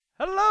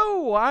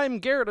Hello, I'm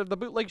Garrett of the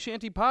Bootleg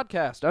Shanty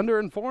Podcast,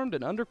 underinformed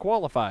and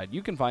underqualified.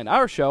 You can find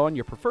our show on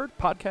your preferred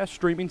podcast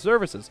streaming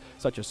services,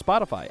 such as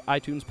Spotify,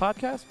 iTunes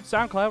Podcast,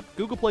 SoundCloud,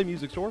 Google Play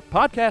Music Store,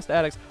 Podcast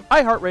Addicts,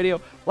 iHeartRadio,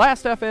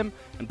 Last.fm,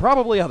 and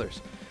probably others.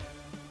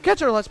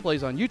 Catch our Let's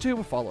Plays on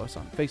YouTube, follow us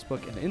on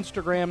Facebook and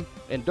Instagram,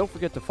 and don't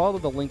forget to follow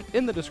the link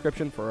in the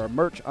description for our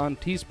merch on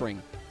Teespring,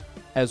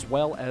 as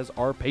well as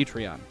our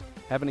Patreon.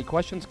 Have any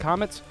questions,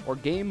 comments, or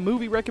game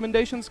movie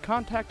recommendations?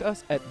 Contact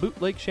us at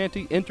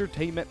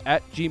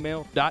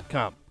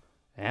bootlegshantyentertainment@gmail.com.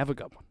 Have a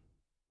good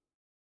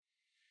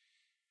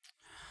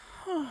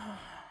one.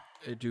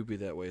 It do be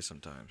that way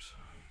sometimes.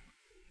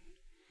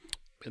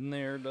 Been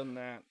there, done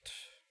that.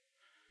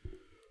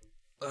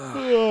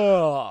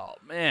 Oh,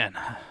 man.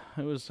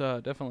 It was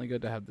definitely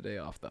good to have the day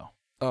off, though.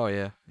 Oh,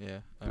 yeah.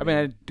 I mean,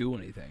 I didn't do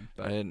anything.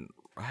 But,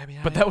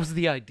 But that was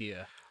the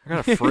idea. I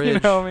got a fridge. You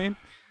know what I mean?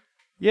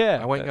 Yeah.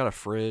 I went and got a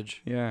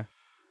fridge. Yeah.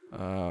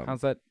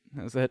 How's that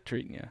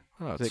treating you?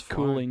 Oh, Is it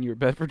cooling your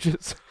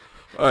beverages?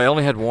 I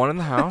only had one in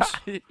the house.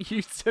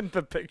 You sent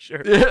the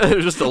picture. Yeah, it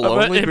was just a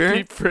lonely of an beer.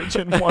 empty fridge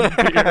and one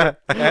beer.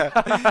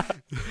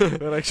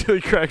 That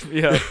actually cracked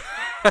me up.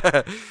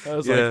 I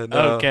was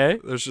okay.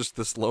 There's just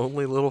this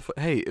lonely little.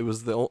 Hey, it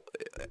was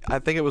I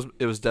think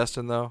it was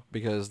destined though,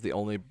 because the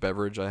only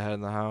beverage I had in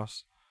the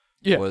house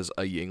was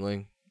a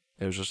Yingling.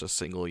 It was just a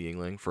single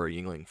Yingling for a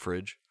Yingling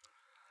fridge.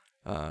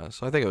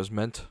 So I think it was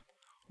meant.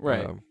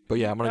 Right. But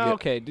yeah, I'm gonna get.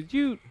 Okay. Did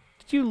you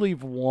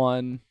leave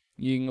one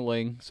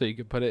Yingling so you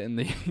could put it in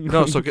the Yingling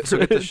No, so get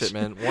fridge? this shit,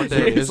 man. One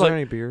day, Is there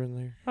any beer in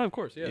there? Oh, of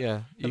course, yeah.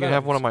 Yeah, you can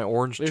have one of my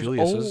orange There's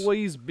Julius's.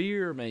 always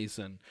beer,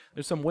 Mason.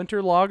 There's some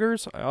winter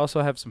lagers. I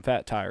also have some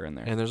Fat Tire in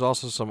there. And there's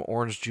also some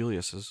orange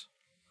Julius's.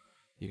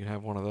 You can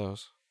have one of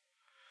those.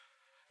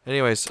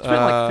 Anyways, Spent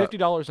like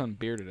 $50 on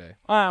beer today.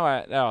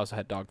 I also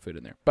had dog food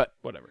in there, but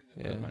whatever.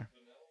 Yeah. Doesn't matter.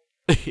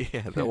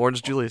 yeah, the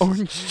orange Julius.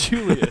 Orange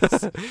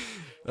Julius.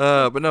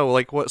 But no,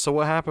 like what? So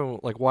what happened?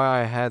 Like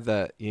why I had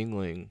that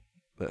Yingling,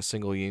 that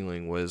single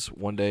Yingling, was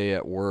one day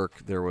at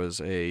work there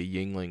was a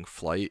Yingling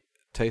flight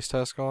taste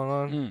test going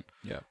on.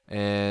 Yeah.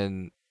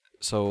 And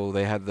so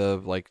they had the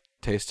like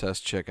taste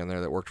test chick in there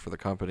that worked for the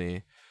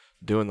company,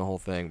 doing the whole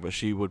thing. But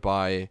she would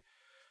buy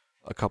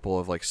a couple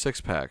of like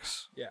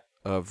 6-packs.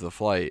 Of the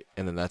flight,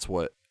 and then that's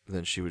what.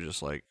 Then she would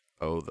just like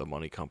owe the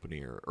money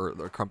company or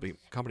the company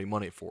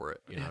money for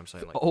it. You know what I'm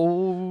saying? Like,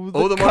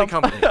 the money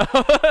company.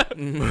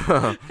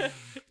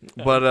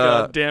 But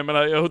God damn it!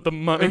 I owe the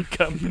money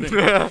company.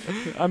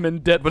 I'm in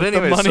debt with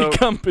anyway, the money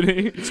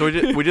company. So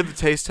we did the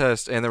taste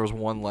test, and there was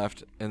one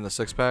left in the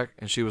 6-pack,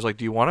 and she was like,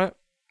 "Do you want it?"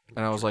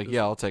 And I was like,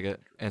 "Yeah, I'll take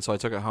it." And so I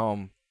took it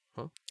home,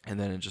 and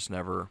then it just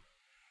never,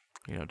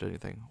 did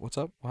anything. What's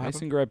up? What Mason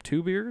happened? grabbed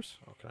 2 beers.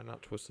 Oh, can I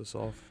not twist this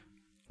off?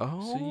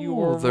 Oh, So you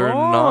were they're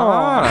wrong.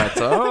 not.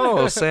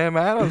 Oh, Sam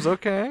Adams.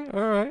 Okay,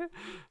 all right.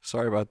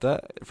 Sorry about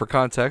that. For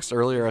context,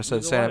 earlier I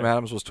said Sam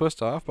Adams was twist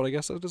off, but I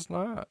guess it is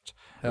not.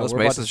 Unless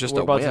Mason's just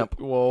a wimp.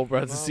 We're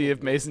about to see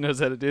if Mason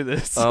knows how to do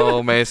this.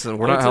 Oh, Mason,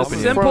 we're not It's a helping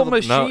you. simple No,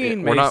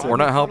 machine, we're not. Mason. We're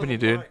not helping you,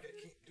 dude.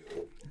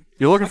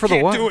 You're looking for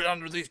the what? do it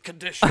under these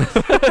conditions.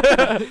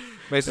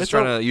 Mason's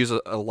trying to use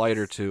a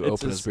lighter to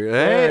open his beer.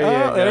 There Hey, you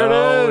there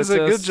go. it is. It's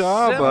a Good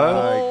job, simple-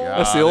 bud.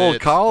 That's the old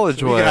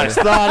college way.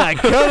 thought I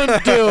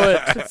couldn't do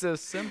it. It's a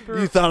simple.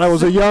 You thought I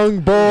was a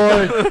young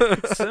boy.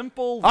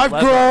 simple. I've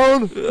lever.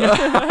 grown.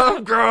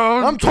 I've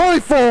grown. I'm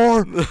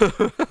 24.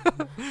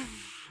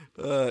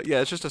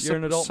 Yeah, it's just a You're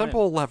an adult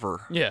simple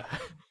lever. Yeah,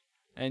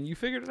 and you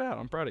figured it out.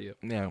 I'm proud of you.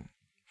 Yeah.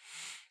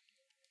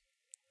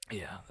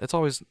 Yeah, it's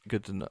always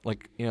good to know.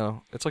 Like,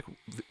 it's like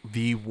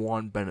the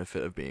one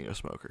benefit of being a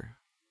smoker.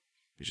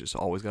 You just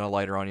always got a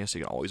lighter on you, so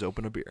you can always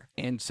open a beer.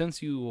 And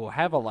since you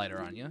have a lighter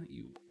on you,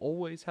 you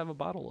always have a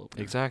bottle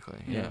open. Exactly.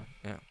 Yeah.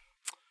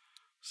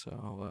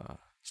 So,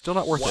 still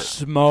not worth it.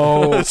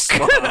 Smoke.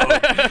 Smoke.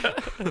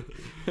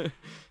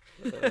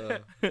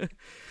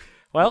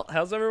 Well,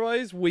 how's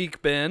everybody's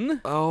week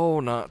been? Oh,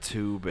 not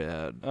too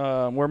bad.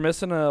 We're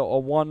missing a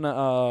one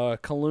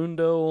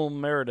Kalundo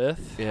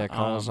Meredith. Yeah,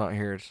 Colin's not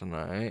here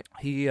tonight.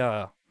 He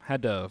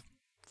had to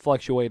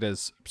fluctuate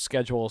his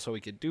schedule so he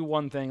could do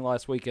one thing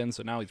last weekend,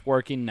 so now he's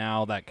working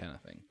now, that kind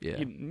of thing.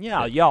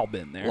 Yeah. Y'all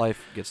been there.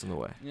 Life gets in the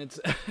way. It's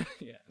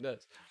yeah, it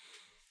does.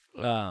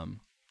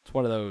 It's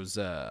one of those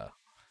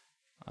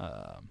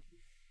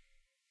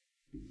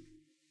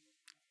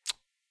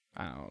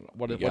I don't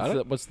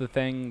know what's the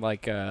thing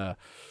like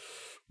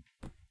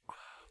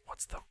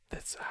what's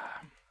this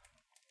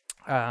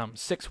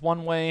 6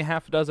 one way,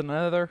 half a dozen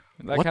another,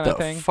 that What kind of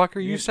the thing. fuck are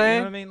you You saying?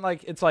 know what I mean?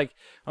 Like it's like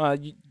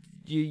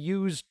you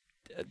use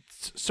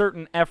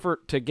certain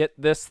effort to get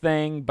this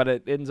thing, but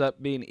it ends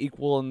up being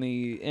equal in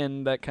the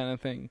end, that kind of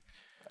thing.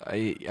 I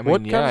mean,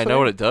 What kind of I know saying?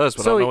 what it does,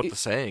 but I So don't know what the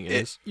saying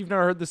is. You've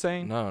never heard the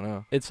saying?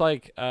 No. It's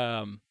like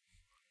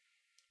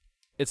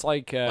it's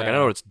like Like, I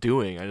know what it's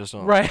doing. I just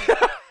don't. right.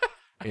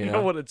 You I know?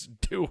 know what it's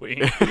doing.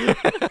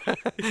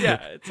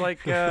 Yeah, it's like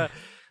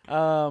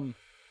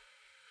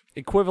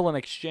equivalent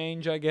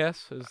exchange, I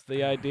guess, is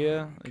the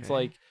idea. It's Okay.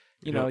 like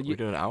we're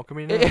doing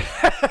alchemy now.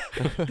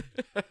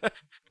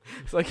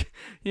 It's like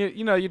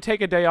you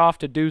take a day off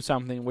to do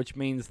something, which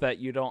means that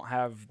you don't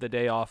have the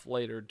day off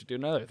later to do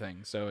another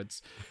thing. So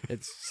it's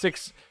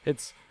six.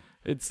 It's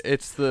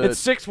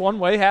six one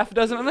way, half a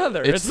dozen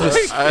another. It's the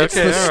like,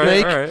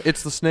 snake. all right.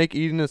 It's the snake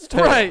eating its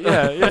tail. right.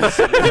 Yeah. Yes.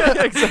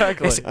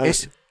 Exactly.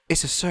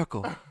 It's a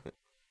circle.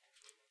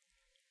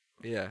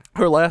 Yeah.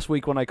 Or last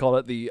week when I called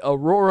it the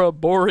Aurora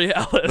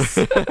Borealis.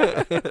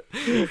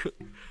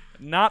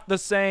 Not the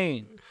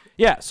same.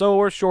 Yeah, so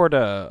we're short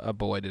a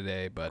boy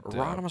today, but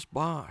Rodimus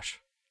Bosch.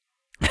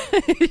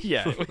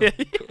 yeah.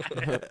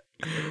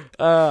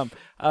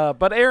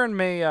 But Erin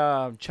may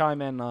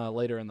chime in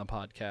later in the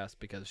podcast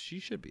because she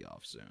should be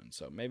off soon.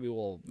 So maybe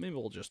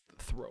we'll just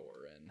throw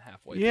her in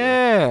halfway.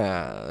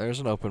 Yeah, there's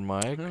an open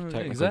mic.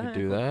 Technically, exactly. could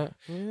do that.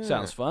 Through.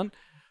 Sounds fun.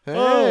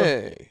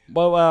 Hey.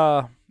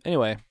 Well,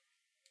 anyway,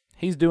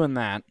 he's doing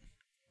that.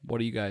 What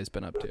have you guys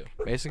been up to?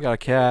 Mason got a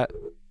cat.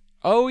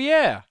 Oh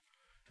yeah,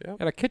 Yep.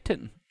 got a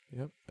kitten.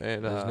 Yep.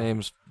 And His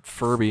name's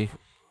Furby.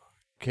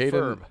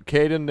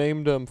 Caden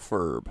named him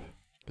Ferb.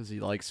 Because he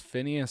likes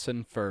Phineas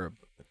and Ferb.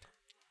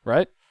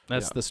 Right?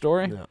 That's Yeah. the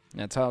story? Yeah.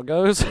 That's how it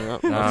goes?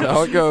 Yep. That's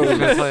how it goes. I'm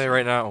gonna tell you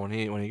right now, when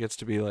he gets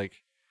to be like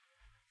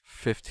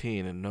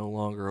 15 and no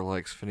longer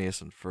likes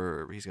Phineas and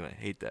Ferb, he's gonna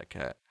hate that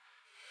cat.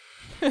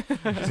 He's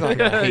not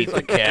gonna hate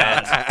the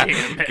cat.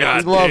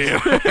 God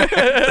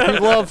He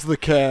loves the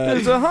cat.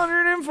 There's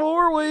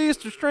 104 ways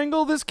to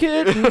strangle this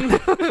kitten.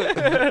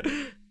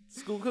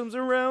 School comes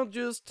around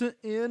just to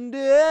end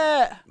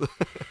it.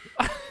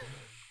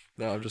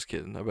 No, I'm just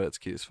kidding. I bet it's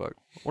cute as fuck.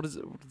 What is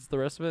it? What's the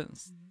rest of it?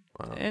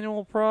 Wow. The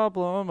annual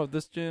problem of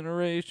this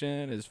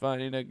generation is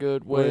finding a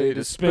good way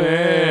to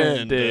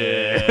spend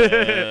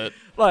it.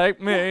 Like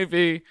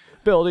maybe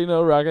building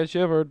a rocket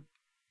ship or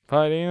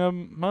fighting a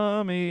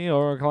mummy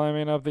or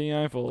climbing up the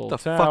Eiffel What the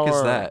Tower. fuck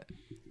is that?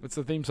 It's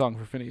the theme song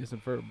for Phineas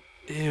and Ferb.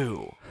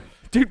 Ew.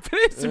 Dude,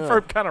 Phineas and Yeah.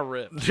 Ferb kind of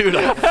ripped. Dude,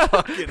 I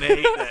fucking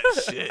hate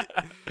that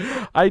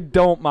shit. I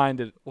don't mind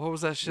it. What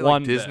was that shit?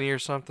 One Like Disney or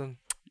something?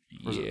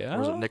 Or was Yeah. Or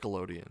was it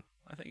Nickelodeon?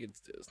 I think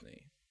it's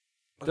Disney.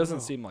 I don't Doesn't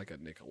know. seem like a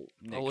Nick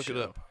I'll look show. it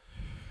up.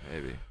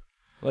 Maybe.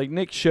 Like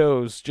Nick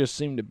shows just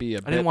seem to be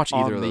a bit didn't watch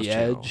either on of those the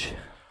channels. edge.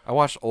 I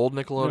watched old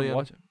You didn't Nickelodeon.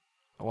 watch it?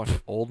 I watched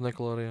old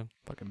Nickelodeon.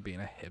 Fucking being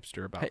a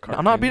hipster about Hey, cartoons.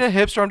 I'm not being a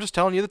hipster. I'm just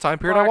telling you the time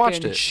period I watched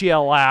Fucking it.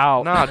 Chill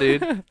out. Nah,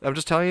 dude. I'm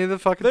just telling you the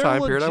fucking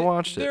time period I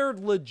watched it. They're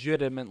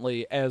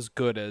legitimately as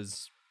good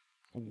as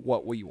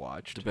what we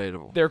watched.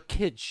 Debatable. They're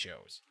kids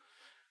shows.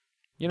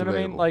 You know what I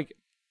mean? Debatable.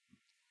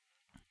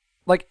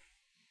 Like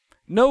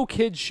no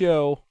kids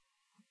show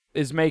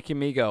is making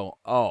me go,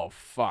 "Oh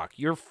fuck,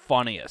 you're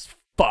funny as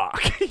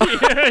fuck." You know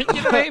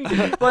what I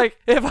mean? Like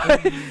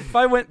if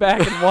I went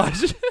back and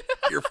watched,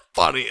 You're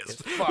funny as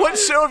fuck. What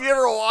show have you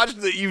ever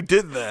watched that you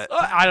did that?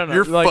 I don't know.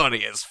 You're like,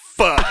 funny as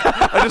fuck.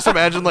 I just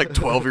imagine like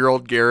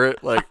 12-year-old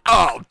Garrett, like,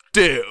 oh,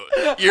 dude,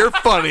 you're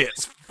funny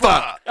as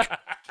fuck.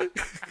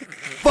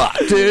 Fuck,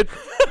 dude.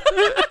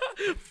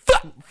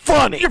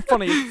 funny. You're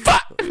funny as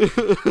fuck.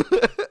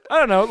 I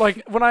don't know.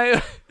 Like when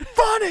I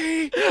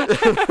Funny.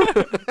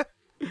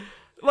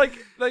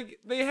 like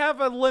they have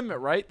a limit,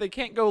 right? They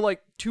can't go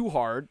like too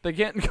hard. They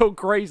can't go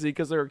crazy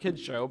because they're a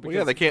kids show. Well,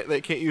 yeah, they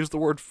can't use the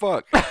word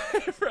fuck,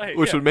 right,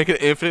 which yeah. would make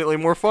it infinitely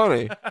more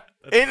funny.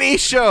 Any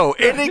show,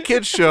 any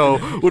kids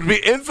show would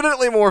be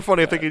infinitely more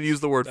funny if they could use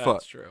the word fuck.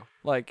 That's true.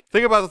 Like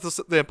Think about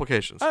the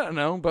implications. I don't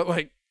know, but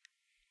like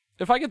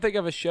if I could think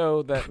of a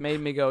show that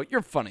made me go,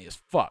 "You're funny as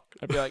fuck,"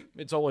 I'd be like,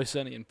 "It's Always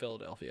Sunny in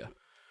Philadelphia."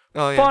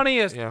 Oh, yeah. Funny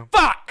as Yeah.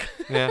 fuck.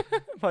 Yeah.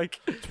 Like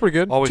It's pretty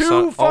good. Always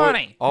Too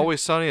funny. Always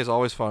sunny is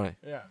always funny.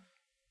 yeah.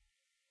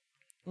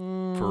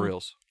 For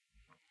reals.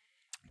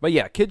 But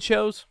yeah, kid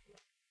shows,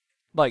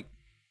 like,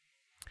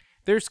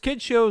 there's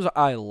kid shows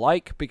I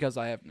like because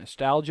I have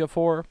nostalgia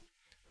for,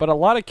 but a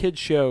lot of kid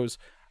shows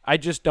I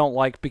just don't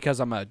like because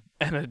I'm an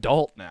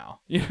adult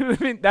now. You know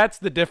what I mean? That's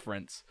the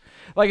difference.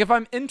 Like, if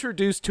I'm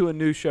introduced to a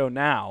new show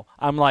now,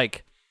 I'm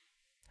like,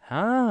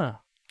 huh.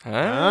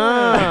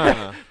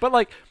 Ah. But,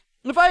 like,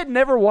 if I had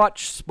never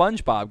watched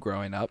SpongeBob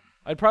growing up,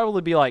 I'd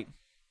probably be like,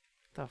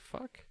 the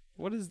fuck?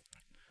 What is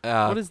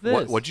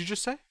this? What'd you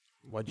just say?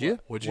 What'd you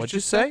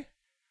just say?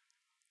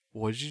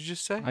 What did you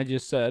just say? I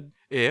just said,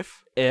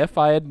 If if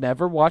I had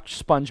never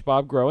watched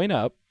SpongeBob growing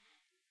up,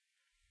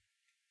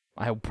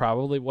 I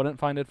probably wouldn't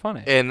find it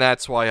funny. and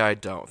that's why I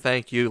don't.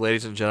 Thank you,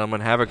 ladies and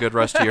gentlemen. Have a good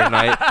rest of your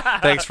night.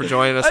 Thanks for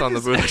joining us on the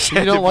Booth.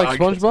 You don't like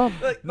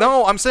SpongeBob?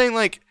 No, I'm saying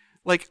like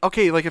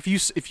okay, like if you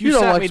You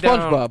don't sat like me down,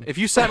 SpongeBob. if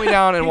you sat me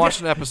down and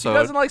watched an He episode,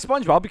 doesn't like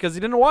SpongeBob because he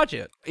didn't watch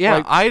it. yeah,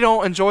 Like, I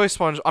don't enjoy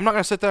SpongeBob. I'm not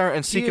gonna sit there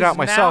and seek he it out is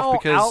myself now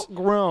because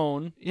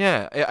outgrown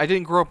yeah, I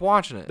didn't grow up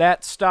watching it.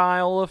 that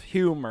style of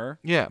humor.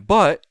 Yeah,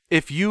 but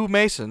if you,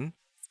 Mason,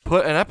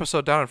 put an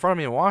episode down in front of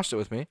me and watched it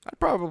with me, I'd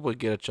probably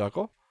get a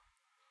chuckle.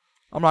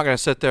 I'm not gonna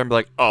sit there and be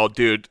like, "Oh,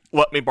 dude,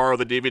 let me borrow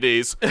the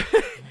DVDs."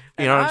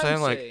 You know what I'm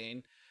saying? Like,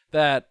 saying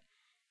that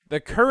the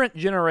current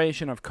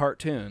generation of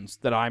cartoons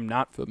that I'm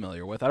not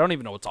familiar with, I don't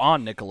even know what's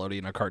on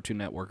Nickelodeon or Cartoon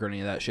Network or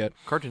any of that shit.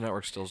 Cartoon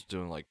Network still's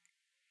doing like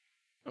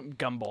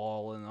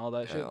Gumball and all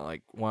that shit.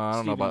 Like, well,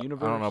 I don't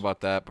know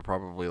about that, but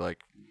probably like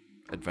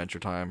Adventure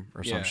Time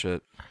or some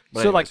shit.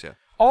 But so anyways, like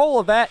all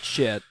of that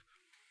shit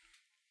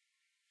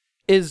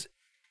is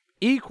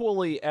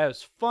equally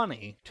as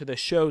funny to the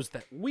shows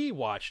that we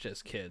watched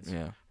as kids.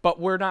 Yeah. But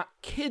we're not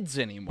kids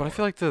anymore. But I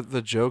feel like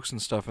the jokes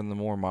and stuff in the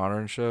more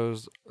modern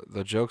shows,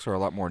 the jokes are a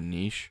lot more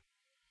niche.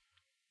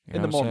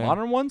 In the more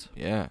modern ones?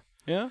 Yeah.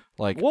 Yeah.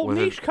 Like, well,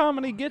 niche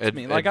comedy gets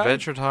me. Like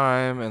Adventure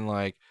Time and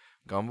like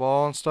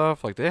Gumball and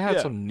stuff, like they had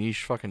some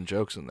niche fucking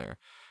jokes in there.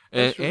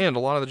 And a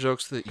lot of the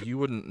jokes that you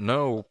wouldn't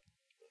know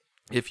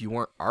if you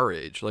weren't our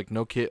age. Like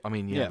no kid, I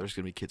mean, there's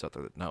going to be kids out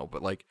there that know,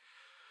 but like,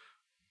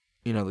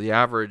 you know, the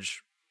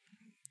average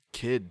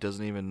kid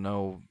doesn't even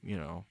know, you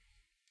know,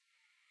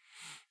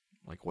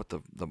 like what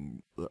the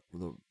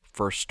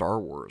first Star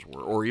Wars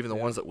were, or even the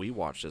ones that we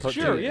watched as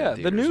sure, yeah.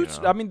 The new,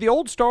 I mean, the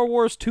old Star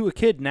Wars to a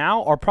kid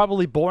now are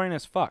probably boring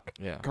as fuck.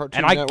 Yeah,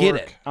 Cartoon Network. Get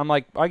it. I'm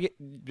like,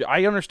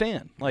 I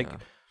understand. Like,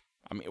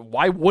 I mean,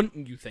 why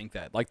wouldn't you think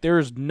that? Like,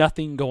 there's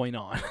nothing going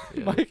on.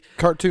 Yeah. Like,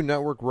 Cartoon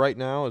Network right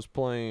now is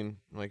playing.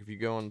 Like, if you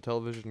go on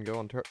television and go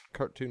on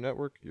Cartoon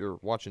Network, you're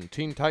watching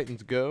Teen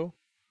Titans Go.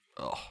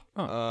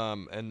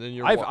 And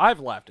then I've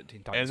laughed at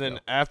Teen Titans. And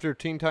then after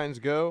Teen Titans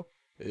Go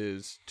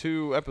is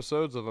 2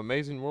 episodes of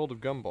Amazing World of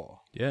Gumball.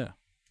 Yeah,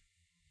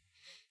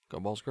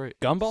 Gumball's great.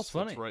 Gumball's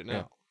funny right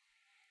now.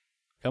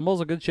 Yeah.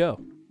 Gumball's a good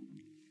show.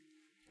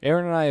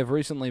 Aaron and I have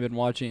recently been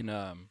watching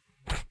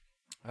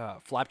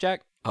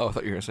Flapjack. Oh, I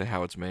thought you were gonna say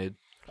How It's Made.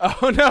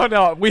 Oh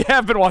no, we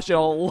have been watching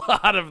a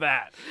lot of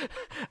that,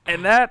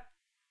 and that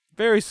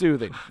very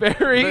soothing,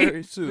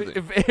 very soothing,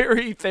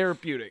 very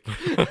therapeutic.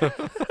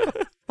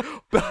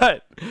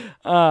 But,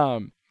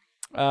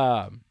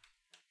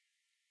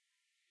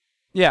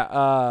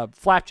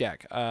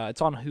 Flapjack.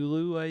 It's on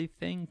Hulu, I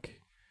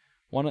think.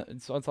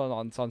 It's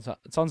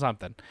on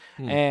something,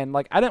 and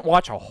like I didn't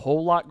watch a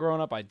whole lot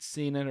growing up. I'd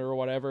seen it or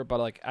whatever, but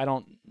like I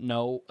don't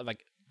know,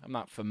 like I'm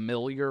not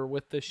familiar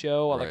with the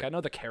show. Right. Like I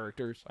know the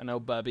characters. I know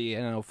Bubby.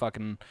 I know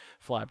fucking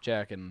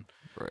Flapjack and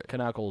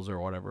Knuckles or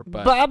whatever.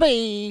 But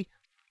Bubby.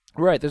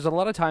 Right. There's a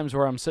lot of times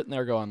where I'm sitting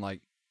there going like,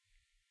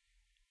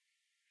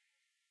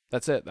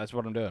 that's it. That's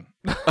what I'm doing.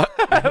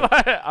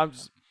 I'm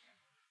just...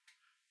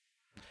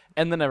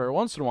 And then every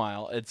once in a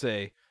while, it's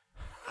a...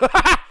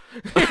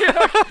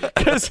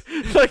 Because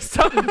like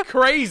something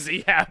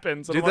crazy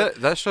happens. Dude, like,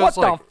 that show's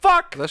what the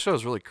fuck? That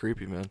show's really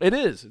creepy, man. It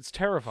is. It's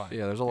terrifying.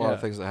 Yeah, there's a lot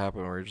of things that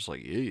happen where you're just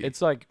like, eee.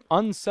 It's like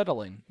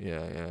unsettling.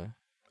 Yeah.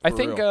 I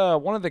think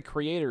one of the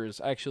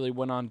creators actually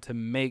went on to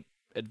make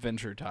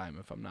Adventure Time,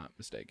 if I'm not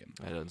mistaken.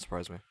 That doesn't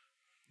surprise me.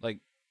 Like,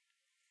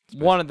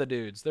 one of the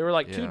dudes. There were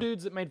like 2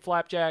 dudes that made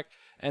Flapjack,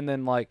 and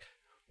then like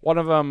one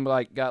of them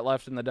like got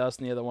left in the dust,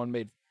 and the other one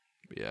made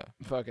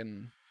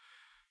fucking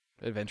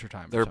Adventure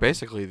Time. They're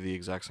basically the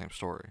exact same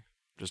story,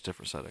 just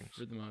different settings.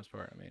 For the most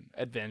part, I mean,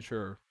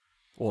 adventure.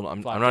 Well,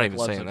 I'm not even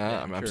saying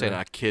that. I'm saying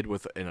a kid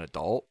with an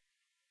adult.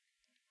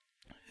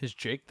 Is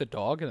Jake the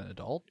dog an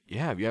adult?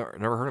 Yeah, have you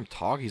never heard him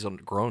talk? He's a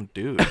grown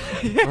dude.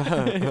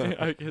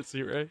 I guess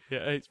you're right.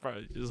 Yeah, he's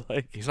probably just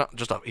like he's not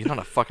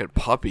a fucking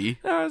puppy.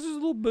 No, it's just a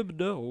little baby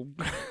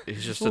dog.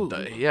 He's just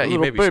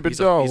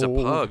he's a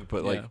pug,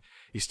 but like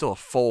he's still a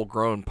full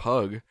grown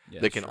pug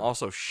that can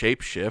also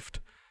shapeshift.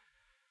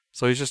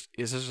 So he's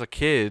just a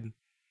kid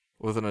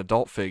with an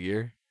adult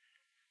figure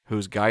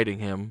who's guiding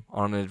him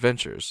on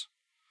adventures.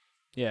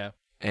 Yeah.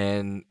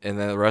 And then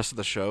the rest of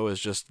the show is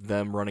just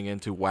them running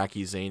into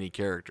wacky, zany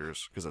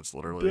characters, because that's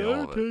literally all of it.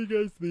 Did I tell you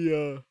guys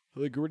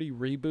the gritty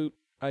reboot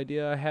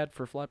idea I had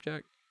for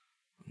Flapjack?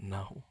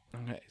 No.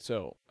 Okay,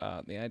 so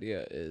the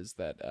idea is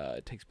that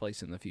it takes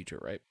place in the future,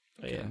 right?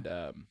 Okay. And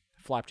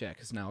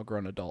Flapjack is now a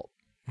grown adult.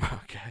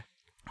 Okay.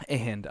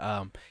 And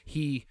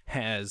he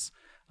has,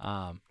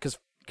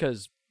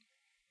 because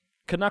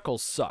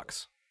Knuckles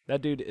sucks.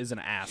 That dude is an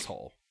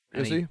asshole.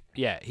 Is he?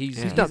 Yeah,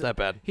 he's not that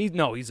bad. He's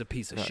a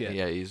piece of shit.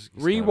 Yeah, he's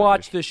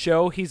rewatch the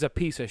show. He's a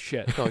piece of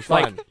shit. No, he's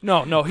fine.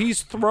 No,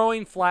 he's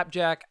throwing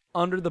Flapjack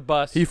under the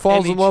bus. He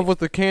falls in love with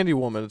the candy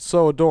woman. It's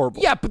so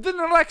adorable. Yeah, but then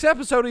the next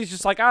episode, he's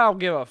just like, I don't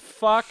give a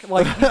fuck.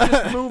 Like, he's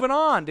just moving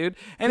on, dude.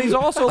 And he's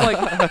also like,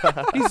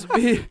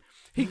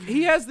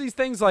 he has these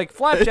things like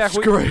Flapjack.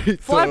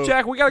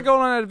 Flapjack, we gotta go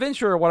on an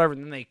adventure or whatever.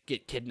 And then they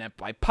get kidnapped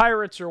by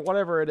pirates or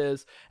whatever it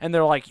is, and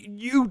they're like,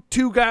 "You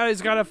 2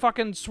 guys gotta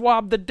fucking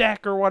swab the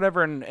deck or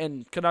whatever."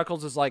 And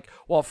Knuckles is like,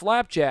 "Well,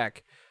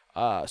 Flapjack,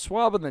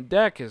 swabbing the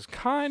deck is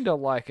kind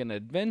of like an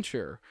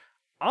adventure.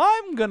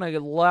 I'm gonna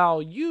allow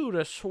you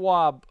to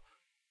swab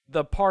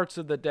the parts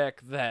of the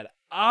deck that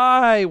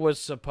I was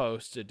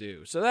supposed to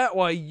do, so that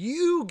way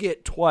you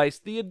get twice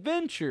the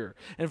adventure."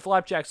 And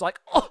Flapjack's like,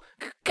 "Oh,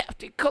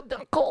 Captain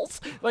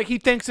Knuckles!" Like he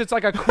thinks it's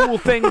like a cool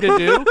thing to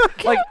do.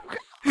 Like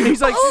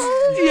he's like,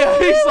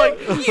 he's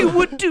like, "You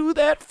would do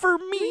that for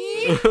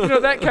me," you know,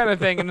 that kind of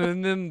thing.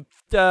 And then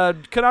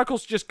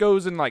Knuckles just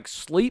goes and like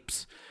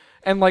sleeps.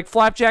 And, like,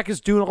 Flapjack is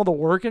doing all the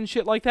work and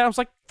shit like that. I was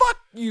like, fuck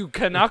you,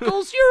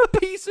 Knuckles. You're a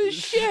piece of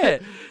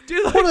shit.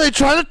 Dude, like, what are they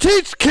trying to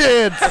teach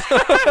kids?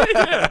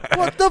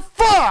 What the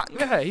fuck?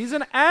 Yeah, he's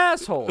an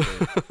asshole,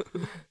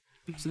 dude.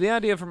 So the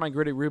idea for my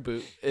gritty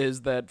reboot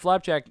is that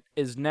Flapjack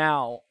is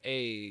now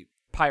a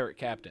pirate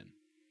captain.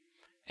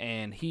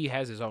 And he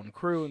has his own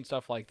crew and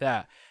stuff like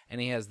that.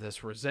 And he has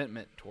this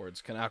resentment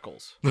towards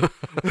Knuckles.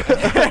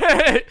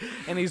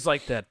 And he's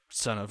like, that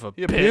son of a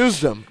bitch.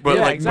 Abused him. But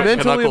Yeah, like exactly.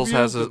 Knuckles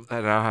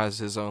now has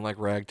his own like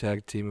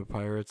ragtag team of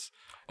pirates.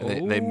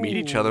 And they meet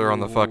each other on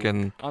the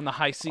fucking on the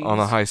high seas. on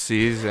the high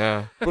seas,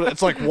 yeah. But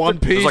it's like One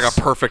Piece. It's like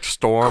a perfect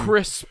storm.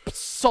 Crisp,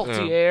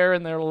 salty air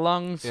in their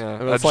lungs. Yeah,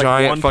 And a it's like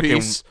giant One fucking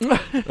Piece.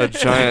 a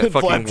giant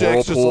fucking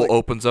Flapjack's just whirlpool like-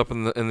 opens up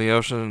in the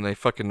ocean, and they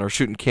fucking are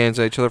shooting cans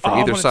at each other from Oh,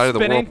 either when it's side of the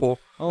spinning? whirlpool.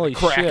 Holy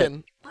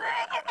Kraken. shit!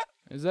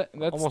 Is that's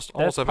Almost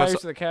Pirates episode-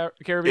 of the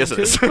Caribbean? Yes, it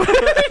is. too?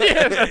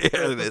 Yeah, That's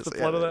it is. the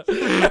plot of that.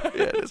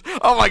 Yeah, it is.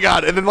 Oh my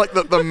god! And then like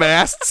the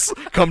masts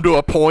come to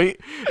a point,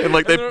 and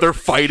like they're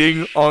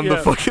fighting on the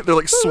Yeah. fucking. They're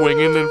like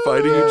swinging and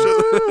fighting each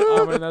other.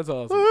 Oh man, that's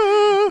awesome.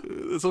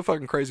 It's a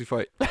fucking crazy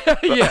fight.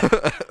 Yeah,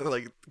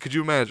 Like, could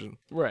you imagine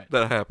right.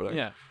 that happening?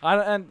 Yeah,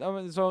 I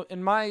mean, so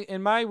in my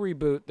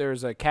reboot,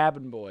 there's a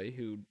cabin boy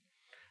who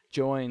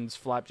joins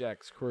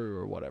Flapjack's crew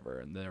or whatever,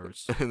 and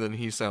there's And then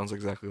he sounds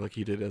exactly like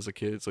he did as a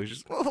kid, so he's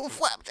just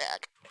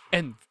Flapjack.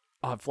 and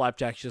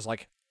Flapjack's just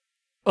like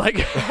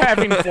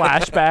having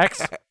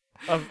flashbacks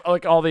of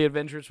like all the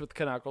adventures with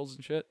Knuckles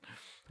and shit,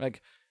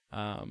 like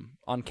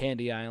on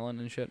Candy Island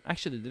and shit.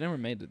 Actually, they never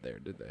made it there,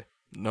 did they?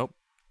 Nope.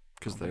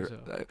 Because I don't they're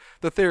think so.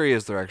 the theory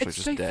is they're actually It's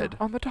just safer dead.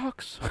 on the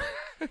docks.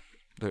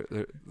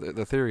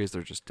 The theory is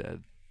they're just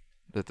dead.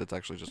 That's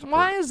actually just.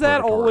 Why is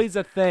that always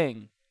a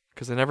thing?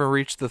 Because they never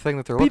reached the thing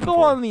that they're looking People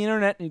for. on the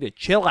internet need to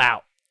chill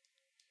out.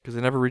 Because they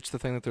never reached the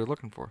thing that they're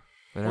looking for.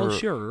 They never, Well,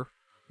 sure.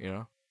 You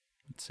know.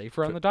 It's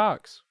safer on the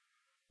docks.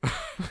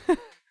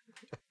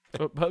 That's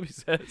what Bubby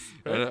says.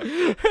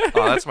 Right?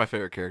 Oh, that's my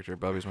favorite character.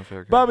 Bubby's my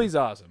favorite character. Bubby's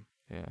awesome.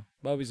 Yeah.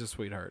 Bubby's a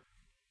sweetheart.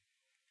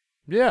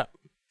 Yeah.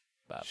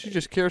 Bubby. She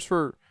just cares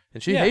for,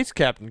 and she Yeah. hates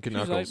Captain She's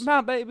Knuckles. like,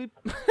 my baby.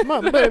 Come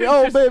on, baby.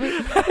 Oh, baby.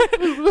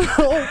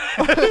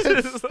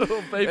 This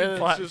little baby And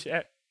it's just-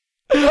 Flapjack.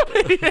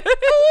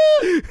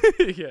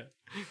 Yeah.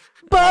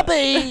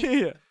 Bubby.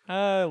 Yeah.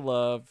 I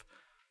love.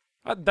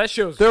 That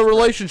show's. Their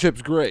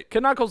relationship's great.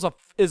 Knuckles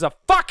is a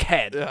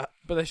fuckhead. Yeah.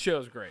 But that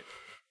show's great.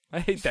 I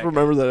hate Just that.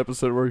 remember that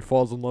episode where he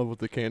falls in love with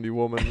the Candy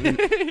Woman? guy.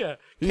 Yeah.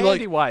 He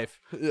Candy like- wife.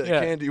 Yeah,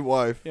 Candy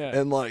wife. Yeah.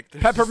 And like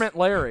there's Peppermint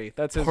Larry.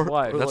 That's his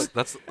wife.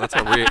 That's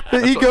a real.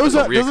 just- he goes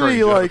up, doesn't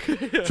he? Like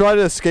try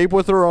to escape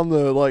with her on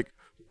the like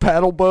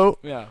paddle boat,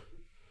 Yeah.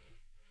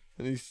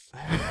 and he's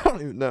I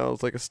don't even know.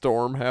 It's like a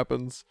storm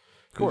happens.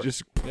 Of course. He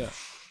just Yeah.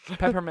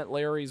 Peppermint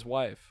Larry's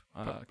wife.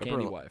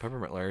 Candy wife.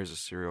 Peppermint Larry's a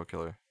serial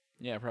killer.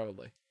 Yeah,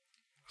 probably.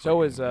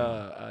 So is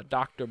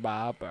Dr.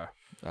 Bob.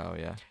 Oh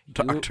yeah, You-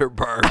 Dr.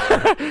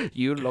 Barber.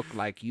 You look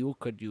like you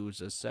could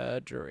use a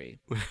surgery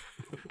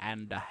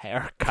and a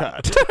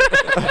haircut.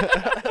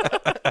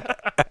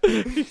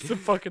 He's a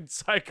fucking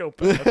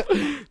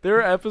psychopath. There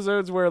are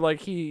episodes where like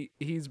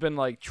he's been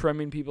like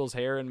trimming people's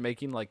hair and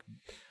making like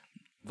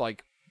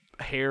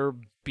hair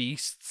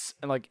beasts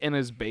and like in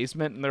his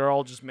basement, and they're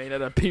all just made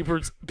out of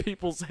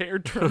people's hair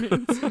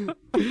trimmings.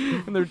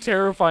 And they're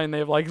terrifying. They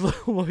have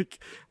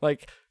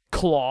like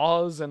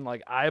claws and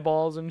like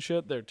eyeballs and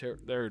shit. They're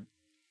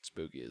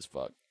spooky as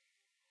fuck.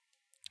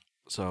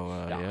 So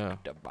yeah,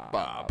 Dr.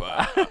 Bob.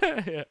 Bob.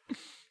 Yeah.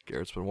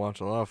 Garrett's been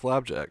watching a lot of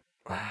Flapjack.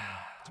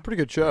 it's a pretty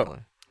good show.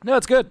 No,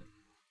 it's good.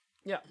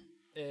 Yeah,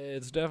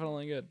 it's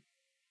definitely good.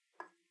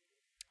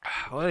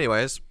 Well,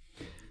 anyways,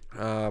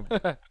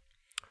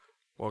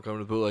 welcome to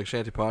the Bootleg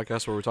Shanty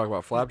Podcast, where we talk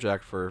about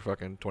Flapjack for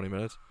fucking 20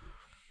 minutes.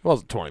 It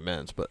wasn't 20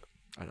 minutes, but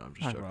I know, I'm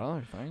just joking.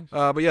 Other things.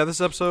 But yeah, this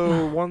is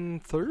episode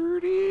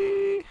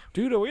 130.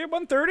 Dude, are we at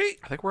 130?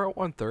 I think we're at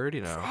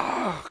 130 now.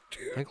 Fuck,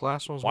 dude. I think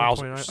last one was Wowzers.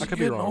 129. I could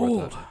be Getting wrong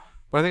old. with that,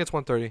 but I think it's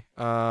 130.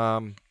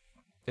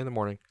 In the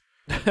morning,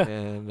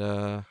 and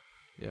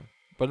yeah.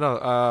 But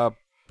no,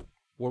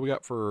 what we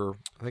got for?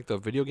 I think the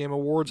video game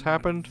awards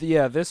happened.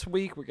 Yeah, this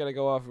week we're gonna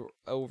go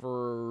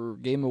over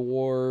Game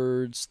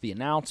Awards, the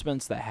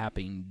announcements that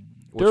happened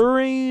Which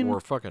during. We're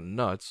fucking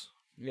nuts.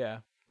 Yeah,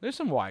 there's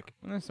some wacky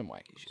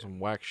shit. Some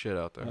whack shit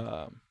out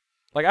there.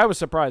 Like I was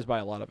surprised by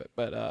a lot of it,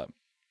 but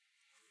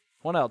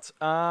what else?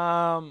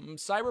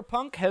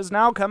 Cyberpunk has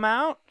now come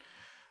out.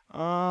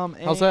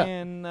 How's that?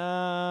 And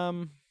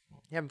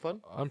you having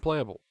fun?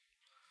 Unplayable.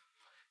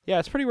 yeah,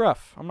 it's pretty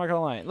rough. I'm not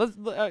gonna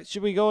lie.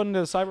 Should we go into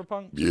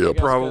Cyberpunk? Yeah, I guess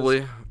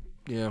probably.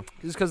 Yeah,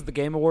 Just because the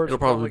Game Awards. it'll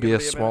are probably be gonna a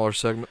minute. smaller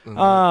segment.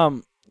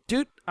 Than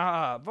Dude,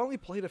 I've only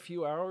played a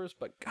few hours,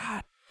 but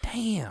god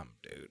damn,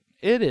 dude,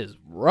 it is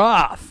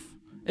rough.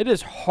 It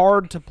is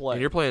hard to play.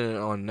 and you're playing it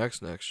on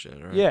next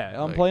gen, right? Yeah,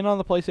 I'm Like, playing on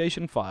the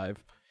PlayStation 5.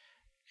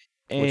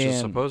 which is and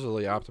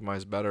supposedly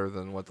optimized better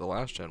than what the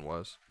last gen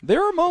was.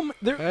 there are moments.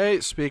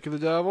 Hey, speak of the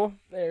devil.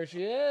 There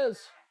she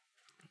is.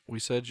 We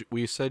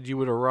said you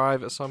would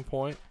arrive at some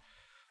point,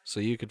 so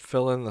you could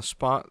fill in the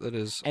spot that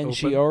is And open.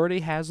 she already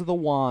has the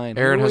wine.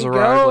 Aaron Here has we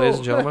arrived, go. ladies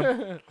and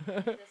gentlemen.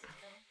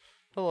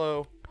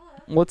 Hello.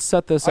 Let's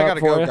set this I up gotta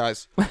for go, you.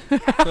 guys.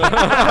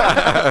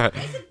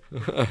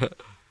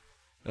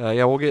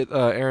 Yeah, we'll get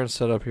Aaron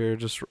set up here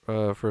just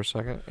for a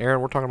second.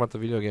 Aaron, we're talking about the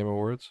Video Game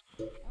Awards.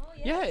 Oh,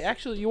 yes. Yeah,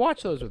 actually, you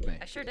watched those with me.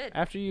 I sure did.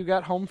 After you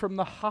got home from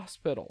the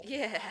hospital.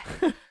 Yeah.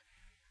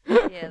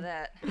 Yeah,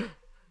 that.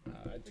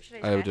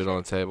 I have it on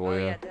the table, oh,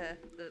 yeah.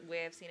 The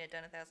way I've seen it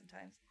done 1,000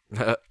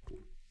 times.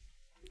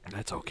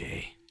 That's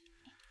okay.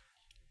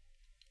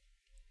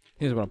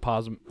 You just want to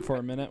pause for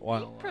a minute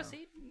while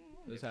Proceed.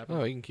 this happens?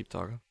 Oh, you can keep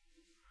talking.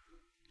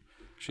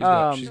 She's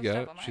got Don't it.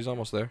 stop on my She's end.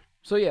 almost there.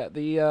 So yeah,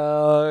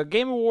 the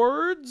Game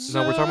Awards.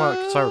 No, we're talking about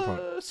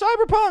Cyberpunk.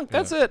 Cyberpunk.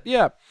 That's it.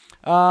 Yeah.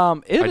 I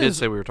did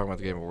say we were talking about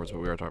the Game Awards, but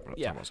we are talking about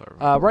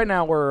Cyberpunk. Right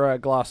now we're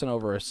glossing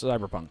over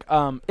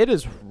Cyberpunk. It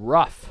is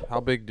rough. How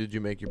big did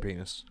you make your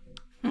penis?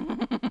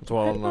 That's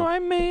what I want to know. I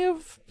may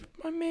have.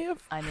 I'm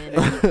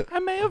in. I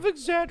may have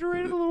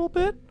exaggerated a little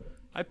bit.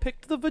 I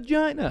picked the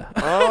vagina.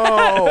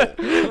 Oh,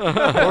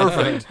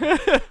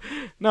 perfect.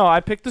 No, I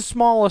picked the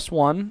smallest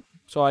one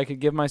so I could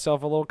give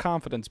myself a little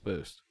confidence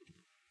boost.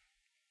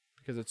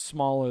 Because it's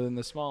smaller than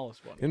the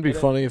smallest one. It'd be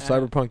funny if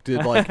Cyberpunk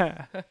did like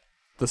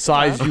the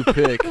size you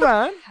pick. Come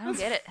on. I don't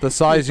get it. The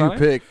size you funny.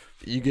 pick,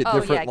 you get Oh,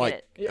 different yeah,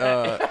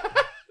 I get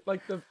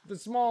like. Like the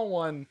small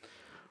one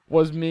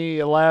was me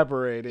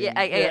elaborating. Yeah,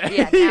 now I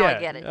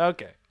get it.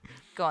 Okay.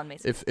 Go on,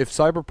 Mason. If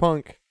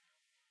Cyberpunk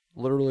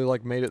literally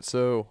like made it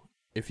so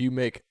if you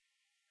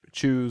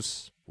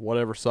choose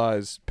whatever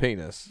size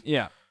penis,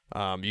 Yeah.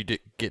 you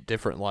get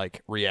different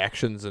like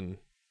reactions and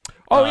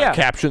Oh, yeah.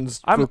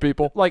 captions I'm- for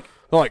people. Like,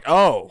 They're like,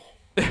 oh,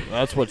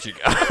 that's what you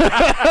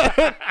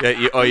got.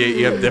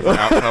 You have different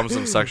outcomes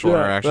and sexual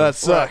interactions. That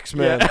sucks,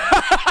 man.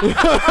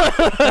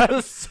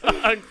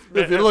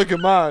 If you look at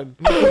mine,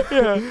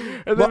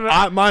 and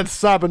then mine's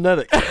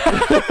cybernetic.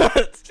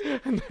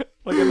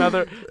 like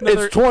another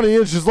It's 20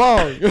 inches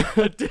long.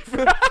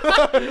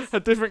 a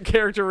different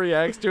character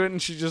reacts to it,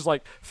 and she's just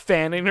like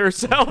fanning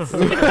herself.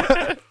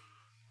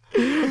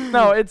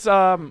 No, it's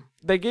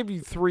they give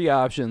you 3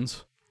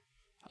 options.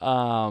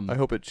 I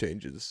hope it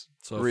changes.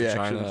 So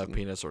reactions vagina, and-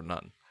 penis, or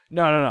none.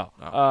 No.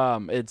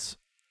 Oh. It's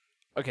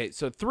okay.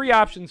 So 3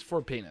 options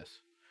for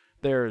penis.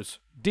 There's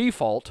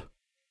default.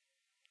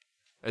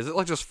 Is it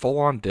like just full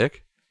on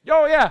dick?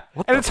 Oh yeah,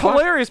 What and the it's fuck?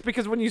 hilarious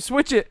because when you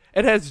switch it,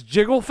 it has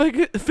jiggle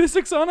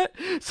physics on it.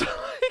 So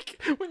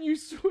like when you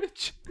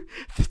switch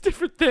the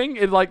different thing,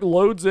 it like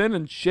loads in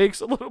and shakes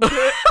a little bit.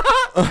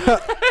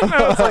 And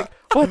I was like,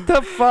 what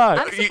the fuck?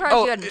 I'm surprised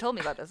you hadn't told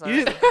me about this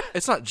already.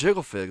 It's not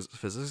jiggle physics.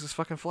 It's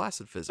fucking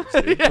flaccid physics.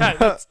 Dude. Yeah,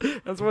 that's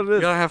what it You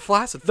is. gotta have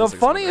flaccid The physics.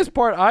 funniest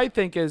part I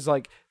think is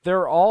like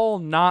they're all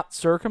not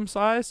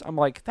circumcised. I'm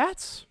like,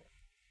 that's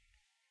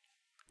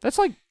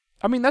like,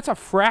 I mean, that's a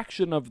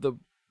fraction of the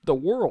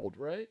world,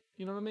 right?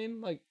 You know what I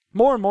mean? Like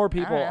more and more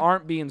people Alright.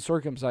 aren't being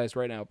circumcised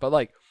right now, but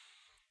like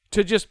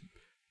to just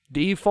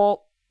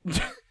default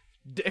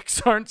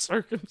dicks aren't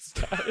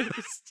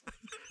circumcised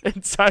in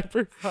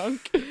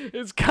Cyberpunk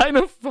is kind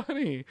of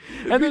funny.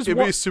 And there's It'd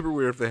one, be super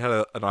weird if they had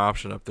an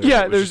option up there.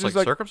 Yeah, that was there's just just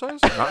like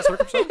circumcised, not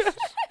circumcised.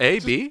 A,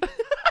 B.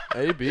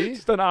 A, B?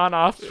 just an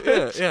on-off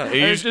switch. Yeah. And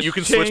it's just You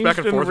can switch back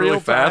and changed in forth really real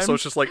fast, so time.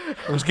 it's just like it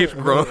just keeps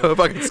growing up.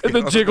 I can And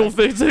the jiggle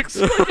physics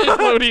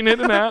loading in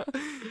and out.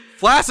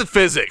 flaccid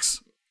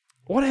physics.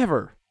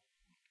 Whatever.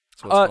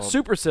 That's what it's called.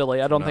 Super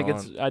silly. I don't think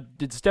now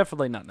it's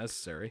definitely not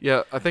necessary.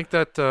 Yeah, I think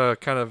that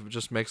kind of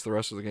just makes the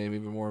rest of the game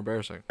even more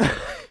embarrassing.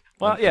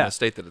 Well, in yeah. the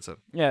state that it's in.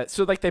 Yeah,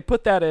 so like they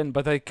put that in,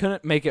 but they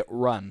couldn't make it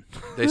run.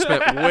 They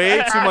spent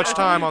way too much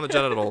time on the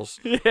genitals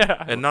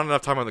Yeah. and not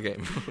enough time on the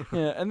game.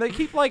 Yeah, and they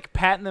keep like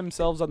patting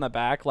themselves on the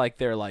back like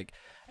they're like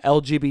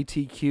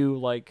LGBTQ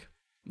like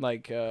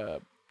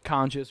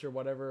conscious or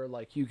whatever.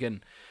 Like you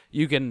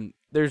can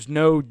there's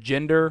no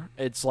gender.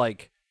 It's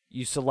like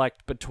you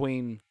select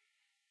between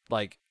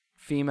like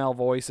female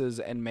voices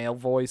and male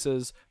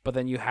voices, but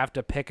then you have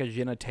to pick a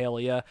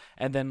genitalia,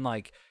 and then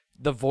like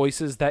the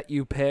voices that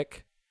you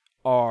pick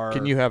are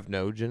Can you have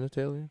no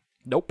genitalia?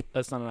 Nope,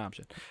 that's not an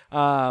option.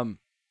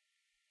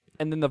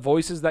 And then the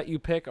voices that you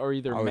pick are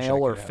either I wish I male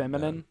or could have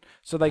feminine.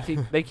 So they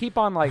keep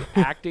on like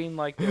acting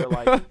like they're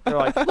like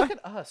look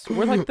at us.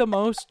 We're like the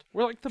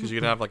Because you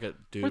can have like a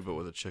dude but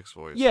with a chick's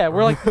voice. yeah,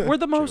 we're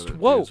the most with a dude's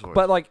woke. voice.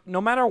 But like no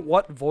matter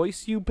what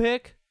voice you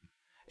pick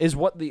is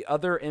what the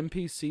other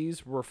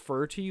NPCs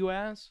refer to you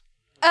as.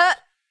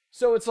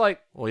 So it's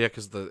like Well, yeah,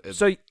 because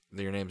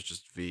your name's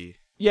just V.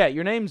 yeah,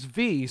 your name's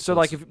V. So So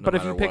like it's if no but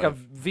if you matter pick a what.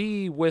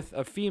 V with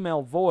a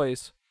female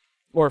voice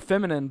or a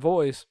feminine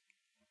voice,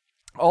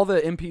 all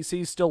the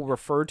NPCs still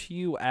refer to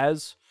you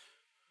as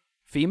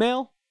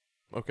female.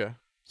 Okay.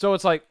 So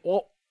it's like,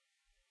 well,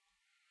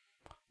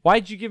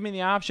 why'd you give me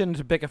the option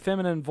to pick a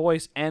feminine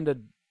voice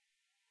and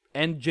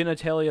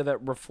genitalia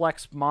that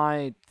reflects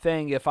my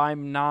thing if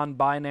I'm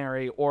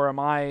non-binary or am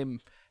I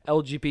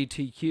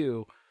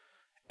LGBTQ,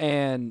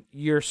 and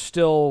your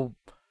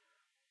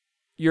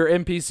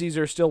NPCs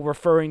are still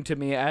referring to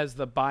me as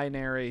the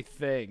binary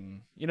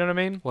thing. You know what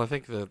I mean? Well, I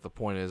think that the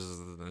point is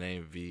that the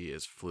name V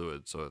is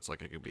fluid, so it's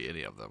like it could be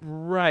any of them.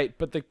 Right,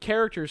 but the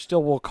character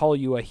still will call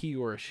you a he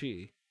or a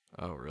she.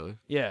 Oh, really?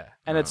 Yeah,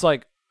 and Oh. it's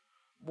like,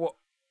 well,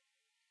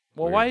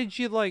 Weird. why did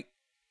you like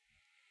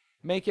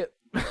make it?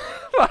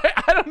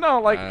 I don't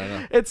know. Like,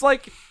 it's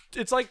like,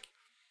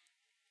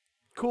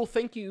 cool.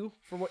 Thank you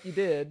for what you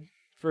did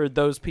for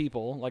those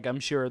people. Like, I'm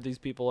sure these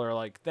people are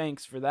like,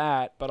 thanks for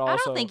that. But also, I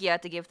don't think you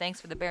have to give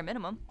thanks for the bare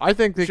minimum. I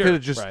think they could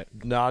have just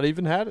not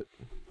even had it.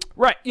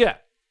 Right. Yeah.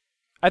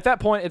 At that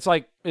point, it's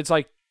like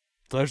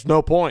there's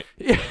no point.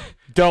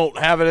 Don't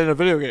have it in a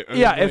video game.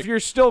 Yeah. If you're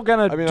still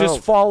gonna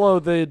just follow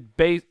the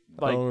base,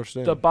 like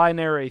the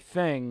binary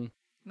thing,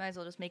 might as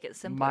well just make it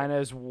simpler. Might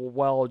as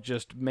well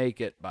just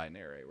make it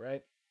binary,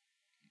 right?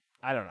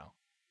 I don't know.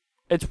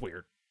 It's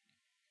weird.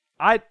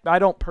 I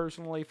don't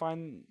personally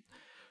find,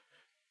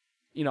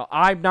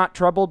 I'm not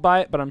troubled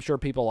by it, but I'm sure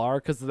people are,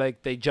 because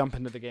they jump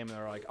into the game and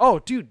they're like, oh,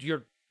 dude,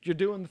 you're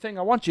doing the thing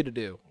I want you to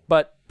do,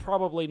 but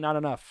probably not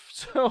enough.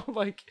 So,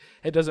 like,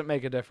 it doesn't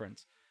make a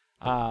difference.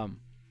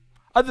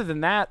 Other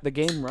than that, the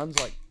game runs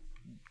like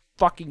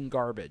fucking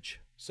garbage.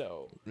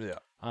 So, yeah.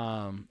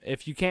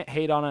 If you can't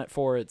hate on it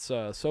for its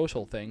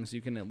social things,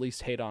 you can at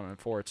least hate on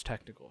it for its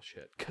technical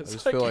shit,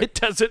 because it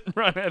doesn't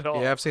run at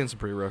all. Yeah, I've seen some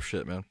pretty rough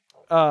shit, man.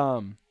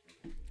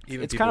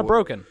 It's kind of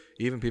broken.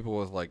 Even people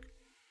with like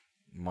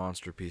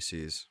monster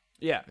PCs.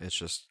 Yeah,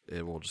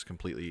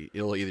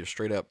 it'll either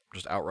straight up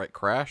just outright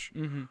crash,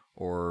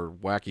 or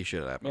wacky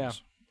shit happens. Yeah.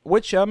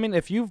 Which, I mean,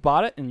 if you've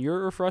bought it and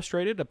you're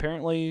frustrated,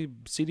 apparently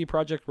CD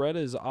Projekt Red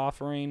is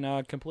offering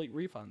complete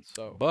refunds.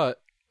 So,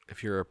 but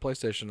if you're a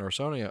PlayStation or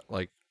Sony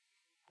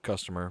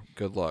customer,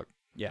 good luck.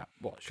 Yeah,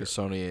 well, sure. Because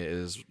Sony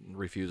is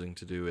refusing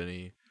to do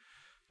any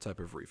type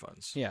of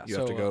refunds. Yeah, you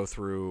have to go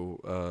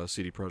through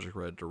CD Projekt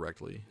Red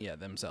directly. Yeah,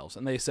 themselves,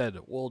 and they said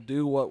we'll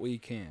do what we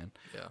can.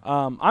 Yeah.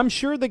 I'm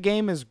sure the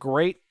game is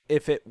great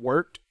if it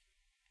worked,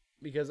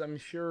 because I'm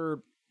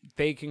sure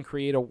they can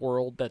create a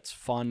world that's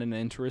fun and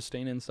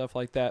interesting and stuff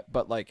like that.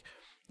 But like,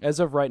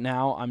 as of right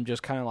now, I'm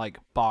just kind of like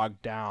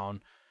bogged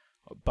down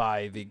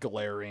by the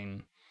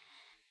glaring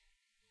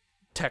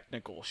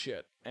technical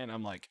shit, and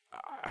I'm like,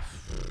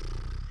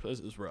 this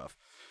is rough.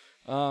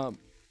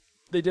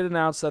 They did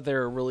announce that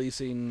they're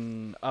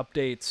releasing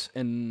updates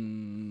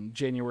in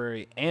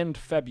January and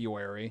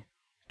February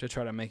to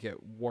try to make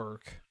it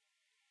work,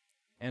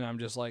 and I'm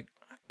just like,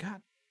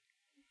 God.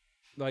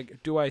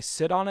 Like, do I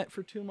sit on it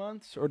for 2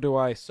 months, or do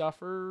I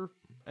suffer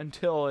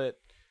until it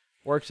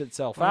works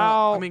itself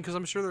out? I mean, because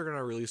I'm sure they're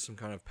gonna release some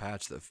kind of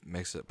patch that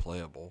makes it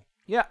playable.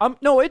 Yeah.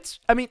 No. It's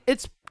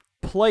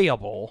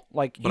playable.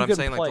 Like, but you I'm can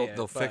saying play like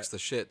they'll fix the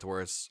shit to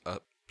where it's a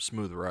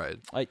smooth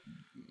ride. Like,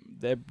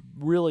 that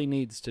really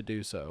needs to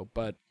do so.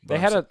 But But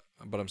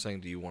I'm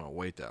saying, do you want to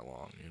wait that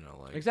long?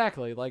 Like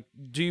exactly. Like,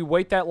 do you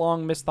wait that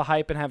long, miss the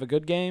hype, and have a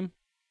good game,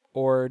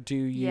 or do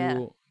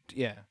you?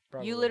 Yeah.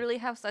 Probably. You literally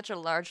have such a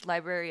large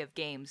library of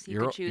games.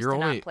 You could choose to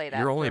not play that.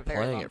 You're only for a very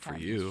playing long it for time.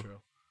 you.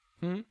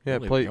 Yeah,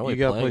 you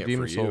gotta play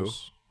Demon's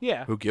Souls.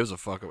 Yeah. Who gives a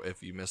fuck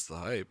if you miss the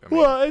hype?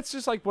 Well, it's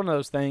just like one of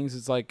those things.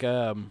 It's like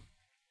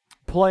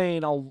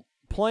playing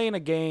a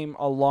game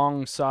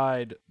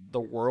alongside the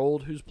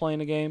world who's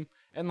playing a game,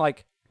 and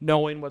like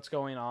knowing what's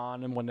going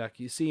on, and when like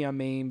you see a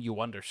meme,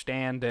 you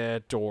understand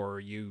it, or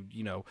you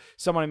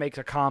somebody makes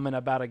a comment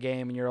about a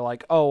game, and you're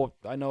like, oh,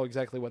 I know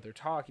exactly what they're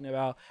talking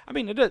about. I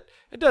mean, it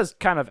does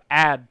kind of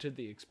add to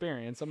the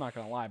experience. I'm not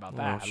gonna lie about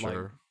that.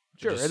 Sure.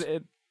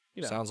 It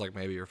sounds like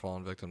maybe you're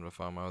falling victim to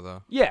FOMO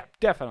though. Yeah,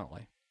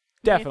 definitely.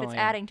 If it's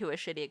adding to a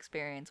shitty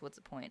experience, what's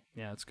the point?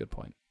 Yeah, that's a good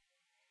point.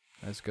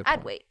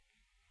 I'd wait.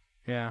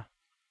 Yeah.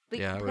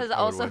 Because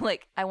also,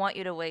 like, I want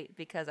you to wait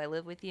because I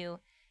live with you.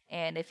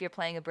 And if you're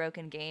playing a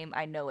broken game,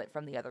 I know it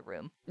from the other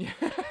room.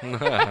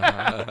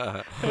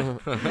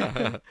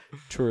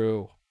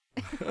 True.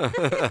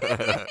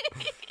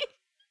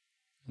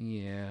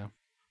 Yeah.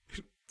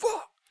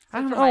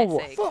 I don't know.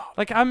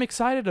 Like, I'm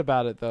excited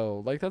about it,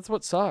 though. Like, that's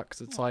what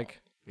sucks. It's like...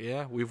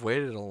 Yeah, we've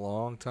waited a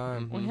long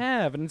time. We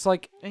have. And it's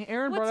like...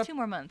 What's 2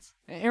 more months?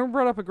 Aaron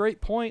brought up a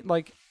great point.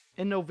 Like,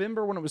 in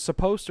November when it was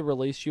supposed to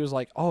release, she was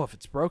like, oh, if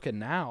it's broken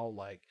now,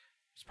 like,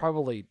 it's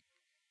probably...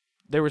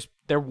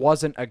 There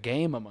wasn't a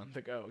game a month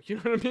ago. You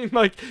know what I mean?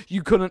 Like,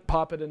 you couldn't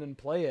pop it in and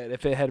play it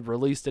if it had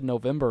released in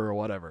November or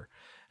whatever.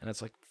 And it's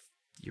like,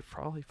 you're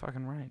probably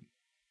fucking right.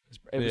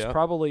 It was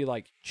probably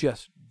like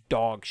just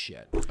dog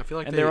shit. I feel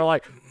like they were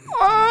like,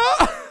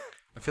 ah!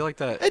 I feel like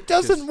that it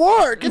doesn't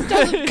work. It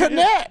doesn't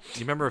connect. Do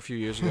you remember a few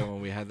years ago when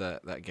we had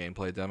that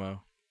gameplay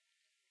demo?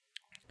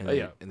 And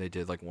they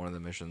did like one of the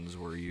missions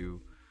where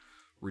you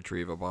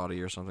retrieve a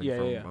body or something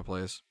from a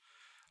place.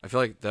 I feel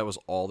like that was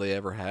all they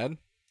ever had.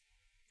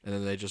 And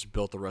then they just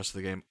built the rest of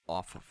the game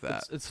off of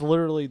that. It's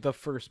literally the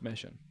first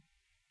mission.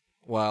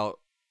 Well,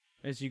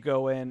 as you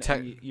go in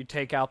and you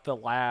take out the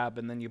lab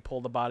and then you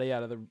pull the body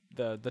out of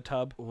the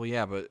tub. Well,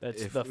 yeah, but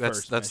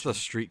that's the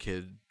Street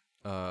Kid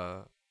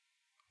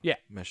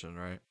mission,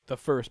 right? The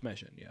first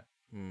mission, yeah.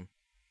 I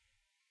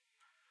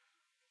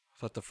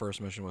thought the first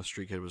mission with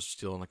Street Kid was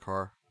stealing the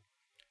car.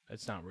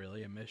 It's not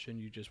really a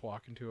mission. You just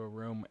walk into a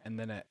room and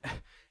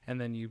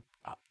then you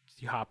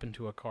hop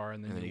into a car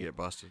and then you get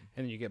busted.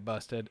 And then you get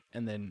busted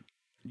and then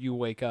you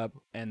wake up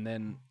and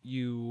then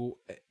you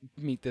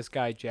meet this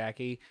guy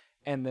Jackie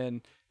and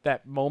then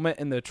that moment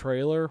in the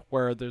trailer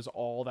where there's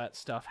all that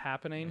stuff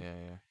happening,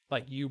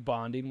 like you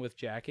bonding with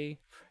Jackie,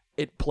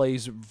 it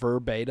plays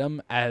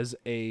verbatim as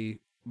a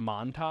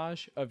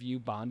montage of you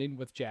bonding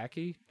with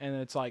Jackie, and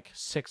it's like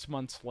 6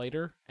 months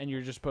later, and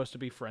you're just supposed to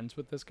be friends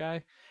with this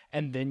guy,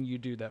 and then you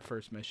do that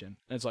first mission.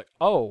 And it's like,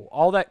 oh,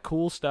 all that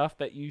cool stuff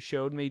that you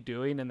showed me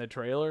doing in the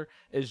trailer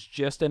is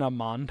just in a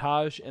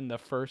montage in the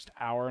first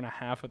hour and a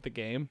half of the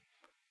game.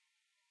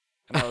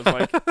 And I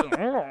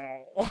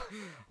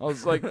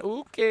was like,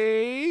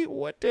 okay,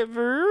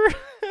 whatever.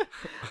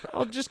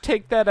 I'll just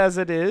take that as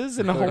it is,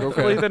 and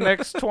hopefully the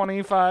next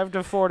 25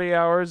 to 40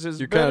 hours is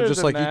You're better kind of just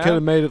than like, that. you could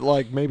have made it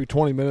like maybe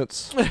 20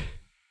 minutes.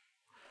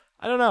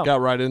 I don't know. Got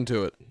right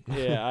into it.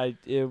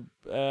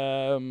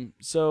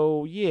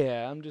 So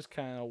yeah, I'm just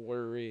kind of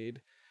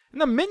worried. And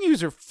the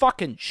menus are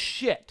fucking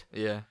shit.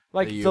 Yeah.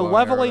 Like the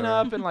leveling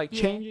up and like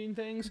changing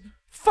things,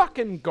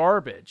 fucking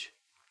garbage.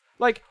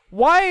 Like,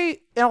 why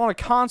on a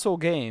console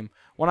game,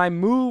 when I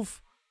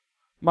move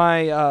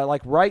my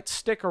like right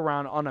stick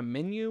around on a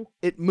menu,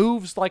 it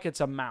moves like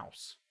it's a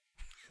mouse?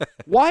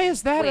 Why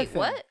is that a thing?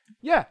 What?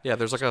 Yeah. Yeah,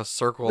 there's like a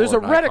circle. There's or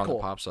a an icon reticle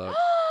that pops up.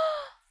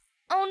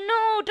 Oh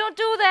no, don't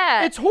do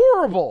that. It's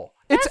horrible.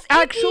 It's That's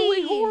actually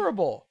icky.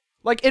 horrible.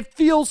 Like, it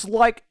feels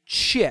like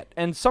shit.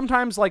 And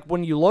sometimes, like,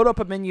 when you load up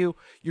a menu,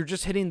 you're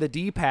just hitting the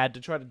D-pad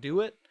to try to do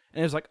it.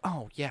 And it's like,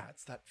 oh, yeah,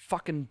 it's that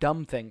fucking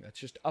dumb thing that's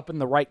just up in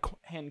the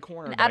right-hand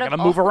corner that I gotta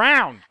move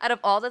around. Out of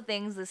all the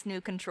things this new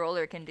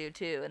controller can do,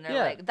 too. And they're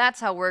like, that's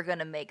how we're going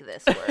to make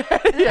this work.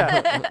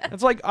 Yeah.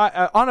 It's like,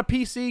 on a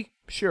PC,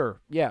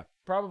 sure, yeah,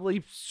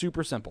 probably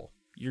super simple.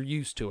 You're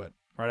used to it,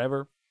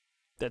 whatever.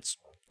 That's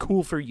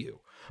cool for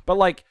you. But,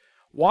 like,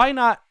 why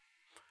not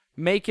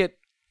make it...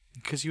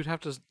 Because you would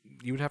have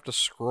to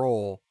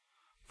scroll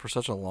for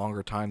such a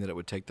longer time that it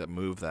would take to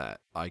move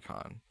that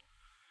icon.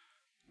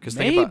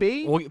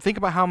 Maybe. Think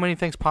about how many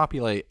things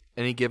populate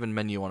any given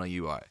menu on a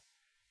UI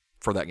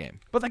for that game.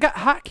 But they got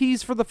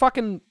hotkeys for the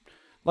fucking,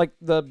 like,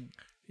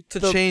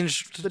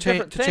 change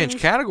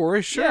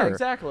categories, sure. Yeah,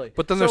 exactly.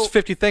 But then there's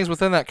 50 things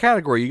within that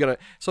category.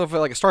 So if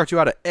it starts you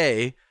out at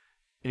A,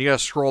 and you gotta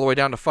scroll all the way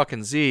down to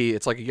fucking Z,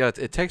 it's like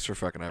it takes for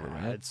fucking ever,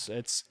 man.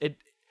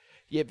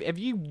 Have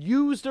you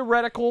used a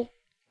reticle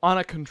on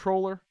a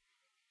controller?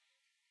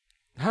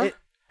 Huh?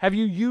 Have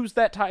you used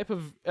that type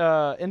of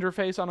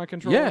interface on a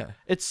controller? Yeah.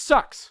 It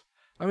sucks.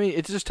 I mean,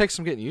 it just takes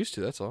some getting used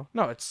to, that's all.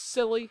 No, it's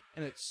silly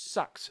and it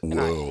sucks. And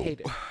I hate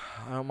it.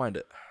 I don't mind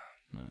it.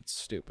 No, it's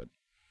stupid.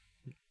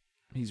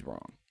 He's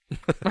wrong.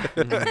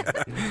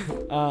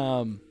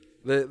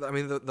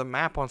 The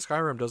map on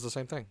Skyrim does the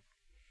same thing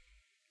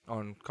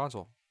on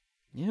console.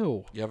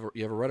 Ew. You have a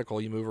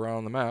reticle, you move around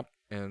on the map,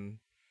 and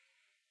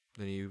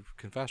then you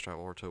can fast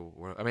travel or to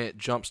where, I mean, it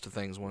jumps to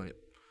things when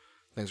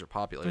things are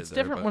populated. It's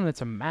different when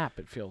it's a map,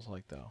 it feels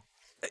like, though.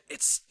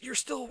 You're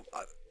still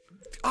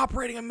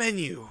operating a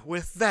menu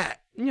with that.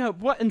 You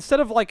know,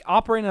 instead of like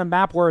operating a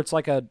map where it's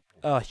like a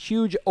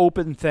huge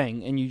open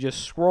thing and you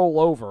just scroll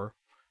over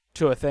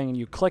to a thing and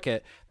you click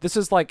it, this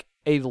is like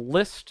a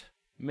list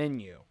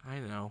menu. I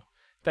know.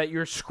 That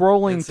you're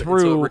scrolling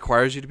through. It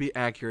requires you to be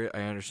accurate,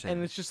 I understand.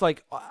 And it's just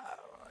like,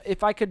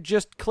 if I could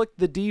just click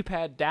the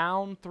D-pad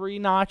down 3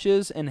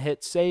 notches and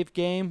hit save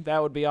game,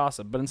 that would be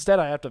awesome. But instead,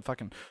 I have to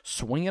fucking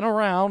swing it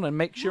around and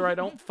make sure I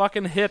don't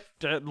fucking hit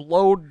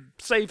load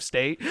save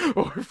state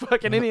or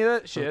fucking any of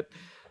that shit.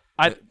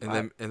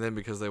 And then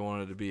because they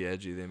wanted to be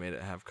edgy, they made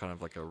it have kind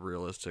of like a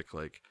realistic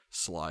like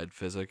slide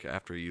physic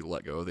after you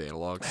let go of the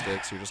analog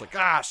sticks. So you're just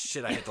like,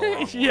 shit, I hit the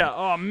wrong one.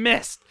 Yeah,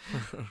 missed.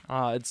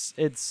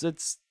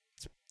 It's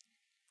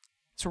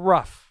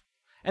rough.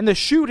 And the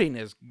shooting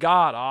is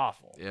god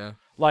awful. Yeah.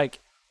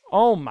 Like,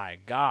 oh my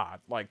god.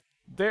 Like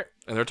they're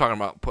talking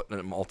about putting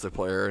it in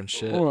multiplayer and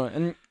shit.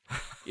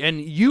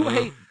 And you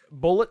hate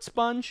bullet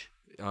sponge?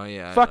 Oh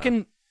yeah.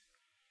 Fucking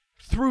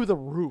through the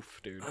roof,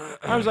 dude.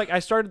 I was like, I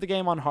started the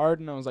game on hard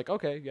and I was like,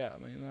 okay, yeah, I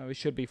mean, we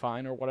should be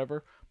fine or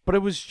whatever. But it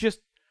was just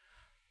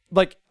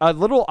like a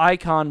little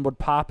icon would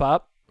pop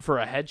up for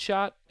a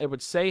headshot. It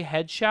would say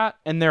headshot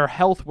and their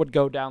health would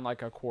go down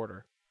like a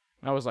quarter.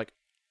 And I was like,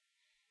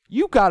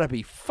 you gotta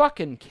be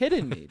fucking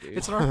kidding me, dude.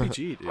 It's an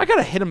RPG, dude. I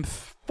gotta hit him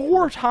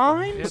 4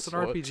 times? Yeah, it's an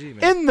RPG,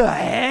 man. In the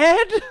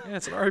head? Yeah,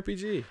 it's an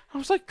RPG. I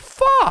was like,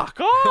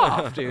 fuck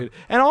off, dude.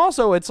 And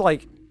also, it's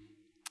like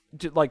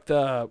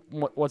the,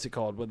 what's it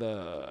called? With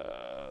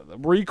the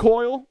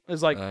recoil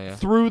is like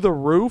through the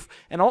roof.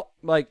 And all,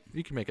 like.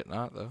 You can make it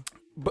not, though.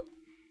 But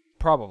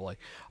probably.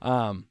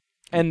 And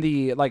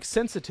the, like,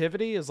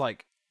 sensitivity is,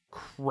 like,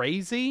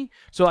 crazy.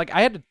 So, like,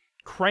 I had to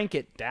crank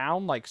it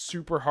down, like,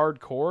 super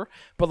hardcore.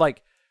 But,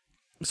 like,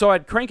 so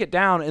I'd crank it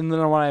down, and then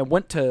when I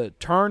went to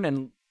turn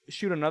and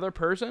shoot another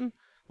person,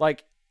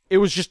 like, it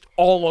was just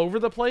all over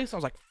the place. I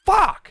was like,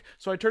 fuck!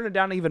 So I turned it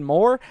down even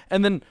more,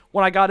 and then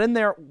when I got in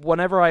there,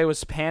 whenever I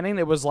was panning,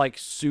 it was, like,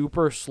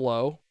 super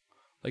slow.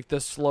 Like,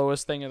 the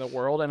slowest thing in the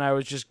world, and I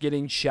was just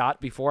getting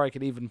shot before I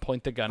could even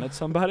point the gun at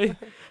somebody.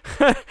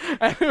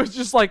 And it was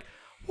just like,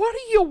 what do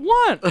you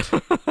want?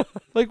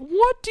 Like,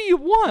 what do you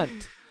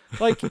want?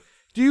 Like,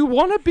 do you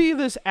want to be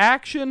this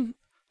action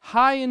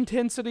high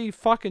intensity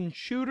fucking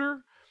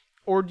shooter,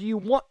 or do you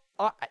want?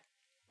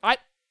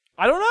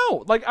 I don't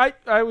know. Like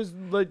I was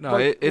like, No,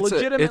 it's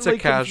legitimately a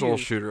casual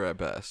confused. shooter at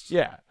best.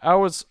 Yeah, I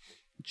was.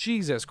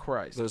 Jesus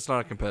Christ! But it's not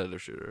a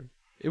competitive shooter.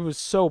 It was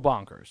so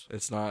bonkers.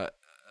 It's not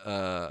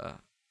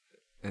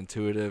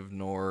intuitive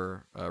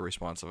nor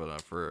responsive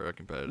enough for a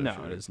competitive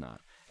shooter. No, it is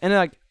not. And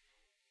like,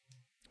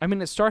 I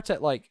mean, it starts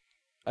at like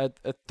a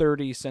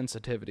 30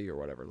 sensitivity or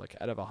whatever, like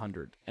out of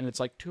 100, and it's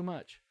like too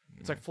much.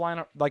 It's like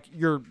flying, like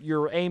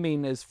your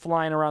aiming is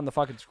flying around the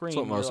fucking screen. That's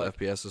what most like,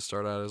 FPSs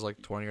start at, is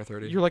like 20 or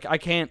 30. You're like, I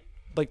can't.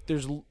 Like,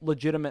 there's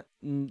legitimate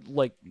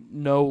like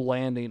no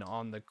landing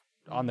on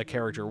the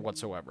character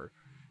whatsoever.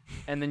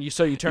 And then you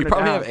turn you it down.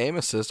 probably have aim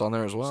assist on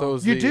there as well. So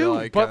is You the, do,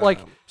 like, but like,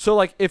 so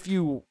like if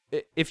you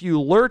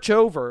lurch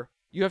over,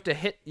 you have to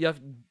hit. You have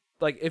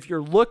like if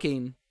you're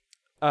looking,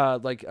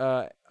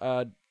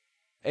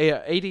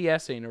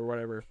 ADSing or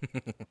whatever,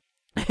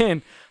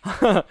 and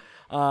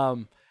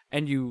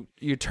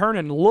you turn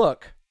and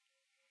look,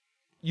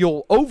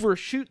 you'll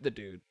overshoot the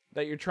dude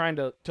that you're trying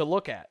to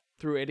look at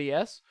through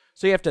ADS.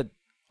 So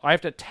I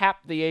have to tap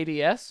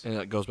the ADS, and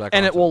it goes back,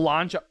 and onto it will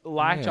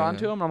latch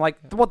onto him. I'm like,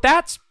 well,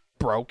 that's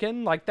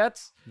broken. Like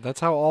that's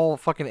how all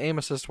fucking aim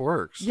assist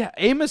works. Yeah,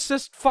 aim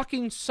assist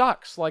fucking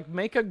sucks. Like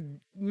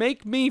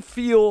make me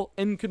feel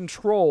in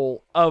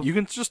control of. You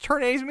can just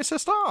turn aim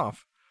assist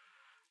off.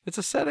 It's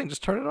a setting.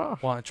 Just turn it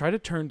off. Well, I try to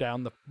turn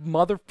down the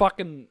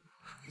motherfucking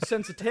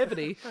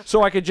sensitivity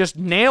so I could just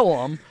nail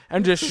them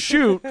and just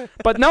shoot.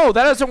 But no,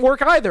 that doesn't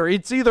work either.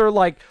 It's either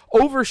like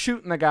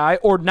overshooting the guy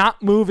or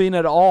not moving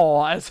at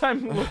all as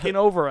I'm looking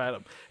over at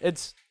him.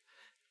 It's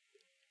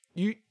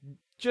you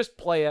just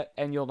play it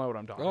and you'll know what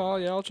I'm talking about. Oh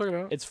yeah, I'll check it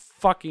out. It's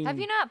fucking Have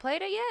you not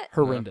played it yet?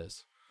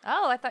 horrendous.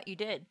 Oh, I thought you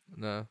did.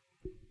 No.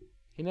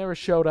 He never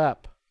showed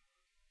up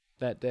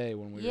that day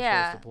when we were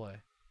supposed to play.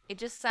 It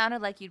just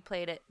sounded like you'd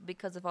played it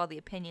because of all the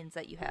opinions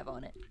that you have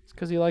on it. It's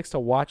because he likes to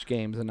watch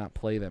games and not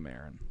play them,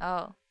 Aaron.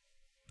 Oh.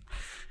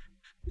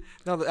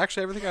 No,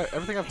 actually, everything I've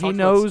talked He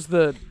knows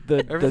the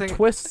everything-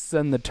 twists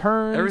and the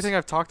turns. everything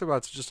I've talked about,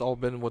 it's just all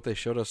been what they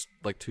showed us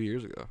like 2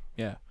 years ago.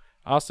 Yeah.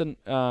 Austin,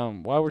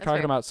 while we're That's talking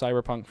fair. about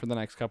Cyberpunk for the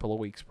next couple of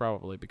weeks,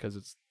 probably, because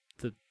it's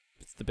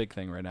the big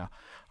thing right now.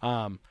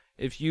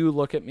 If you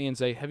look at me and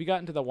say, have you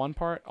gotten to the one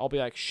part? I'll be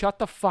like, shut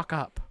the fuck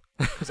up.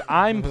 Because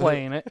I'm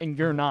playing it and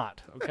you're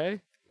not,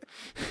 okay?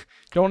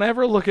 Don't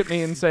ever look at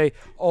me and say,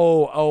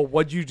 oh,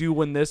 what'd you do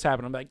when this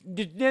happened? I'm like,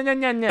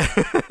 nah.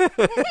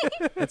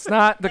 It's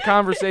not the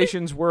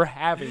conversations we're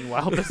having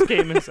while this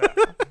game is out.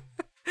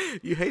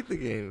 You hate the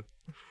game.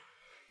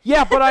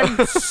 Yeah, but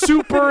I'm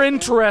super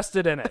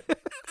interested in it,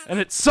 and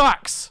it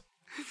sucks.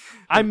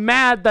 I'm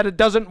mad that it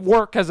doesn't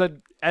work as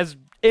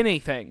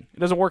anything. It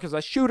doesn't work as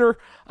a shooter.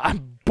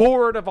 I'm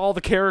bored of all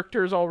the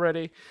characters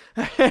already,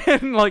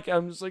 and like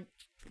I'm just like,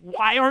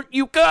 why aren't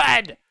you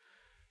good?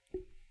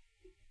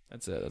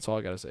 That's it. That's all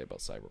I gotta say about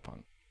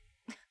Cyberpunk.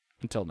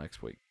 Until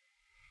next week.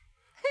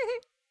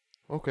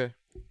 Okay.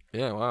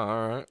 Yeah. Wow.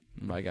 All right.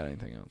 Anybody got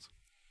anything else?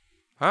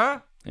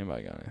 Huh?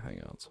 Anybody got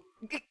anything else?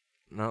 I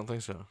don't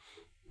think so.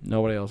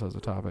 Nobody else has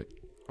a topic.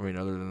 I mean,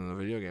 other than the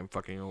video game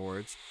fucking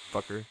awards,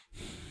 fucker.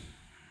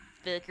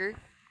 Vicker.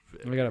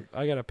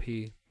 I gotta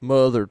pee.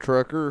 Mother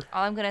trucker.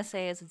 All I'm gonna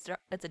say is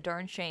it's a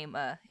darn shame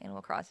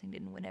Animal Crossing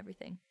didn't win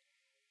everything.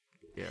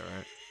 Yeah.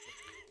 Right.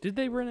 Did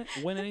they win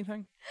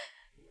anything?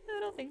 I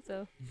don't think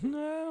so. No,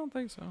 I don't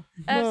think so.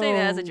 I'm saying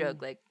that as a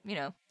joke. Like,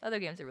 other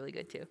games are really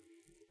good too.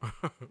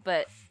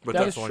 But But That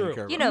that's is the one true. you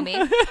care about. you know me.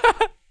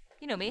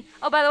 You know me.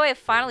 Oh, by the way, I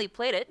finally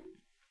played it.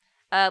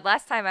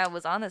 Last time I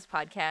was on this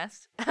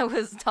podcast, I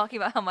was talking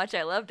about how much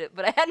I loved it,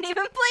 but I hadn't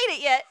even played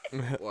it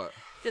yet. What?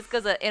 Just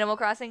because of Animal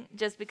Crossing,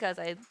 just because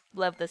I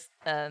love this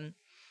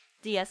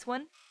DS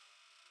one.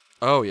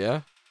 Oh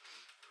yeah.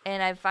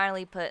 And I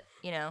finally put,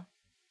 you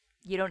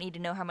don't need to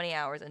know how many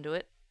hours into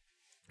it.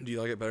 Do you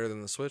like it better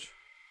than the Switch?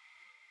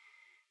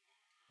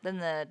 Than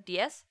the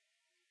DS?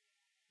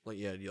 Like,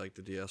 yeah. Do you like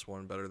the DS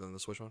one better than the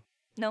Switch one?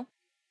 No.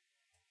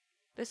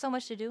 There's so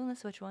much to do in the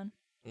Switch one.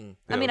 Mm.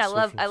 I mean, Yeah, I the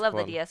love Switch one's the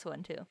fun. DS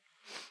one too.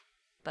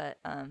 But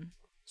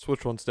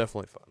Switch one's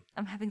definitely fun.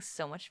 I'm having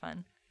so much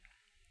fun.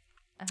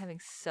 I'm having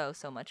so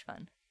much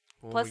fun.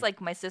 Well, Plus,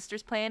 like, my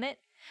sister's playing it.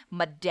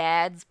 My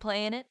dad's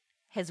playing it.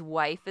 His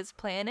wife is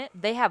playing it.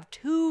 They have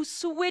 2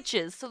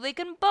 Switches, so they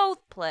can both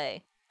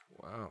play.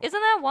 Wow. Isn't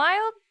that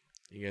wild?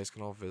 You guys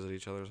can all visit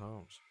each other's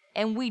homes.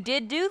 And we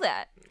did do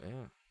that.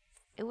 Yeah.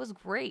 It was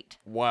great.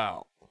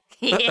 Wow.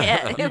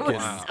 Yeah, it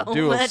was so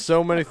Doing much.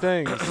 so many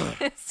things.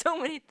 So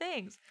many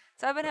things.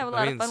 So I've been having a That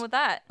lot of fun means- with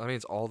that. That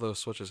means all those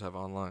Switches have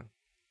online.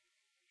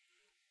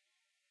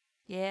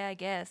 Yeah, I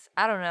guess.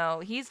 I don't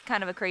know. He's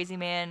kind of a crazy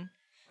man.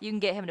 You can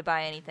get him to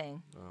buy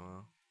anything. Oh.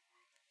 Well.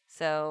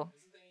 So.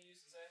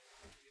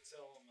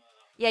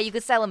 Yeah, you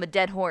could sell him a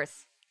dead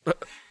horse.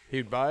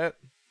 He'd buy it.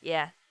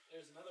 Yeah.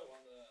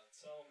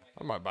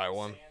 I might buy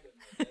one.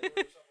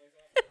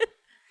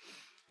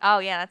 Oh,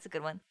 yeah, that's a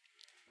good one.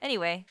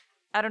 Anyway,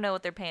 I don't know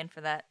what they're paying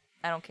for that.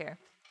 I don't care.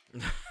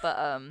 But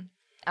I'm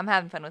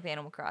having fun with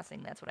Animal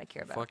Crossing. That's what I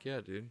care about. Fuck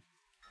yeah, dude.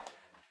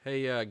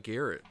 Hey,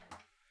 Garrett,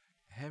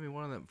 hand me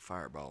one of them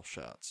fireball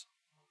shots.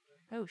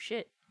 Oh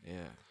shit.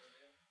 Yeah.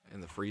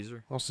 In the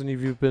freezer. Austin,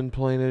 have you been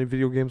playing any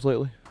video games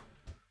lately?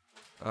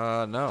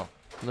 No.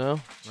 No?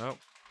 Nope.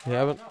 You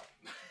haven't?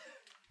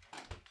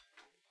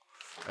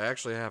 I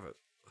actually haven't.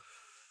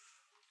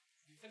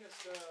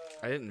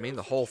 I didn't mean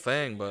the whole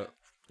thing, but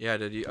yeah,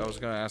 did you? I was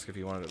gonna ask if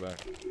you wanted it back.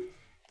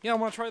 Yeah, I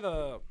want to try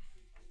the.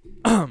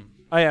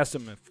 I asked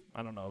him if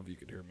I don't know if you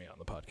could hear me on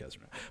the podcast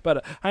or not,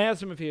 but I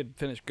asked him if he had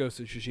finished Ghost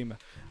of Tsushima,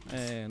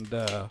 and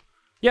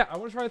yeah, I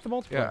want to try the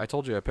multiplayer. Yeah, I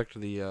told you I picked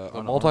the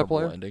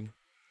multiplayer ending.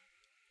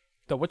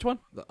 The which one?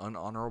 The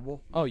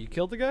unhonorable. Oh, you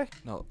killed the guy?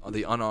 No,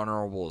 the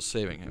unhonorable is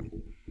saving him.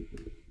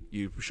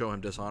 You show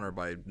him dishonor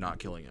by not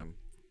killing him,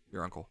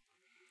 your uncle.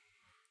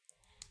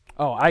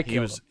 Oh, I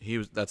killed him. He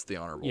was. That's the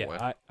honorable way.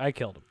 Yeah, I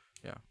killed him.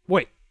 Yeah.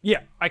 Wait,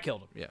 yeah, I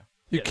killed him. Yeah.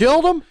 You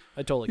killed him?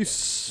 I totally You,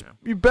 killed him.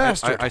 you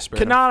bastard. I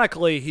spared him.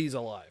 Canonically, he's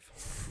alive.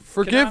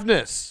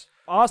 Forgiveness.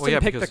 Austin Well, yeah,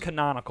 picked the because-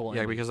 canonical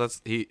Yeah, ending. because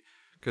that's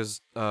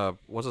because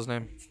what's his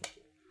name?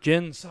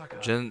 Jin Sakai.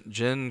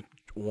 Jin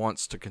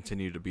wants to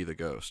continue to be the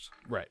ghost.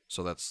 Right.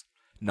 So that's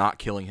not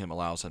killing him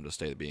allows him to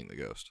stay being the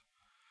ghost.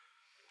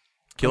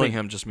 Killing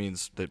him just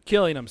means that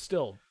Killing him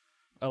still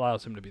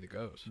allows him to be the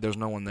ghost. there's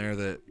no one there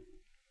that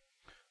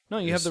No,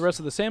 you have the rest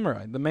of the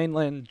samurai, the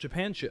mainland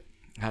Japan shit.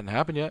 hadn't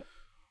happened yet.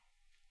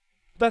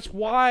 That's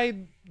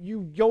why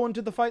you go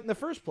into the fight in the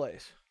first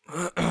place.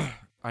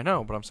 I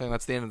know, but I'm saying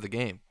that's the end of the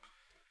game.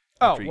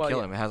 Oh, After you well, kill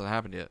yeah. him, it hasn't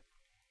happened yet.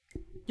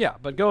 Yeah,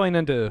 but going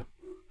into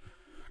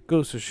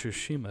Ghost of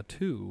Tsushima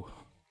 2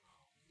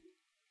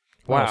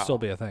 will still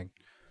be a thing.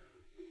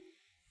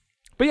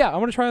 But yeah, I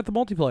want to try out the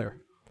multiplayer.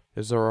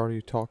 Is there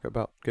already talk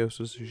about Ghost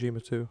of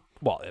Tsushima 2?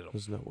 Well,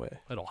 There's no way.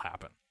 it'll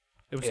happen.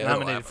 It was Yeah, it'll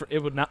nominated happen.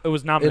 for it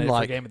was nominated In, for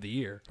like- Game of the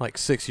Year. Like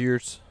 6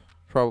 years,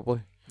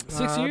 probably. 6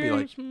 it'd be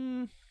years.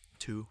 like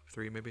 2,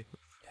 3 maybe.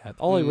 Yeah,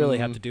 all they really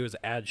have to do is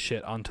add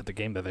shit onto the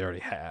game that they already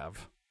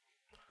have.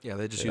 Yeah,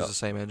 they just Yeah. use the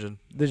same engine.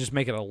 They just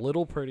make it a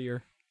little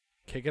prettier,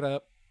 kick it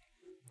up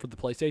for the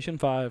PlayStation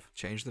 5.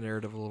 Change the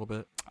narrative a little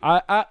bit.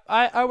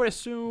 I would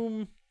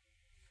assume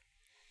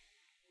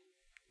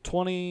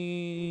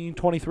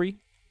 2023.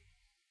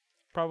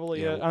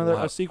 Probably Yeah, another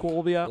we'll a sequel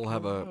will be out. We'll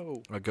have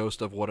a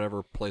ghost of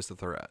whatever place that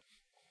they're at.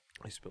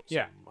 I spilled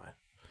Yeah. some of my-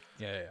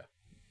 Yeah.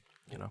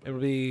 You know, It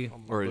would be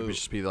or it would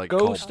just be like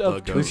Ghost called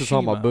of the At least ghost. it's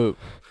on my Tsushima.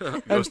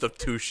 boot. Ghost of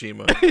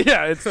Tsushima.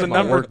 yeah, it's the My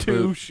number work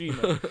 2 boot.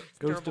 Shima.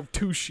 Ghost of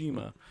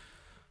Tsushima.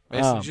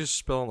 Mason, did you just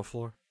spill on the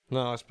floor?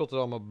 No, I spilled it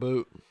on my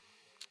boot.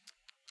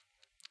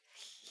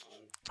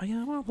 Oh, yeah,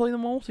 I want to play the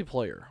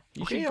multiplayer.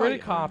 You Okay, should get a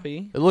yeah.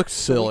 copy. It looks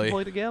So we can silly.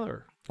 play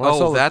together. When I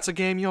saw the- That's a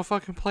game you'll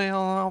fucking play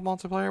on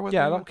multiplayer with?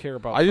 Yeah, I me? don't care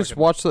about. I just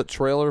fucking- watched the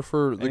trailer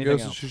for the Anything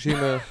Ghost of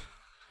Tsushima.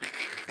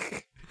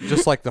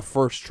 Just like the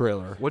first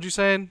trailer. What'd you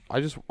saying?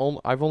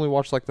 I've only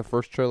watched like the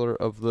first trailer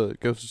of the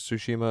Ghost of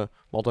Tsushima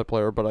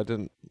multiplayer, but I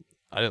didn't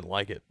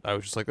like it. I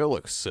was just like, that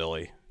looks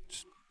silly.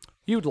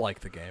 You'd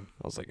like the game.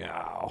 I was like,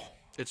 ow.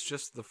 It's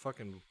just the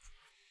fucking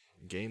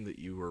game that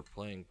you were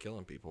playing,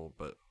 killing people,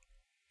 but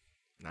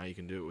now you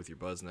can do it with your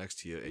buds next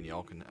to you, and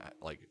y'all can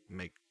like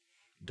make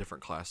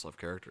different class of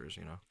characters.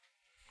 You know,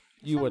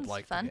 You would Sounds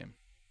like fun. the game.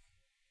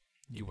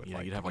 You would you know,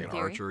 like. you'd the have like game. an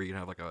Theory. archer, you can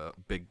have like a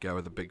big guy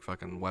with a big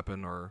fucking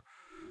weapon, or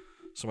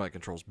somebody that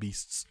controls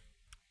beasts.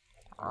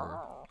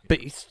 Or,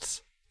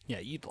 Beasts. Yeah,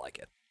 you'd like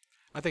it.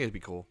 I think it'd be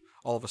cool.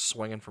 All of us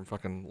swinging from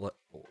fucking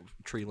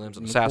tree limbs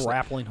and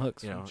Grappling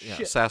hooks. you know, and yeah,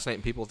 shit.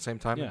 assassinating people at the same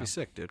time. Yeah. It'd be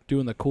sick, dude.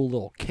 Doing the cool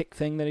little kick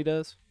thing that he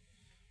does.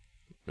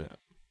 Yeah.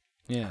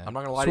 Yeah. I'm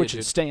not gonna lie to you, Switching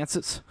dude.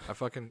 stances.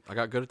 I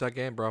got good at that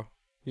game, bro.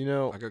 You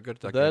know I got good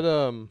at that that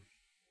game.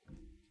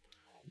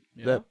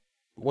 that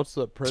what's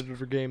the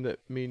Predator game that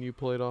me and you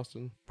played,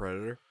 Austin?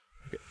 Predator.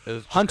 It's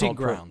just Hunting called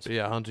Grounds.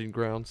 Yeah, Hunting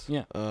Grounds.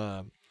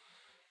 Yeah.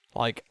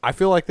 Like I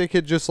feel like they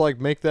could just like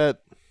make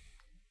that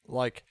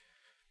like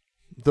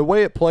the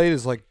way it played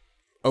is like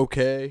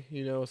okay,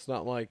 you know, it's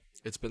not like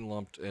It's been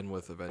lumped in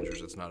with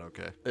Avengers. It's not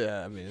okay.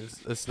 yeah, I mean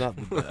it's not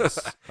the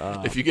best.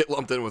 If you get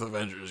lumped in with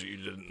Avengers, you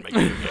didn't make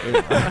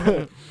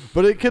it.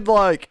 But it could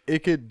like it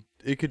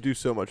could do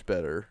so much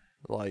better.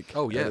 Like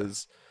Oh, yeah.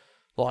 as,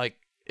 like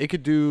it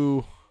could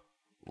do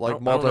like I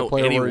don't know multiplayer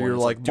where anyone you're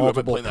that's like "Dude, I've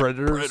been multiple playing that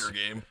predators Predator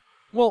game.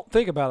 Well,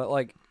 think about it.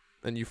 Like,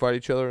 and you fight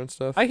each other and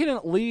stuff. I can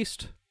at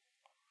least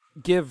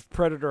give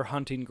Predator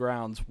Hunting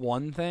Grounds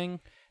one thing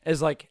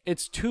is like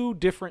it's two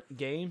different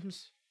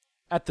games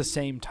at the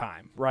same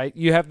time, right?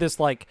 You have this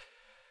like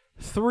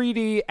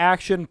 3D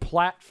action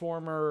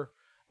platformer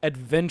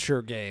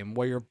adventure game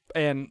where you're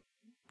and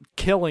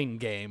killing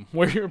game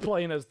where you're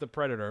playing as the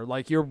Predator.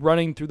 Like you're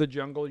running through the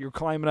jungle, you're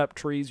climbing up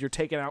trees, you're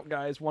taking out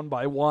guys one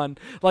by one.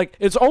 Like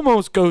it's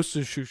almost Ghost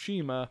of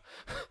Tsushima.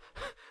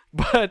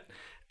 But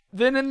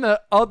then in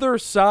the other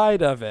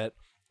side of it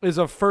is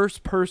a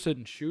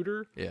first-person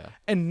shooter. Yeah.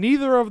 And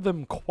neither of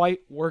them quite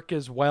work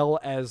as well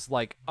as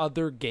like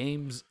other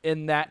games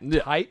in that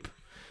type.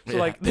 So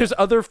like there's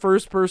other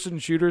first-person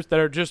shooters that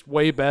are just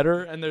way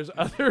better, and there's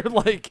other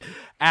like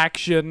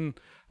action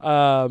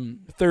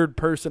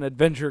third-person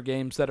adventure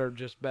games that are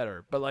just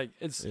better. But like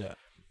it's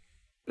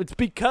It's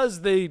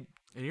because they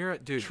And you're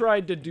at, dude,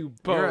 tried to do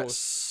you're at both.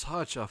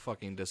 such a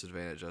fucking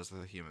disadvantage as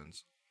the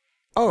humans.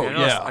 Oh,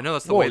 I know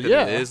that's the way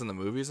that it is in the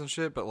movies and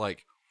shit, but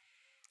like,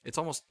 it's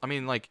almost. I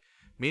mean, like,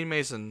 me and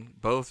Mason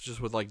both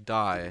just would like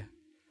die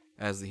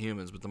as the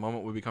humans, but the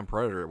moment we become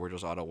Predator, we're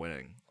just auto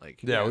winning. Like,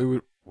 Yeah,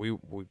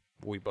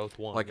 we both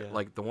won.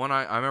 like the one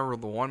I remember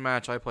the one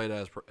match I played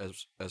as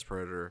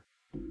Predator.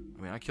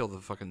 I mean, I killed the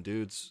fucking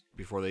dudes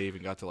before they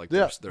even got to like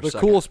their the second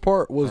coolest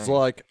part was thing.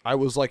 like I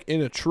was like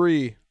in a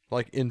tree,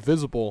 like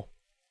invisible,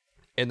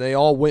 and they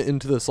all went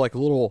into this like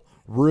little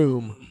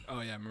room,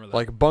 Oh yeah, I remember that.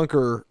 like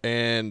bunker,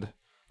 and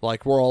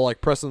like we're all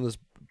like pressing this.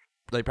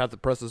 They have to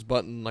press this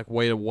button, like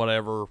wait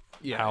whatever,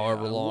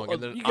 however long,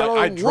 and then You gotta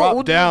I dropped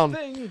roll down. the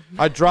thing.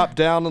 I dropped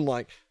down and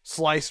like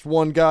sliced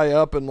one guy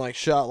up and like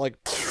shot like,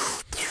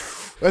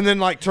 and then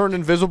like turned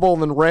invisible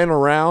and then ran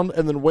around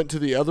and then went to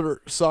the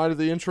other side of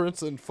the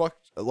entrance and fucked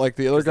like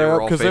the other they guy were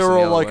up all because they facing were the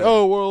all other like, way.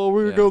 oh well,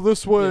 we Yeah. go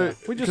this way.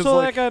 We just 'Cause, saw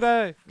like, that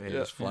guy die. Yeah,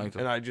 just flanked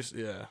them. and I just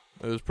it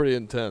was pretty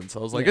intense. I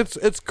was like,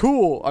 it's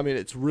cool. I mean,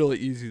 it's really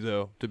easy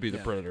though to be the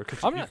Predator. 'Cause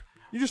I'm you, not-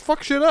 you just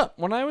fuck shit up.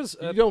 When I was,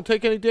 You don't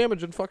take any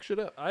damage and fuck shit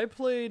up. I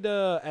played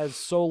as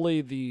solely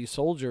the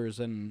soldiers,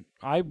 and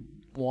I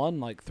won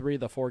like 3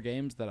 of the 4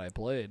 games that I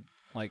played.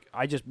 Like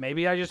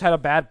maybe I just had a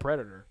bad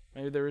Predator.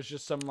 Maybe there was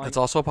just some like That's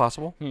also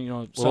possible. you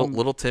know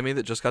Little Timmy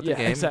that just got the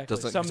game exactly.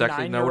 doesn't Some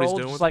exactly know what he's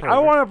 9-year-old doing just with like the I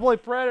Predator. want to play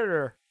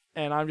Predator,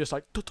 and I'm just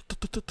like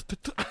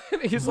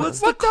and he's like,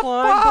 What's what the the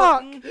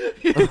fuck?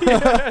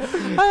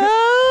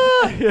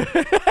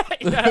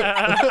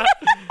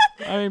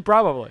 I mean,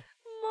 probably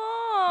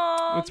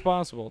Mom. it's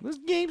possible. This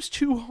game's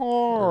too I'm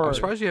hard.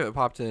 surprised you haven't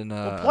popped in.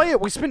 Play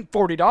it. We spent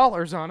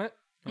 $40 on it.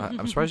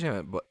 I'm surprised you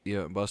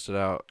haven't busted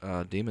out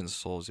Demon's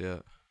Souls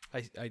yet.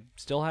 I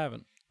still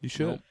haven't. You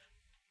should. Nope.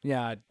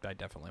 Yeah, I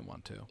definitely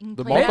want to. You can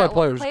The play that-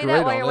 multiplayer's play great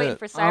that while on you're waiting it.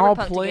 for I'll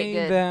Cyberpunk to play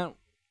get good. that.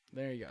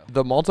 There you go.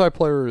 The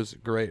multiplayer is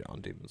great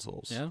on Demon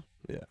Souls. Yeah.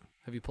 Yeah.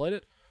 Have you played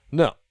it?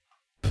 No.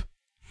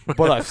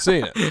 But I've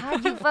seen it. How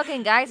you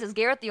fucking guys? Is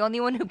Garrett the only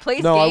one who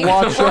plays No, I games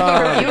watch, before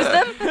he reviews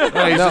them?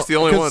 No, he's No, just the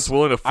only one 'cause that's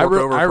willing to I fork re-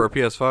 over I- for a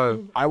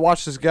PS5. I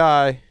watched this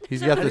guy.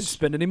 He's got I didn't this.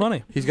 spend any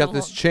money. He's got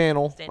this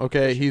channel. Standing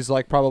Okay, he's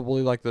like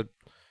probably like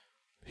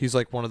he's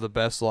like one of the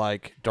best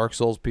like Dark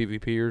Souls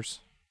PvPers.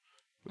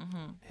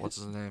 What's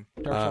his name?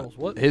 Dark Souls.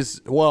 What?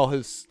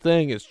 His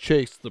thing is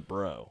Chase the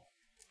Bro.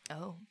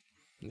 Oh.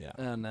 Yeah.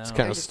 Oh, no. It's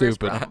kind of There's your first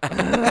stupid.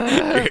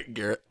 problem.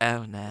 Garrett.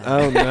 Oh no.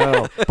 Oh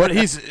no. But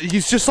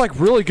he's just like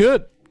really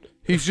good.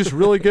 He's just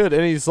really good,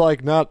 and he's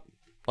like not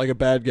like a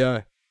bad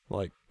guy.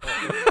 Like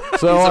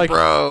so He's like a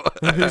pro.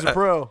 he's a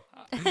pro.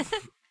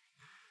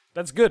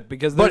 That's good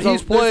because But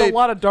there's he's there's played- a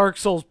lot of Dark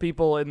Souls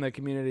people in the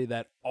community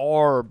that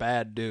are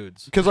bad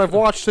dudes. Because I've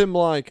watched him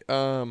like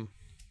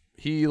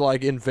he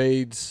like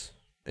invades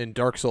in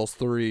Dark Souls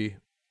 3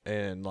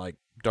 and like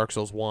Dark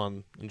Souls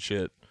 1 and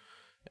shit,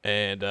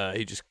 and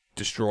he just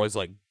destroys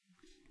like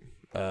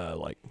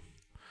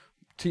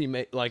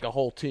teammate like a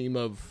whole team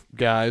of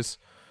guys.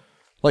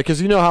 Like,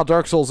 cause you know how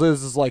Dark Souls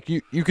is like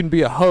you can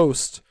be a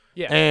host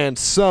Yeah. and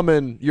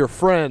summon your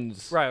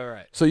friends.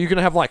 Right. So you can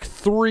have like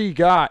three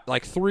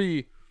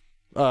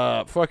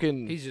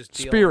fucking He's just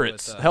dealing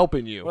spirits with,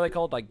 helping you. What are they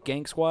called? Like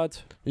gank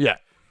squads? Yeah,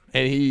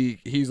 and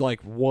he's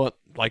like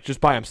like just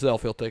by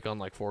himself he'll take on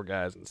like 4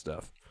 guys and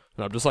stuff.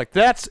 And I'm just like,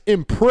 that's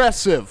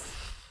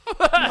impressive.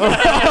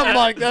 I'm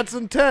like, that's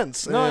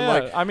intense. No, and yeah.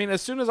 like, I mean,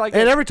 as soon as I get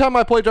and every time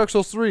I play Dark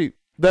Souls 3,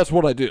 that's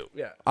what I do.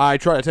 Yeah. I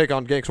try to take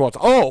on gang squads.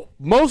 Oh,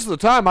 most of the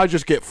time I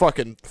just get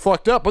fucking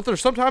fucked up, but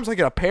there's sometimes I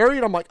get a parry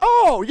and I'm like,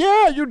 oh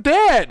yeah, you're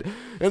dead.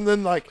 And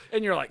then like,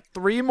 and you're like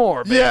 3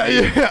 more. Baby.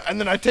 yeah, and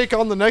then I take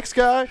on the next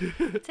guy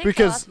It takes a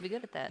because lot to be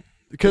good at that.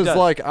 because does.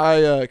 like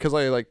I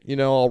like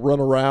I'll run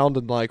around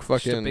and like Just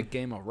a fucking big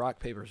game of rock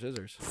paper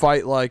scissors.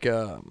 fight like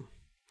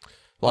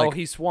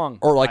he swung.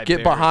 or like I get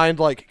buried. behind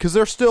like because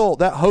they're still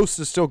that host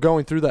is still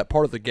going through that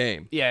part of the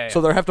game. Yeah.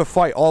 So they have to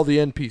fight all the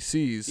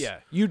NPCs. Yeah,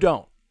 you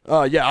don't.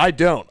 Yeah, I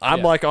don't. I'm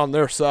Yeah. like on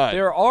their side.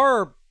 There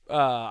are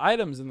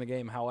items in the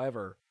game,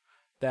 however,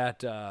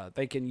 that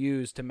they can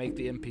use to make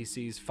the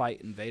NPCs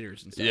fight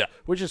invaders and stuff. Yeah.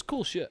 Which is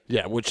cool shit.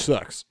 Yeah, which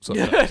sucks.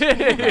 Sometimes.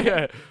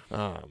 Yeah.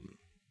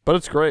 But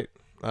it's great.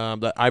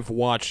 That I've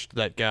watched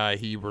that guy.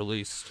 He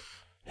released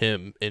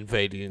him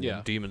invading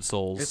Yeah. Demon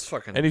Souls. It's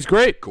fucking and he's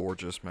great.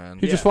 gorgeous, man.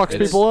 He just fucks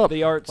It's- people up.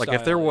 The art Like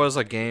if there style. was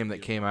a game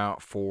that came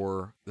out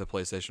for the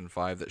PlayStation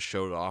 5 that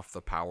showed off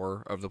the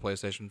power of the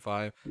PlayStation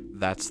 5,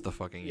 that's the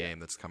fucking game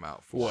that's come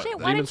out for What? Shit,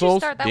 that. why Demon didn't you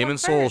Souls? start that Demon one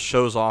Souls first?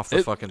 shows off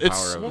the fucking It's-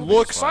 power of the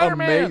looks PS5.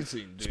 Spider-Man.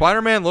 amazing. Dude.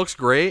 Spider-Man looks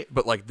great,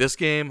 but like this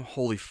game,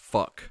 holy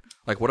fuck.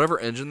 Like whatever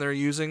engine they're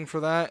using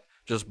for that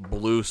just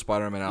blew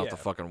Spider-Man out Yeah. the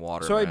fucking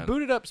water, So I man.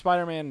 booted up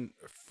Spider-Man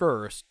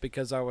first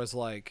because I was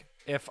like,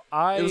 if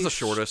I It was the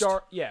shortest.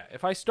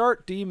 if I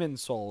start Demon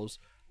Souls,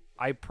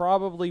 I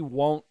probably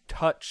won't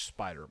touch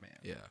Spider-Man.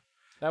 Yeah.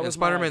 That And was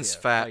my Spider-Man's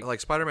idea. fat. Like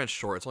Spider-Man's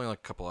short. It's only like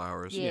a couple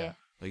hours. Yeah.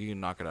 Like you can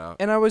knock it out.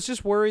 And I was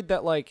just worried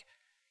that like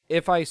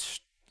if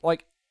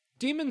like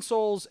Demon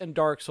Souls and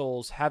Dark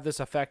Souls have this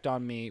effect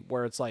on me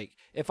where it's like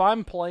if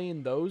I'm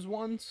playing those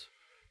ones,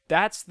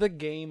 that's the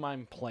game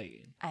I'm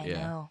playing. I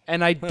Yeah. know.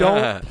 And I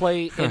don't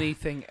play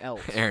anything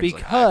else Aaron's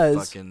because like, I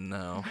fucking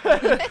know.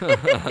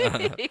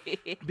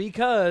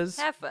 because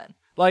Have fun.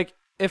 like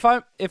if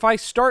I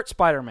start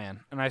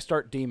Spider-Man and I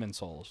start Demon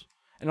Souls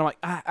and I'm like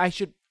I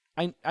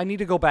need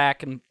to go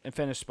back and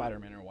finish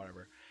Spider-Man or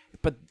whatever.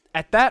 But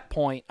at that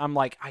point I'm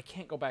like I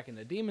can't go back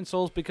into Demon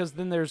Souls because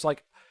then there's an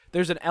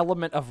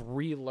element of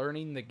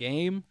relearning the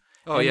game.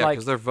 Oh and yeah, like,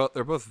 because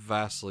they're both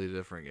vastly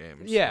different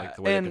games. Yeah, like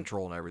the way and they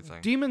control and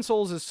everything. Demon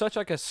Souls is such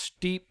like a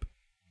steep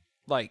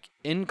like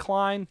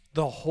incline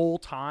the whole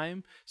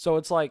time. So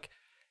it's like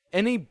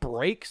any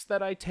breaks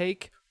that I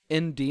take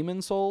in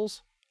Demon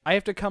Souls, I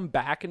have to come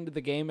back into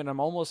the game and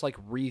I'm almost like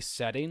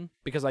resetting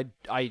because I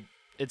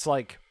it's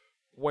like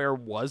where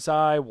was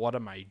I? What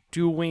am I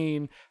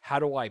doing? How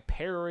do I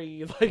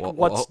parry? Like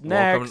what's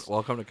next?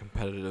 Welcome to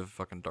competitive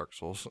fucking Dark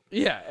Souls.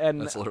 Yeah,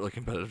 and That's literally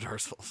competitive Dark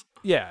Souls.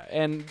 yeah,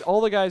 and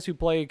all the guys who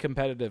play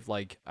competitive,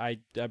 like I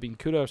mean,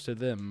 kudos to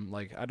them.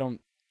 Like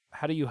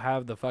how do you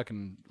have the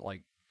fucking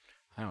like,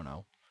 I don't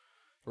know,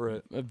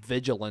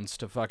 vigilance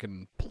to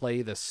fucking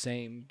play the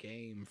same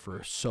game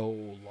for so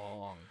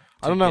long?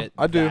 I don't know.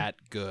 I do. That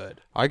good.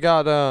 I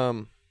got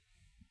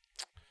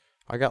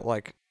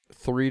like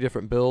 3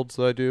 different builds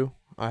that I do.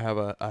 I have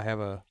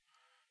a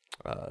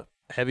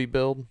heavy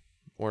build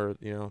where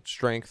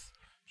strength,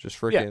 just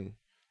freaking. Yeah.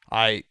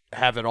 I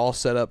have it all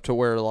set up to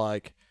where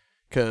like,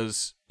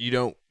 because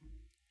your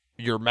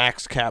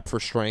max cap for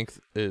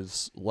strength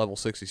is level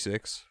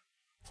 66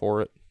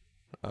 for it.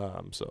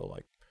 So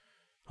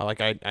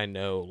like I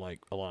know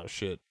like a lot of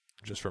shit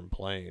just from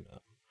playing,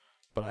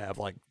 but I have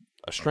like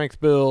a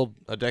strength build,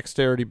 a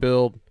dexterity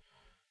build.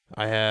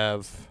 I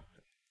have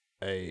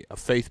a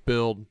faith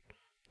build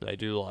that I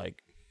do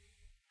like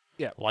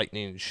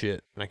lightning and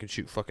shit, and I can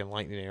shoot fucking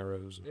lightning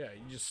arrows. Yeah,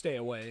 you just stay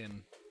away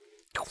and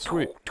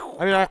sweet.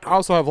 I mean, I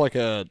also have like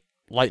a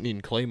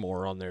lightning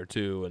claymore on there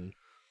too, and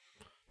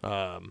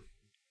but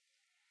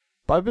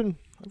I'm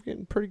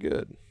getting pretty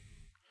good.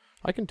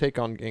 I can take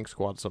on gang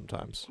squad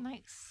sometimes.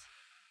 Nice.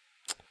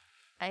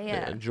 I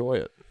enjoy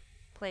it.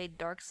 Played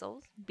Dark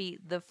Souls,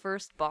 beat the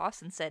first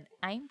boss, and said,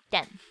 "I'm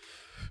done."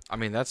 I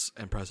mean, that's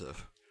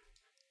impressive.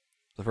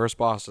 The first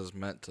boss is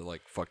meant to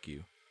like fuck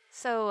you.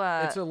 So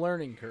it's a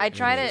learning curve. I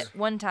tried it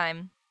one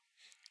time,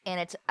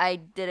 and I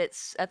did it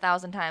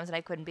 1,000 times, and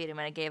I couldn't beat him,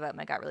 and I gave up, and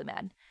I got really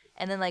mad.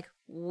 And then like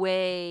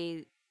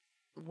way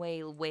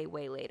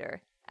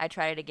later, I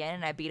tried it again,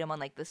 and I beat him on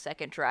like the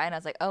second try, and I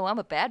was like, "Oh, I'm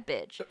a bad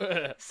bitch."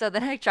 So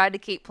then I tried to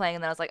keep playing,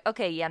 and then I was like,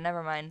 "Okay, yeah,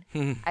 never mind.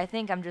 I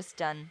think I'm just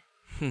done."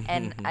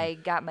 And I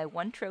got my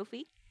 1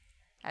 trophy.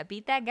 I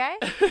beat that guy,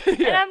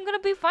 and I'm gonna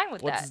be fine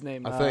with that. What's his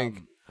name? I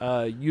think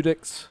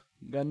Udix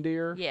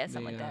Gundyr. Yeah,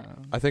 something like that.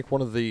 I think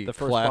one of the first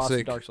classic boss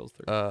in Dark Souls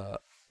 3.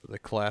 The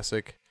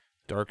classic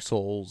Dark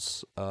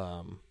Souls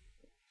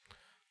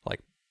like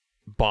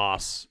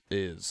bosses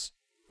is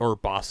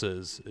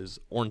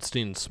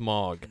Ornstein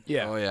Smog.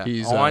 Yeah. Oh yeah.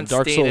 He's Ornstein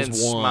Dark Souls and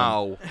 1.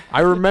 Smaug.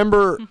 I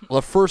remember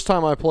the first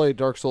time I played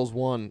Dark Souls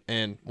 1,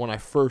 and when I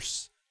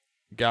first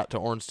got to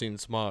Ornstein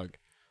Smog,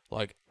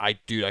 like I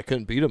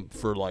couldn't beat him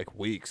for like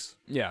weeks.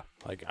 Yeah.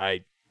 Like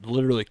I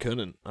literally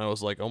couldn't. I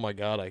was like, oh my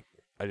god, I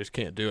just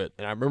can't do it.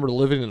 And I remember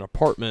living in an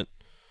apartment,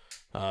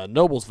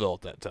 Noblesville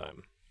at that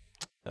time,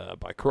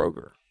 by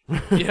Kroger.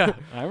 Yeah,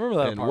 I remember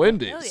that. And part.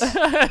 Wendy's.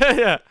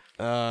 Yeah.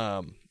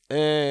 And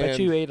Bet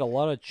you ate a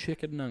lot of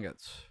chicken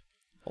nuggets.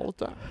 all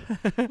the time.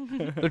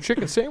 The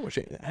chicken sandwich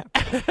ain't that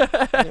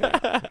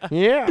happy.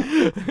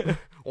 Yeah.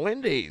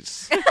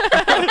 Wendy's.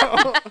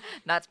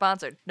 Not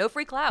sponsored. No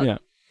free clout. Yeah.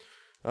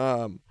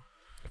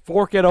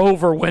 Fork it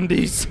over,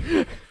 Wendy's.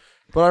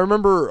 But I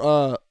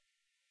remember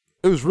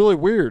it was really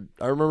weird.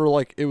 I remember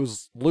like it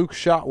was Luke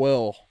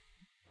Shotwell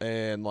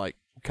and like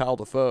Kyle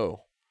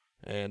Defoe,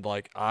 and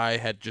like I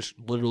had just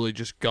literally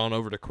just gone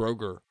over to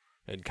Kroger,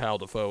 and Kyle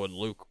Defoe and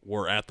Luke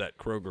were at that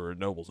Kroger in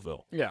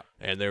Noblesville. Yeah.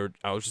 And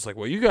I was just like,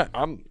 well,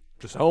 I'm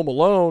just home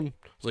alone.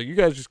 I was like, you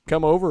guys just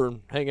come over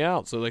and hang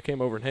out. So they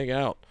came over and hang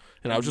out.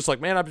 And I was just like,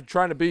 man, I've been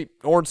trying to beat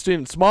Ornstein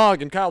and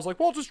Smog. And Kyle's like,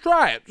 well, just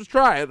try it. Just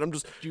try it. I'm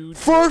just,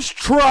 first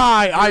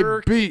try, I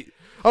beat.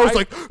 I was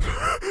like,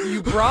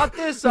 you brought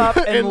this up,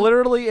 and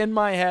literally in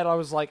my head, I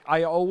was like,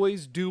 I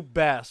always do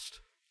best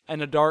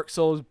in a Dark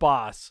Souls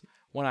boss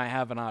when I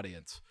have an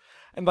audience.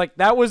 And like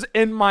that was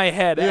in my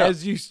head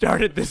as you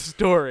started this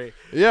story.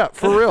 Yeah,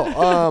 for real.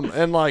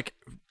 And like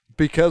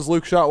because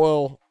Luke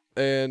Shotwell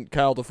and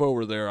Kyle Defoe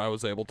were there, I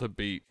was able to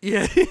beat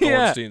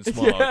Ornstein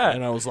Smog. Yeah.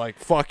 And I was like,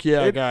 fuck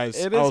yeah,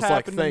 guys. I was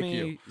like, thank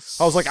you.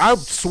 I was like, I'm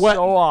sweating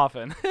so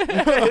often.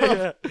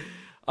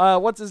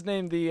 What's his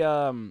name?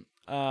 The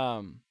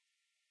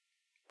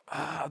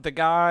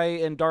guy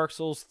in Dark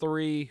Souls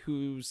 3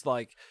 who's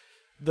like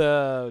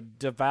the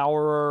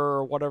devourer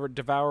or whatever,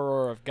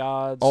 devourer of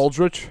gods.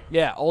 Aldrich?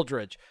 Yeah,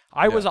 Aldrich.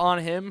 I was on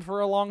him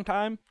for a long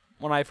time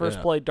when I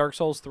first played Dark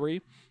Souls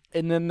 3.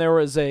 And then there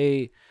was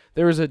a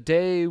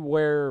day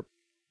where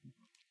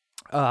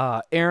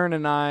Aaron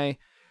and I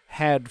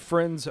had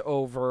friends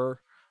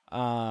over.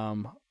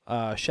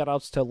 Shout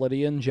outs to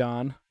Lydia and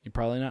John. You're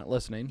probably not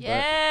listening.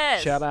 Yes.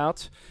 But shout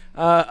outs.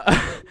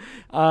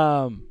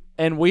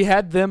 And we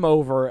had them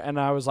over, and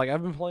I was like,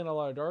 I've been playing a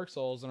lot of Dark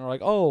Souls, and they're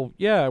like, oh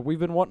yeah, we've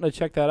been wanting to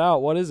check that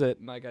out. What is it?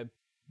 And like I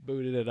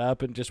booted it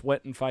up and just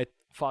went and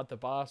fought the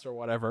boss or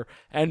whatever.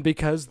 And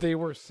because they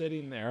were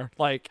sitting there,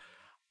 like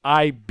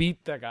I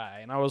beat the guy,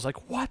 and I was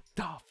like, what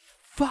the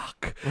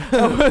fuck?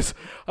 I was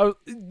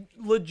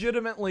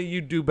legitimately,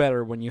 you do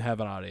better when you have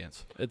an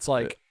audience. It's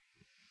like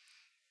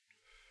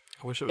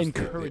I wish it was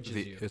encourages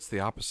you. It's the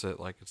opposite.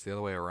 Like it's the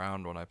other way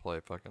around when I play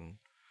fucking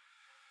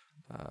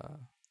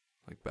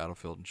like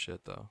Battlefield and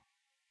shit though,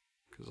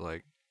 because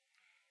like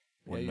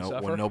when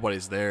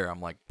nobody's there, I'm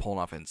like pulling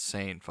off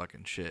insane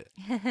fucking shit.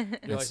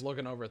 You're like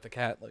looking over at the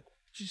cat, like,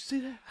 did you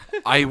see that?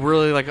 I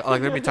really like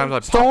there'd be times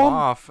I'd pop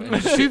off and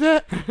Did you see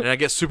that? and I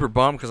get super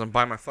bummed because I'm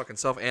by my fucking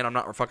self and I'm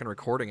not fucking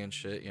recording and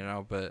shit, you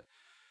know. But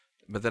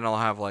then I'll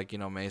have like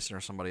Mason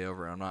or somebody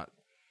over, and I'm not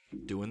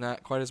doing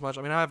that quite as much.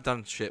 I mean, I've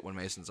done shit when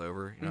Mason's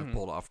over, I've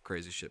pulled off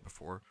crazy shit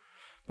before.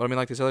 But I mean,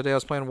 like this other day I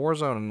was playing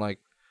Warzone and like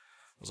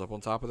I was up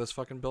on top of this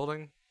fucking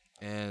building,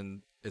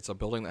 and it's a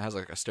building that has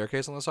like a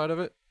staircase on the side of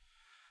it,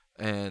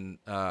 and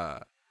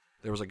there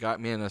was a guy,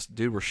 me and this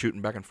dude were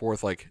shooting back and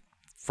forth like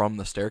from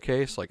the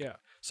staircase, like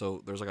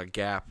so there's like a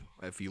gap.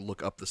 If you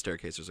look up the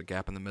staircase, there's a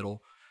gap in the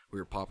middle. We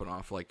were popping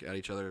off like at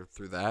each other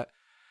through that,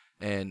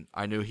 and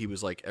I knew he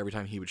was like every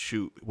time he would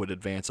shoot would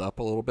advance up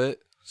a little bit,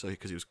 so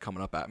because he was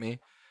coming up at me,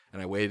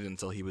 and I waited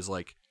until he was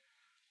like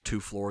 2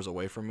 floors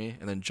away from me,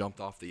 and then jumped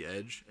off the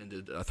edge and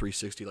did a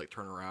 360 like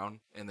turn around,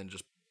 and then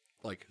just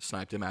like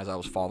sniped him as I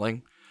was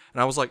falling,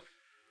 and I was like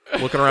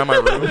looking around my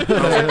room. I was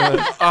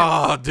like,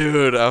 oh,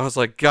 dude! I was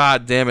like,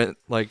 God damn it!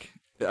 Like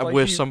I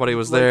wish somebody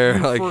was there.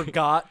 You like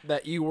forgot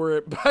that you were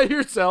by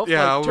yourself.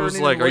 Yeah, like, I was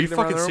like, are you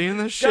fucking seeing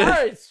this shit?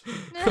 Guys,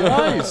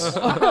 guys.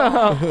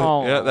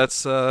 Oh. Yeah,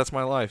 that's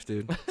my life,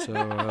 dude. So.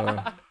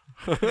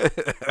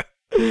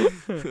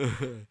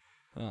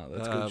 Oh,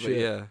 that's good shit. But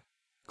yeah,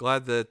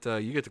 glad that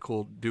you get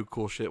to do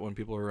cool shit when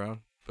people are around,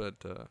 but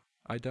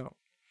I don't.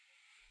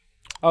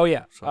 Oh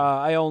yeah, So.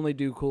 I only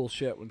do cool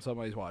shit when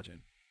somebody's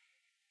watching.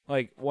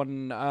 Like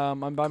when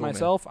I'm by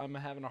myself, I'm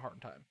having a hard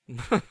time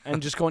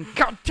and just going,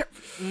 God,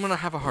 I'm gonna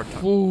have a hard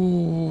time.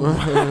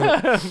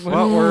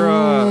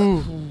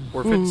 well,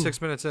 we're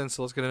 56 minutes in,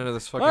 so let's get into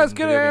this fucking. Let's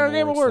get Video into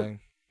Game Awards Award. thing.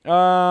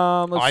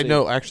 I see.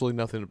 know actually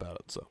nothing about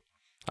it, so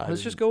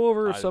Let's just go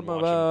over I some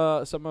didn't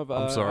of.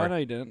 I'm sorry. I know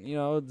you didn't.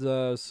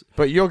 It's,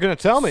 But you're gonna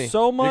tell me.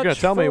 so much You're gonna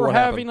tell for me what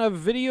having happened. a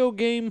video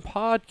game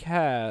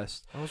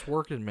podcast. I was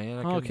working, man.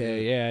 I couldn't do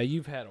Okay, it. yeah,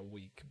 you've had a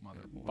week,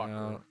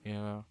 motherfucker.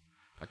 Well,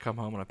 I come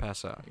home and I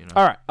pass out.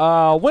 All right,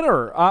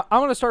 winner. I'm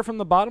gonna start from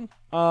the bottom,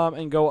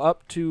 and go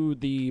up to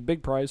the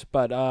big prize.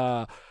 But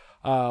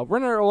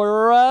winner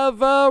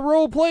of a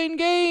role-playing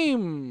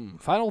game,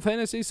 Final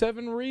Fantasy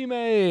VII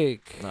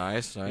Remake.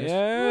 Nice. Yeah.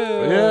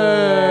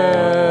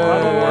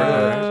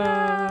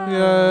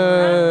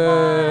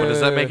 But does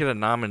that make it a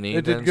nominee?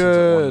 It then, did since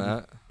it won good.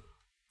 that?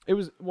 It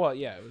was it was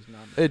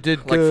not. It did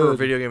Like good. for a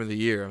video game of the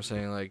year, I'm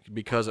saying like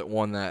because it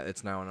won that,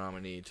 it's now a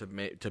nominee to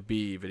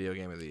be video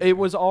game of the year. It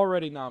was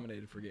already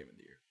nominated for Game of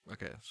the Year.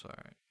 Okay, so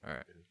all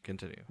right,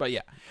 continue. But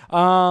yeah,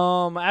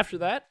 after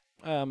that,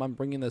 I'm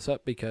bringing this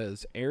up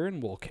because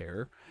Aaron will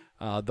care.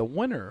 The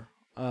winner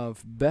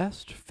of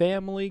Best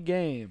Family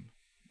Game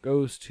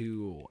goes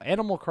to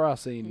Animal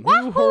Crossing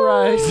New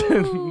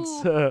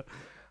Horizons.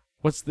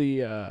 What's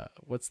the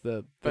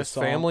Best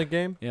song? family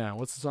game. Yeah,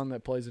 what's the song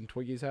that plays in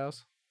Twiggy's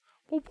house?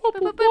 yeah,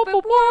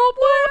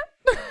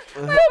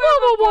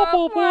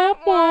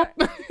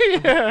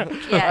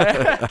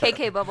 Yeah,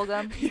 KK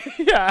Bubblegum.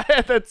 yeah,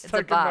 that's a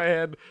stuck in bop. my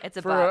head It's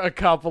a for bop. a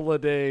couple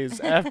of days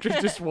after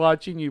just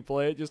watching you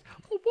play it. Just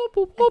I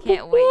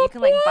can't wait. You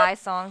can like buy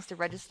songs to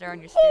register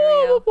on your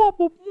stereo. I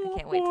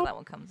can't wait till that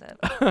one comes out.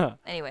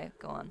 Anyway,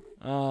 go on.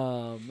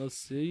 Let's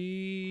see.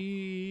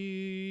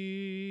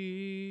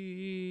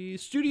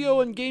 Studio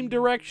and game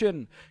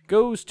direction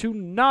goes to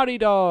Naughty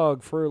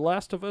Dog for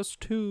Last of Us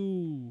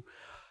 2.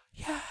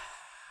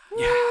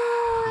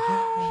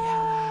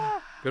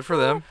 Good for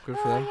them. Good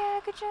for them. Yeah,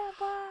 good job.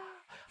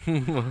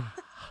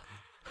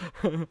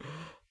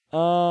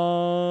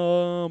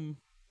 Wow.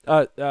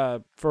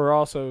 For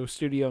also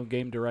studio and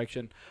game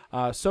direction,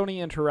 Sony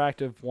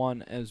Interactive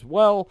won as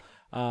well,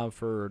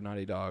 for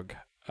Naughty Dog,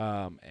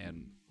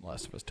 and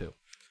Last of Us 2.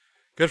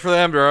 Good for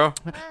them, bro.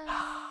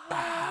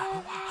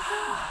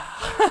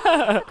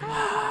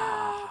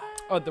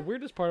 Oh, the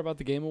weirdest part about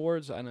the Game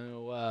Awards, I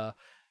know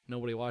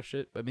nobody watched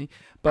it but me.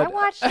 But I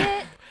watched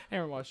it.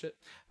 Aaron watched it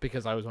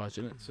because I was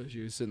watching it, so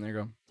she was sitting there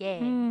going. Yeah.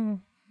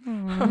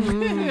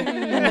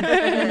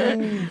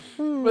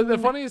 But the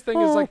funniest thing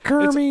is like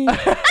Kermit.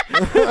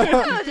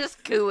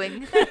 Just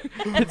cooing.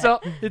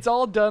 it's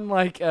all done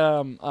like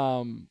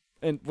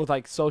and with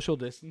like social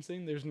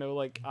distancing. There's no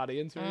like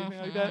audience or anything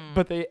like that,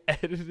 but they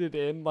edited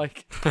in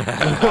like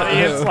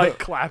audience like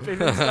clapping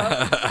and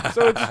stuff.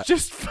 So it's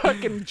just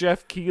fucking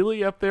Jeff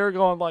Keighley up there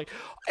going like,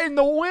 and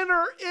the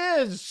winner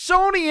is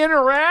Sony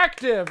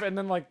Interactive, and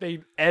then like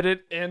they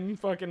edit in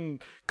fucking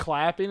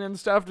clapping and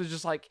stuff to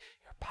just like,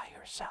 you're by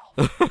yourself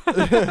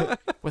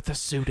with a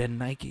suit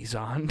and Nikes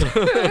on.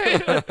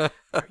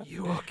 Are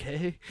you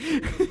okay?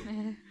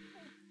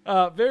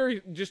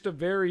 Just a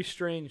very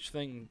strange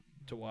thing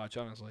to watch,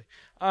 honestly.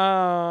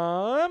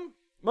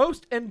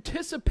 Most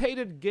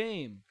anticipated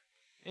game.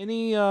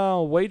 Any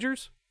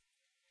wagers?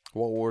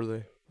 What were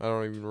they? I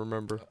don't even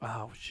remember.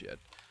 Oh shit.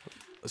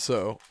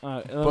 So,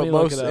 Let but me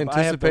look most it up.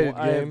 anticipated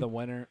I have game. the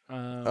winner.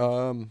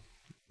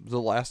 The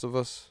Last of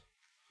Us.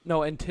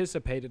 No,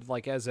 anticipated,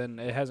 like as in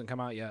it hasn't come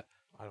out yet.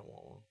 I don't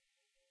want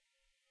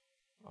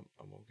one.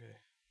 I'm okay.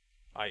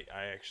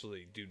 I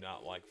actually do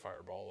not like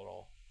Fireball at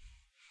all.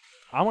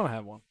 I want to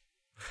have one.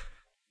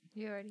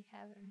 You already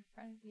have it in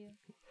front of you.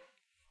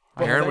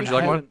 Aaron, would you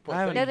like one?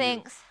 No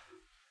thanks.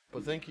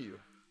 But thank you.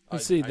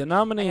 Let's see the I gotta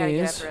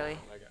nominees. get up early.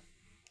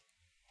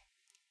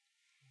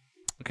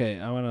 Okay,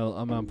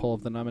 I'm gonna pull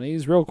up the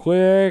nominees real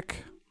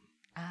quick.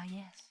 Ah,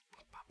 yes.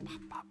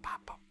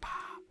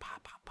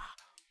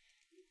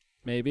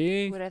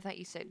 Maybe. What I thought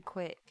you said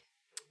quick.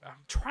 I'm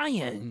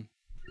trying.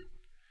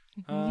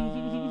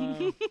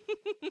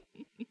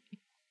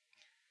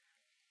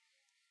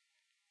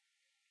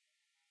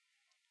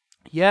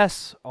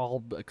 Yes,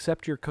 I'll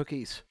accept your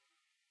cookies.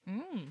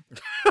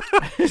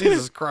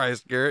 Jesus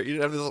Christ, Garrett,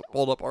 you have this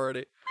pulled up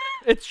already.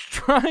 It's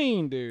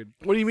trying, dude.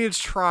 What do you mean it's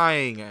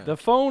trying? The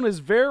phone is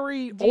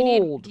very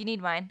old. Do you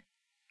need mine,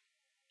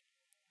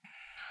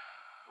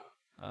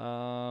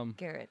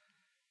 Garrett?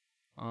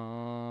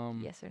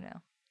 Yes or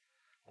no?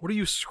 What are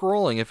you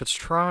scrolling if it's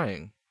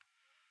trying?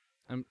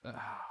 Battery.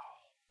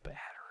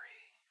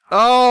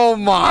 Oh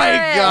my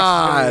Garrett!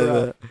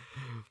 God,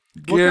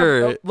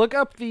 Garrett! Look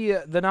up the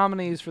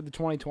nominees for the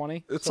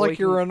 2020. It's so like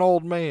you're an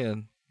old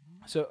man.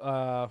 So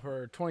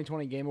for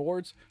 2020 Game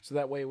Awards, so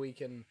that way we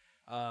can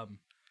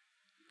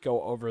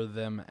go over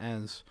them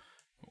as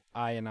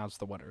I announce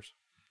the winners.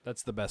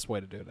 That's the best way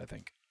to do it, I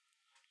think.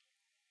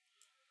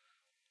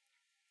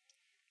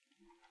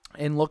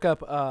 And look up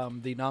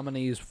the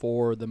nominees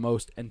for the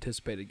most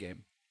anticipated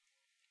game.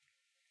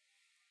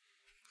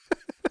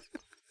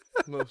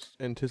 Most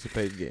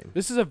anticipated game.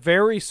 This is a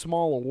very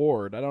small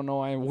award. I don't know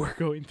why we're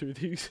going through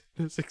this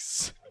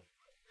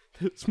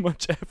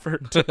much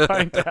effort to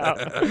find out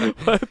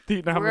what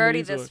the nominees We're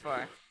already this were.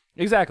 far.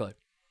 Exactly.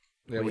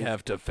 Yeah, we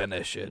have to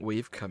finish it.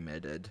 We've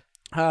committed.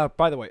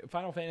 By the way,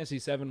 Final Fantasy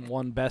VII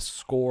won Best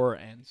Score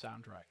and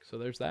Soundtrack. So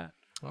there's that.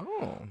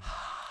 Oh,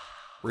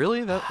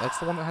 really? That's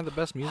the one that had the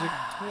best music.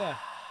 Yeah,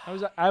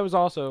 I was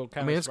also kind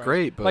of. I mean, it's surprised.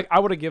 great, but Like I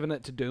would have given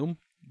it to Doom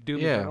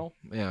Eternal.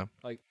 yeah.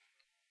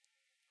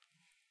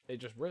 It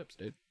just rips,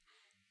 dude.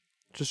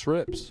 Just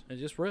rips. It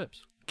just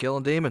rips.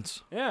 Killing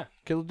demons. Yeah,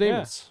 Kill the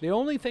demons. Yeah. The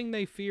only thing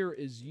they fear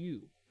is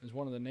you. Is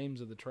one of the names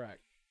of the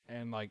track,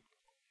 and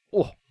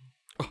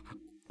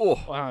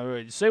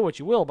say what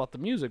you will about the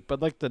music,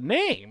 but like the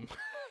name.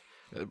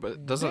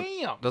 But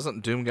Damn.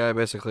 doesn't Doom Guy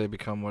basically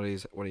become what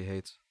he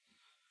hates?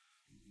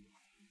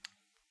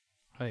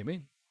 How do you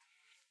mean?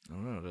 I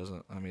don't know.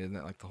 Doesn't I mean isn't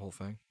that like the whole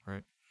thing,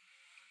 right?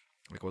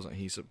 Like wasn't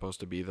he supposed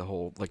to be the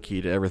whole like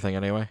key to everything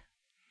anyway?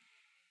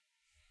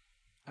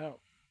 I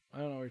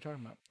don't know what you're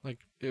talking about. Like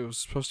it was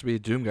supposed to be a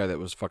Doom Guy that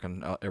was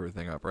fucking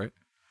everything up, right?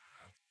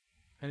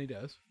 And he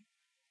does.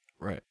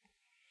 Right.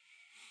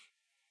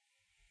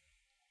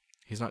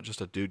 He's not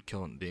just a dude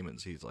killing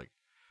demons. He's like,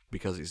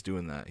 because he's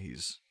doing that,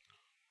 he's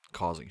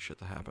causing shit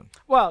to happen.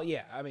 Well,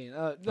 yeah. I mean,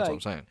 That's what I'm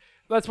saying.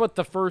 That's what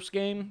the first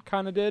game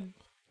kind of did,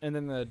 and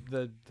then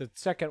the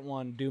second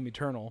one, Doom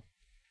Eternal,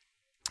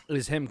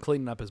 is him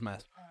cleaning up his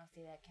mess. I don't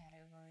see that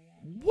category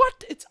yet.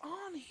 What? It's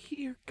on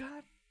here.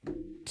 God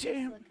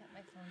damn. Look at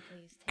my phone,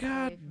 please. Take it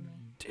God away from me.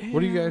 damn.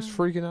 What are you guys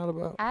freaking out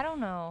about? I don't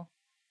know.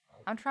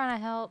 I'm trying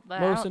to help, but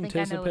Most I don't think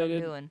I know what I'm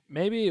anticipated. doing.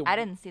 Maybe I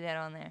didn't see that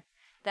on there.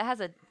 That has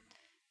a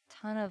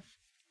ton of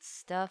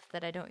stuff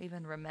that I don't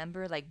even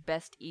remember, like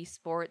best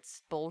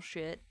esports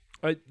bullshit.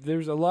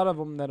 there's a lot of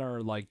them that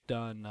are like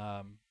done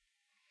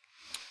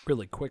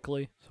really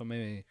quickly. So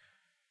maybe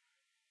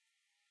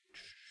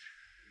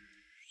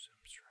Sim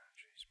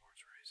Strategy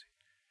Sports Racing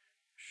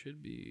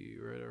should be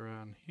right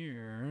around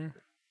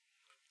here.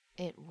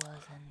 It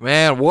wasn't.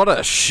 Man, what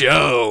a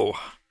show!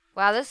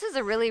 Wow, this is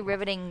a really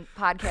riveting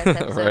podcast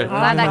episode. Right.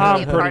 I'm glad I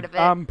could be a part of it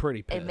I'm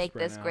pretty pissed and make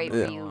right this now, great I'm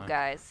not for gonna you lie.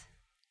 guys.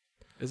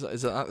 Is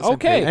it not the same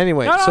Okay. page?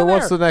 Anyway, Not so on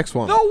what's there. the next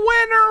one? The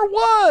winner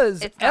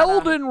was It's not on.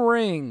 Elden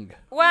Ring.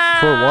 Wow.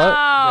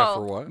 Yeah,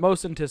 for what?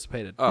 Most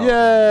anticipated. Oh,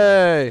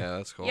 Yay! Yeah,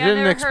 that's cool. Yeah, I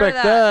Didn't never expect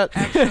heard of that.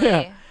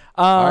 Actually.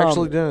 I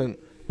actually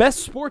didn't. Best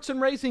sports and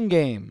racing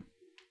game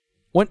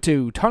went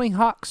to Tony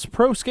Hawk's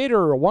Pro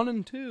Skater 1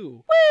 and 2.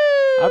 Woo!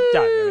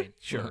 I mean,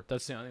 sure,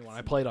 that's the only one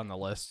I played on the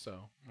list.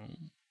 So,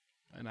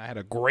 and I had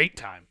a great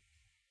time.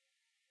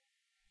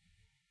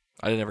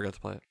 I never got to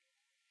play it.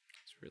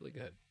 It's really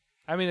good.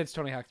 I mean, it's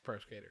Tony Hawk's Pro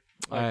Skater.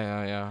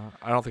 Yeah.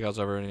 I don't think I was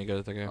ever any good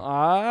at the game.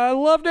 I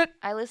loved it.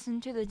 I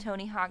listened to the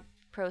Tony Hawk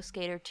Pro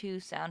Skater 2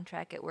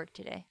 soundtrack at work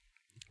today.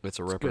 It's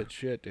a It's ripper. good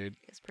shit, dude.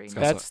 It's pretty It's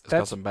nice. got, That's- some, it's got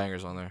that's- some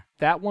bangers on there.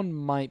 That one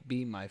might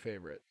be my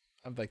favorite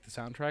of like the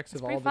soundtracks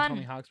of pretty all fun. the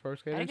Tony Hawk's Pro I had a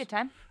Skaters. good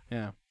time.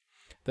 Yeah.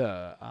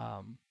 The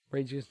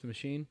Rage Against the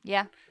Machine.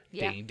 Yeah.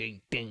 Ding,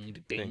 ding,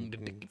 ding, ding, ding,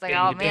 ding. It's like,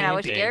 oh man, I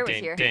wish Garrett was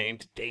here. Dang.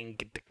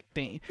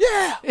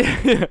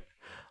 Yeah.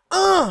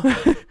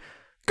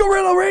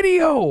 Gorilla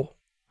Radio.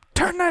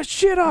 Turn that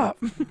shit up.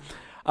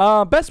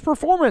 Best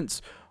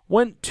performance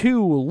went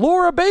to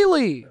Laura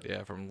Bailey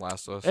Yeah, from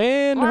Last of Us.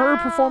 and her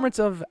Wow. performance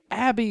of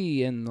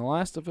Abby in The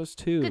Last of Us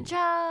 2. Good job.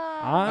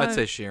 I'd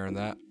say she earned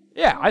that.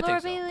 Yeah, I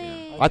Laura think so.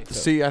 Bailey. I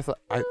see. I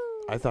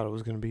thought it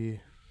was gonna be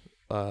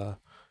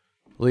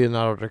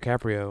Leonardo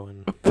DiCaprio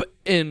and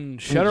In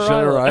Shutter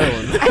Shutter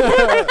Island.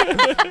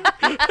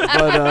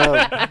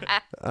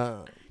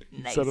 but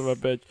Nice. Son of a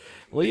bitch.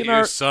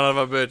 You son of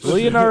a bitch.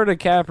 Leonardo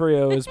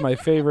DiCaprio is my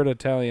favorite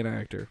Italian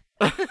actor.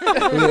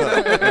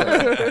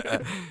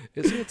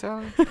 Is he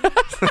Italian?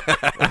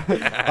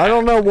 I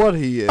don't know what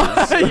he is,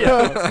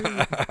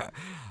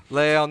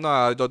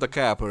 Leonardo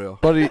DiCaprio.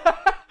 but he.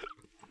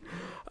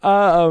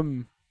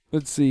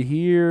 Let's see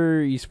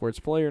here.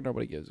 Esports player.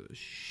 Nobody gives a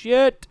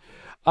shit.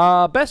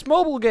 Best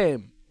mobile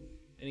game.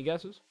 Any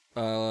guesses?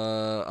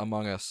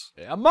 Among Us.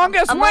 Among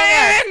Us Among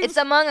Us. wins! It's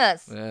Among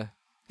Us. Yeah.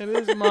 It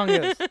is Among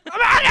Us.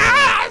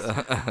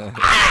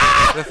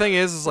 The thing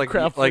is like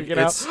Crowd freaking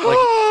out. it's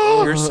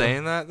like you're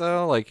saying that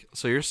though, like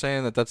so you're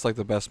saying that that's like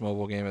the best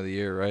mobile game of the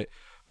year, right?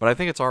 But I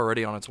think it's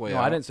already on its way No,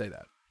 out. I didn't say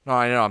that. No,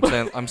 I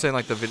know. I'm saying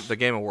like the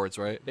Game Awards,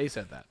 right? They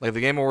said that. Like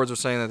the Game Awards are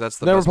saying that that's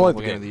the Never best played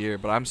mobile the game of game. the year,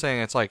 but I'm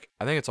saying it's like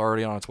I think it's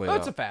already on its way Oh, out.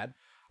 it's a fad.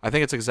 I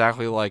think it's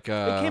exactly like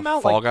came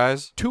out, Fall like,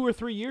 Guys. 2 or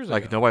 3 years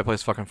Like ago. nobody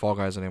plays fucking Fall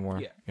Guys anymore.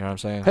 Yeah. You know what I'm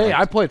saying? Hey, Like,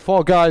 I played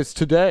Fall Guys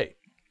today,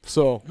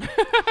 so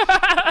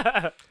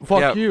fuck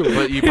yeah, you.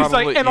 But you He's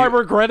probably like, and I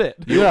regret it.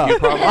 yeah, you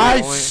probably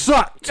I only-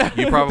 sucked.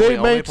 you probably They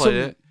only made played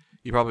some- it.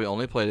 You probably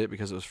only played it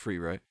because it was free,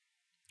 right?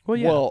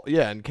 Well,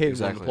 yeah. and Kate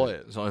Exactly. wanted to play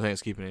it. It's the only thing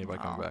that's keeping anybody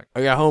coming back.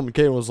 I got home and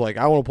Kate was like,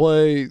 "I want to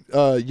play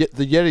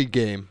the Yeti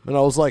game," and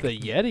I was like, The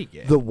Yeti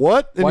game. "The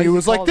what?" And Why he does he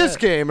was like, call "This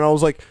that? game," and I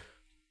was like,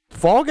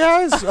 "Fall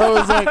Guys." I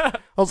was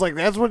like,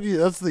 "That's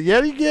the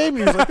Yeti game."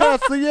 He was like,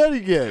 "That's the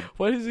Yeti game."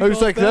 What is he I was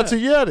called like, "That's a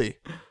Yeti."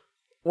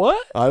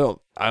 What? I don't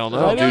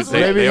know. Why Dude, does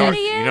they, it- they are.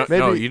 Maybe- You know, maybe-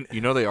 no,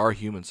 you know they are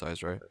human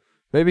sized, right?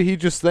 Maybe he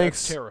just That's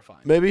thinks.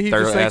 terrifying. Maybe he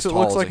They're just thinks as it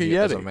looks tall like a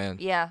as a Yeti. man.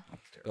 Yeah.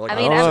 They're like I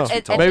mean, I don't know. I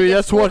think Maybe it's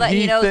that's cool what that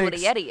he he knows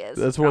thinks. what a Yeti is.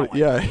 That's what.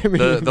 Yeah, I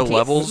mean, the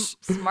levels.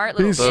 Smart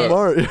little he's kid.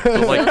 smart.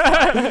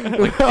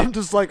 Like I'm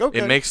just like, okay.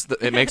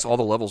 it makes all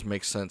the levels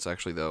make sense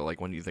actually though.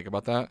 Like when you think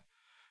about that,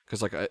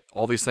 because like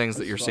all these things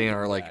that you're seeing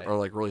are like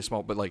really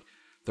small, but like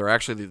they're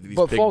actually these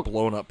But big Fall-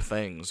 blown up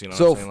things. You know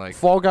So what I'm saying? Like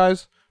Fall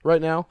Guys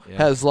right now Yeah.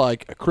 has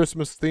like a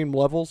Christmas themed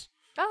levels,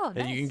 Oh,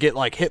 and you nice. can get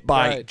like hit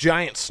by Right.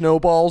 giant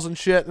snowballs and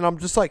shit. And I'm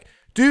just like,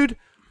 dude,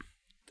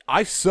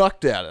 I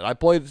sucked at it. I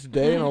played it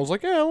today, and I was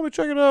like, yeah, let me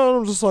check it out. And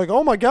I'm just like,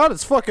 oh my god,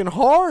 it's fucking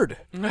hard.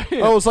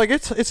 I was like,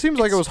 it seems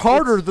like it was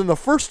harder than the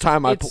first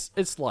time I.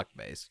 It's luck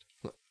based.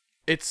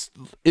 It's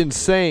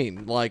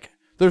insane. Like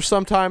there's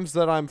sometimes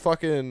that I'm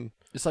fucking.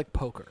 It's like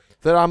poker.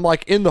 That I'm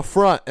like in the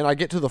front and I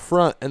get to the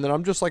front and then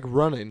I'm just like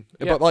running.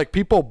 Yeah. But like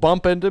people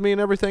bump into me and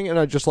everything and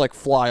I just like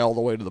fly all the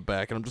way to the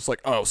back and I'm just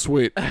like, oh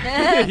sweet.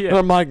 And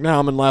I'm like, now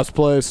I'm in last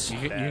place.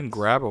 you can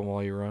grab them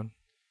while you run.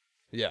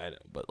 Yeah, I know.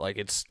 But like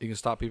it's You can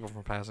stop people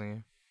from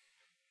passing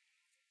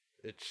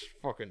it's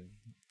fucking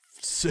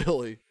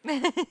silly.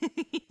 you.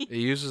 It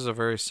uses a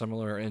very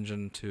similar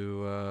engine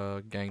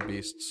to Gang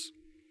Beasts.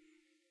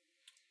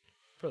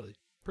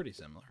 Pretty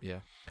similar.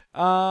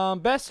 Yeah.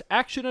 Best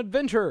action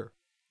adventure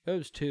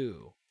goes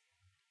to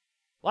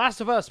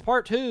Last of Us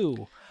Part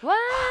 2. What?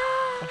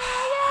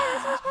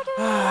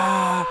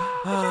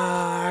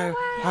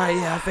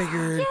 I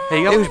figured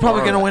Hey, it was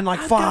probably gonna win like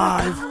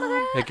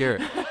 5. Hey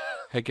Garrett.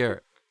 Hey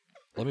Garrett.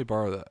 Let me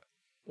borrow that.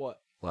 What?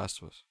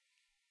 Last of Us.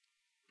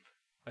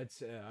 I'd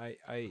say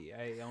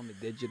I own the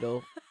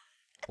digital.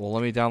 Well,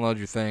 let me download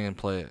your thing and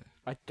play it.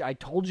 I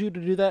told you to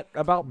do that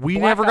about We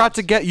Black never got Ops.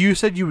 to get. You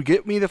said you would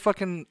get me the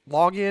fucking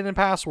login and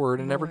password,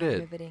 and never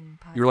did.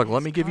 You were like,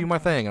 "Let me give you my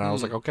thing," and I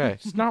was like, "Okay."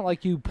 It's not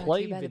like you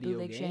play by the video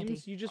Bootleg games.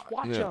 Shanty. You just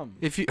watch Yeah. them.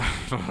 If you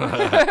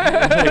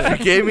if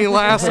you gave me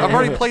I've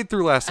already played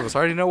through Last of Us. I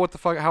already know what the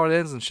fuck how it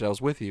ends and shit. I was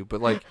with you,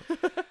 but like,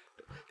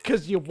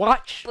 Because you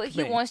watch. But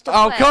he me. wants to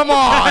oh play. come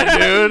on,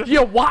 dude.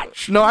 You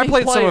watch. No, I me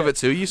played play some of it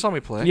too. You saw me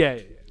play. Yeah.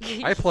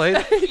 I played.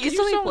 You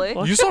saw me play?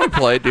 You saw me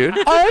play, dude.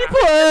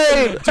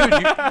 I played. Dude,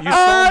 you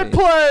saw me.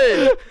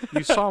 Played.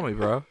 You saw me,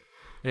 bro.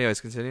 Anyways,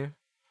 continue.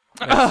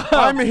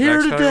 I'm here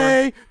Next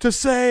today to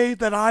say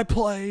that I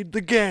played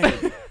the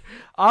game.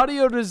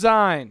 Audio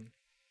design.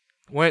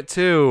 Went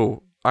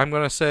to. I'm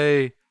gonna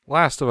say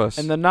Last of Us.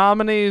 And the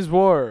nominees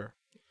were.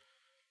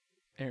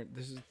 Aaron,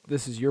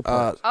 this is your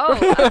part. Oh,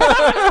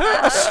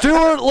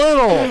 Stuart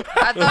Little.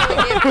 I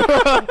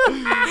thought we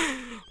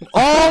did.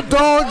 All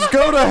dogs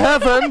go to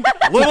heaven.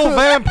 Little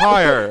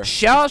Vampire.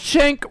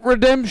 Shawshank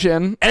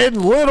Redemption. And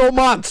Little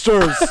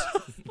Monsters.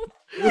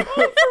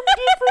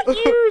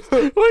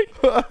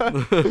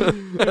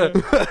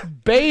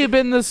 Babe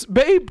in the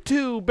Babe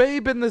 2.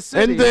 Babe in the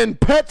City. And then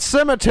Pet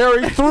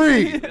Cemetery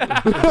 3.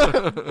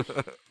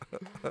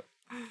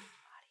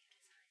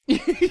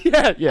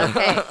 Yeah.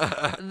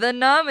 Okay. The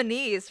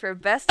nominees for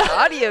Best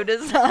Audio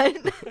Design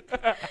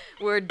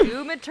were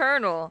Doom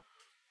Eternal,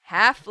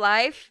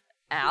 Half-Life,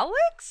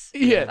 Alex?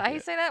 Yeah. Is that how you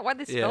say that? Why'd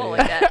they spell Yeah, it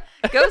like that?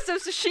 Ghost of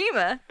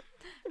Tsushima,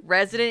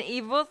 Resident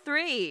Evil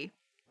 3,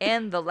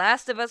 and The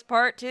Last of Us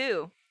Part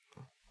 2.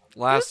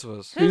 Last of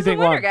Us. do you Who's the think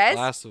winner, won? guys?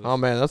 Last of Us. Oh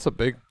man, that's a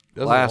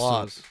Last of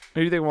lot. Us.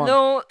 Who do you think won?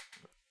 No,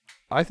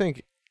 I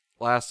think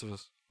Last of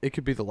Us. it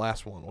could be the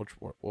last one. What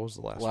was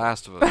the last one?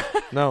 Last of Us.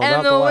 No, not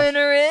and the the last.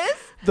 winner is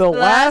The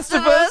Last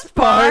of Us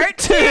Part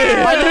 2.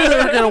 I knew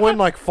they were gonna win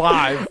like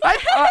 5.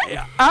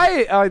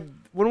 I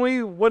when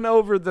we went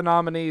over the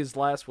nominees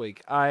last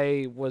week,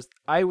 I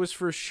was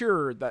for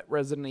sure that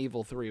Resident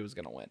Evil 3 was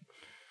going to win.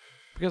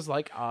 Because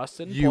like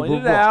Austin You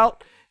pointed were wrong.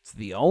 out, it's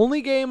the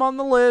only game on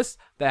the list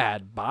that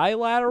had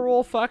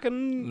bilateral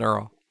fucking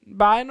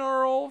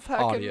binaural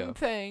fucking Audio.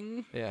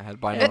 thing Yeah, had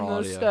and binaural the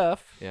audio.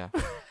 stuff. Yeah.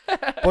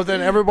 But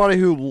then everybody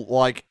who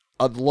like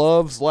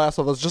loves Last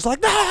of Us just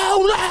like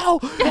no,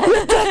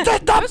 it's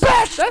the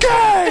best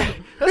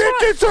game.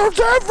 It deserves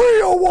every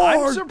I'm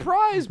award.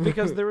 surprised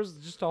because there was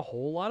just a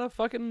whole lot of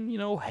fucking,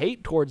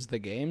 hate towards the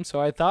game,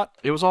 so I thought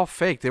It was all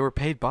fake. They were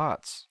paid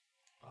bots.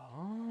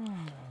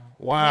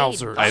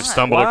 Wowzers! I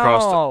stumbled Wow.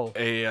 across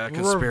a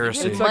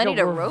conspiracy. It's Money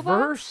to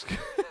robots?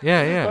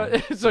 Yeah,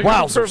 yeah, It's like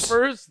Wowzers. a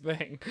reverse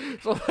thing.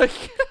 So like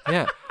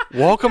yeah.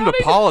 Welcome to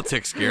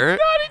politics, Garrett.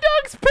 Naughty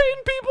Dog's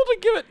paying people to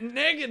give it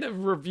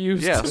negative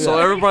reviews. Yeah, to so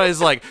it. everybody's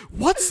like,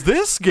 "What's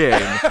this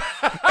game?"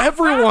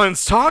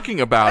 Everyone's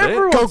talking about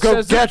Everyone Go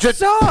says it gadget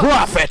sucks.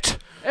 profit.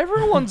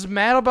 Everyone's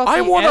mad about I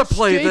the wanna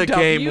play the SJW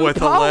game with a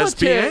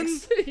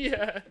politics.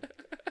 Yeah. it.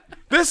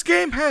 This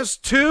game has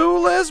 2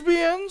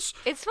 lesbians.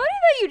 It's funny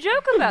that you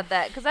joke about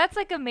that because that's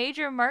like a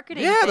major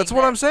marketing. Yeah, thing that's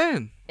what that- I'm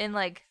saying. In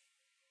like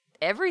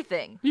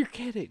everything, You're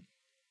kidding.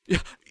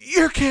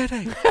 You're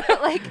kidding.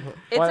 like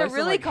it's Why, I a sound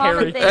really like common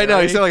Harry thing. I know,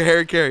 you sound like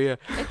Harry Carey. Yeah.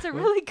 It's a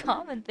really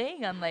common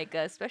thing on like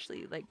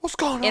especially like What's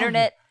going on?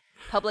 internet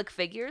public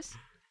figures.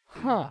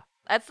 Huh.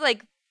 That's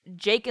like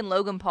Jake and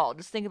Logan Paul.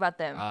 Just think about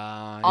them.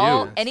 Uh,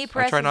 All you. any I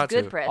press try is not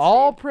good to. press.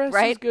 all dude, press is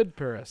right? good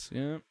press.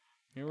 Yeah.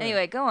 You're right.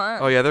 Anyway, go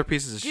on. Oh yeah, they're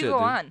pieces of you shit, go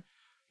dude. on.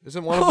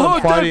 Isn't one of Oh, them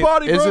dead fighting?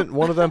 body, bro. Isn't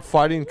one of them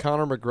fighting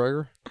Conor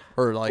McGregor?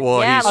 Or like?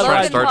 Well, Yeah, he's trying to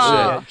Logan start Paul. shit.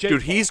 Yeah, Jake Dude,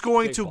 Paul. he's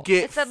going Jake to Paul.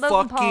 get It said Logan Paul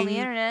on the fucking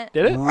internet.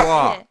 Did it?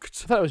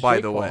 rocked. I thought it was By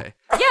Jake the Paul. way,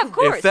 Yeah, of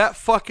course. if that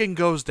fucking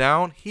goes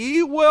down,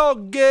 he will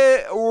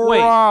get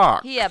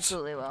rocked. He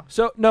absolutely will.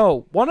 So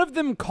no, one of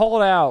them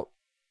called out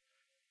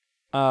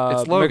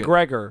It's Logan.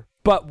 McGregor,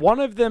 but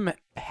one of them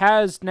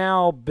has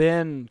now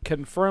been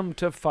confirmed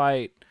to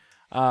fight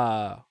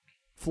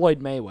Floyd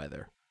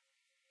Mayweather,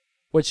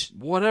 which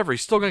Whatever,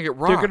 he's still gonna get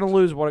rocked. they're going to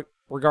lose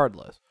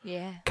regardless.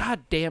 Yeah.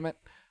 God damn it!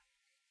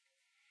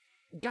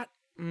 God.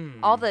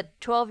 All the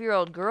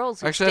 12-year-old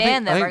girls who Actually,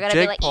 stand I them are think gonna be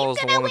Jake like, Paul's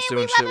 "He's the gonna one that's win.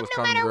 doing We shit love with him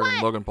no Conor matter McGregor, and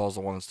what." Logan Paul's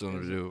the one that's doing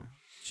it to do.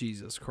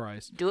 Jesus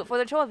Christ. Do it for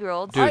the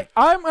 12-year-olds. Dude,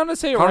 I'm going to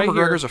say it Conor right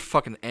McGregor's here. a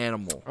fucking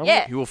animal.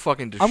 Yeah. He will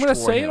fucking destroy I'm going to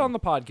say him. it on the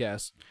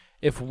podcast.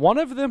 If one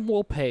of them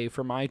will pay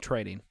for my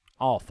training,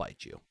 I'll fight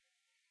you.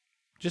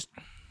 Just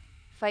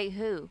Fight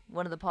who?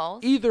 One of the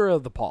Pauls? either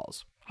of the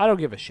Pauls. I don't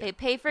give a They shit.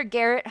 pay for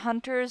Garrett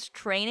Hunter's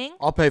training.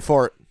 I'll pay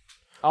for it.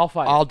 I'll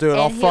fight. I'll do it.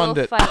 I'll and fund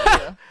he'll it.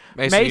 Fight you.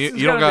 Mason,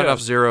 Mason's you don't gonna got do enough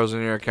it. zeros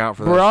in your account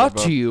for that. Brought shit,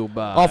 bud. to you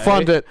by I'll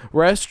fund it.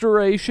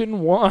 Restoration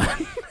One.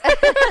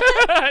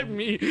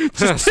 Me.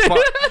 Just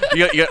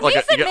you get like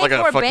Mason you get like makes a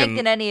more fucking bank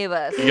than any of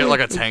us. you get like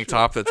a tank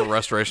top that's a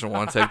Restoration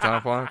 1 tank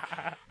top on.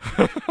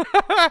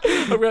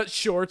 I've got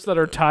shorts that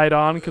are tied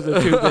on because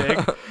they're too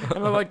big,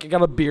 and I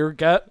got a beer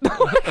gut.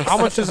 How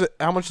much is it?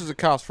 How much does it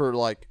cost for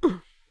like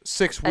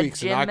 6 A weeks?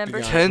 gym in Octagon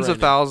membership? Tens of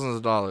training? thousands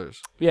of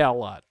dollars. Yeah, a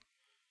lot.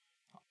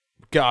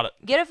 Got it.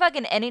 Get a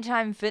fucking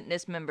Anytime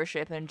Fitness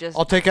membership and just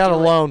I'll take out a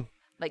do it. loan.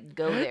 Like,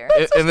 go there.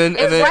 And then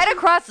It's right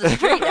across the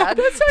street, dog.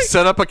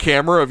 set up a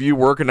camera of you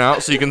working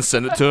out so you can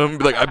send it to him.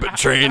 Be like, I've been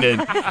training.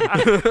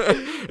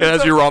 And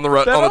as you're on the That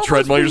on the almost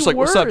treadmill, you're be just like,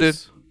 "What's up, dude?"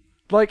 worse.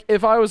 Like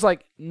if I was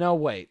like, no,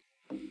 wait,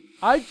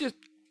 I just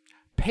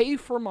pay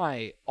for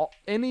my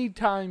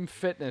Anytime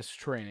Fitness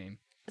training,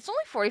 It's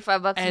only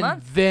 $45 a and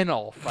month. then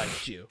I'll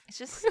fight you. It's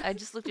just, I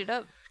just looked it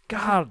up.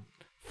 God,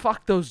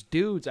 fuck those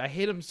dudes. I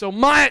hate them so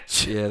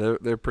much. Yeah,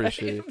 they're I pretty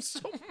hate shitty. them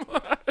so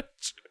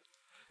much.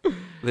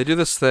 They do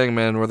this thing,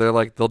 man, where they're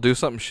like, they'll do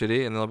something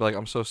shitty and they'll be like,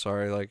 "I'm so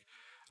sorry, like,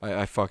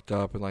 I fucked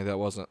up and like that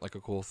wasn't like a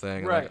cool thing."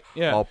 And, Right, like,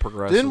 yeah. I'll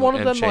progress. Didn't one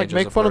of and them like change as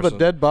make a fun of a person.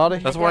 dead body?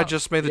 That's what I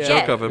just made the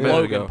Yeah. joke of a minute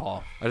Logan ago.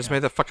 Paul. I just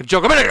made that fucking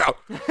joke a minute ago.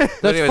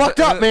 That's Anyways, fucked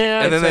and up, then-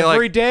 man. And then It's they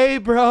every like, day,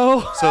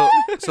 bro. so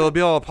they'll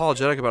be all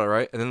apologetic about it,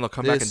 right? And then they'll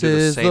come back and This do the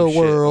is same the shit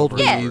world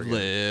over we and over again.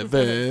 live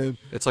in.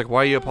 It's like,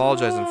 why are you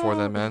apologizing for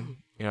that, man?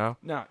 You know,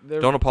 No,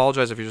 don't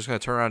apologize if you're just gonna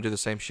turn around and do the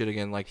same shit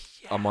again like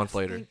a month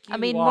later. I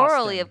mean,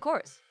 morally, of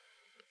course.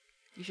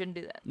 You shouldn't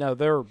do that. No,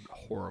 they're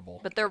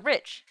horrible. But they're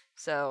rich,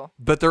 so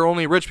But they're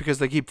only rich because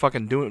they keep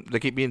fucking they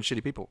keep being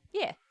shitty people.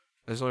 yeah.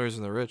 That's the only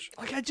reason they're rich.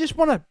 Like, I just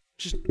want to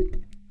just.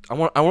 I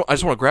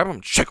just want to grab them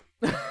and shake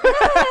them.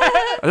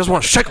 I just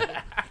want to shake them.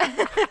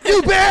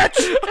 You bitch!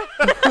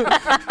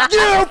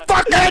 You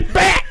fucking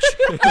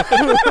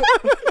bitch!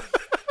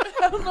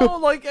 know,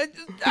 like,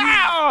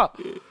 I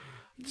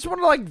just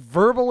want to like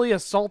verbally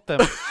assault them.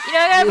 You know,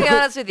 I gotta be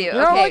honest with you. You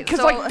know, Okay, because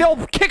so like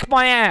they'll kick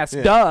my ass.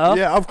 Yeah. Duh.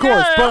 Yeah, of No,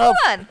 course. no, But hold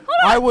on.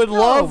 I would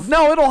love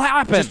No, it'll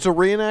happen. just to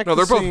reenact. No,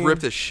 they're the both scene.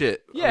 ripped as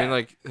shit. Yeah. I mean,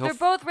 like They're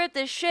both ripped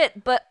as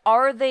shit, but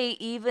are they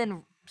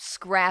even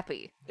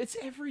scrappy? It's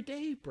every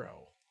day,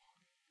 bro.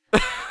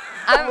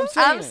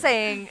 I'm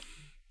saying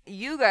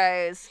you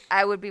guys,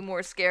 I would be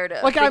more scared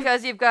of Like,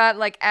 because you've got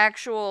like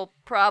actual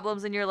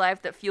problems in your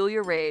life that fuel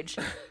your rage.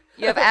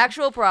 You have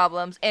actual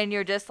problems, and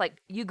you're just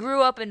like you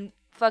grew up in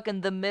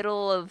fucking the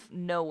middle of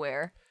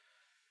nowhere.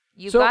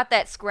 You've So, got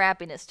that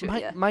scrappiness to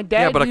you. My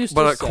dad yeah, used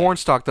but to a say,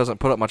 cornstalk doesn't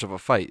put up much of a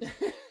fight.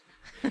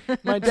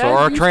 my dad So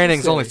our used to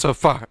training's only say so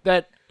far.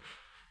 that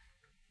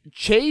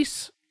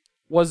Chase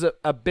was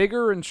a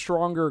bigger and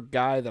stronger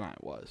guy than I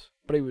was,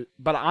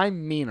 but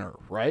I'm meaner,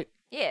 right?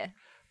 Yeah.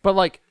 But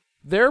like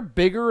they're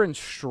bigger and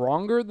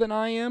stronger than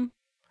I am,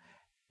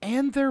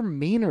 and they're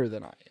meaner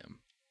than I am.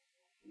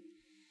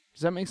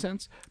 Does that make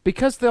sense?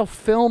 Because they'll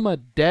film a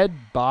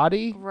dead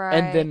body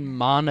and then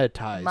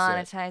monetize it.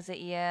 Monetize it,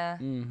 yeah.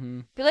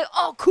 Mm-hmm. Be like,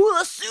 oh,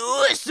 cool,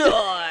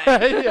 suicide.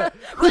 Yeah.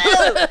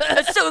 Whoa,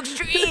 that's so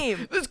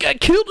extreme. This guy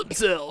killed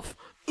himself.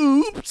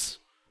 Oops.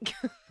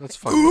 That's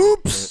fucking.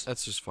 Oops.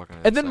 That's just fucking.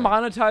 And then insane.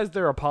 monetize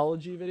their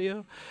apology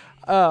video.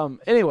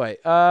 Anyway.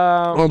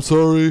 I'm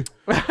sorry.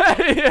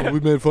 Yeah. We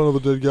made fun of a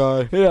dead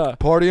guy. Yeah.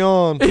 Party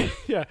on.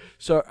 Yeah.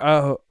 So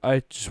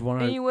I just want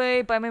to.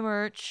 Anyway, buy my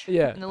merch.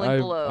 Yeah. In the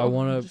link below. I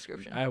want in the to.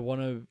 description. I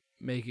want to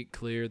make it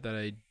clear that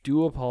I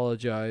do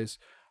apologize.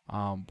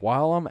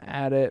 While I'm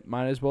at it,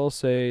 might as well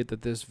say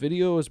that this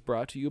video is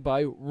brought to you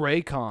by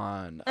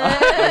Raycon.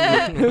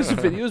 This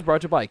video is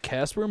brought to you by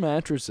Casper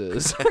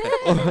Mattresses.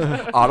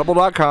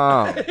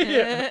 Audible.com.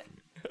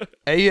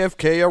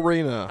 AFK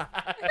Arena.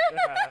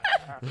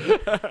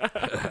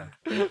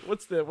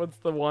 What's the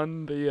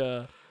one?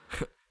 The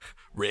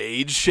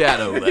Raid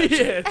Shadow Legends.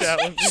 yeah, that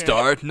one.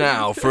 Start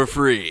now for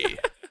free.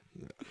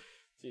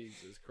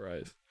 Jesus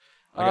Christ.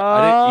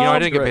 I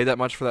didn't get great. paid that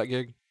much for that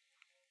gig.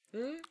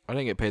 I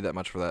didn't get paid that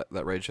much for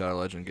that Raid Shadow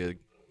Legend gig. What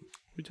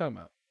are you talking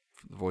about?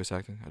 For the voice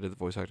acting. I did the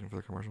voice acting for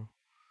the commercial.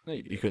 No, you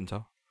You didn't. couldn't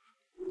tell.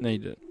 No, you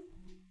didn't.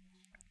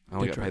 I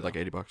only Did got try paid like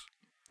though.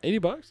 $80.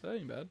 $80? That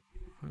ain't bad.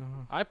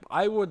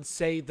 I would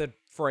say the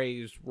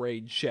phrase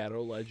Raid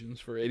Shadow Legends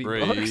for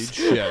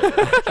 $80.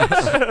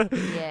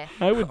 Yeah.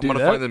 I would I'm do gonna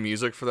that. find the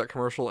music for that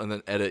commercial and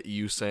then edit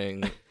you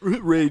saying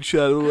Raid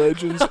Shadow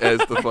Legends as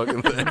the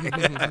fucking thing.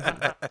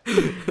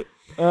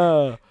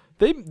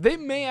 They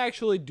may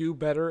actually do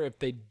better if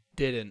they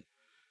didn't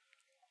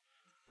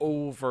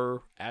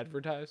over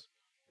advertise.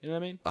 You know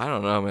what I mean? I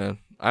don't know, man.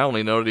 I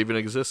only know it even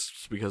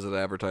exists because it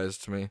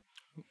advertised to me.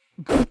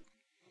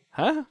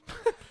 Huh?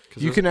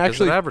 You can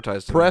actually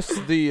advertise to Press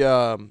the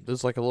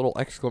there's like a little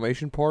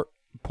exclamation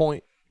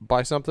point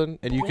by something,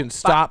 and you can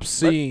stop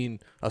seeing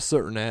a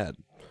certain ad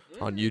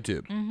on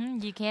YouTube.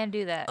 You can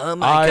do that. Oh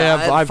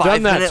I've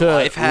done that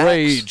to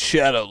Raid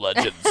Shadow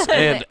Legends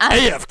and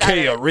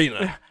AFK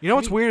Arena. You know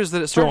what's weird is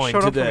that it started Join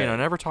showing up for me today. and I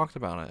never talked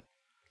about it.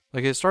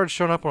 Like it started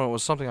showing up when it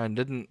was something I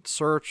didn't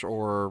search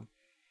or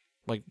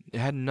like it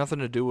had nothing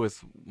to do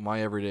with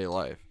my everyday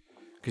life.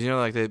 Because you know,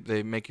 like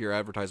they make your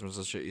advertisements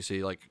and shit you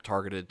see like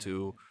targeted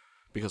to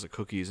because of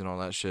cookies and all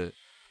that shit.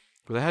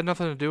 But it had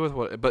nothing to do with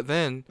what. But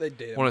then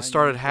when it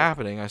started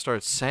happening, I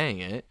started saying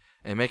it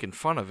and making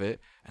fun of it,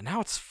 and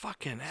now it's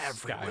fucking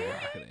everywhere.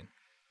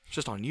 It's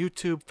just on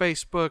YouTube,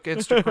 Facebook,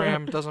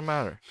 Instagram. Doesn't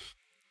matter.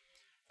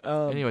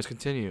 Anyways,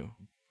 continue.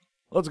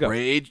 Let's go.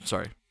 Rage.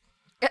 Sorry.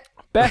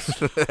 Best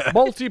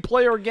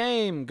multiplayer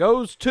game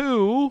goes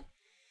to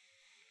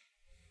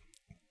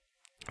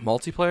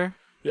Multiplayer.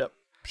 Yep.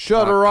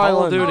 Shutter Call of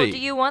Island. Duty. Oh, do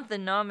you want the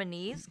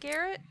nominees,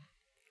 Garrett?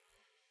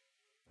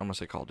 I'm gonna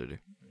say Call of Duty.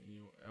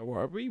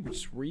 Are we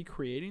just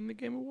recreating the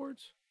Game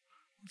Awards?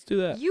 Let's do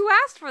that. You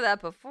asked for that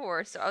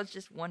before, so I was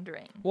just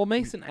wondering. Well,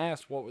 Mason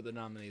asked what were the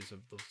nominees of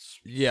the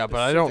Yeah,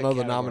 but I don't know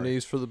the specific category.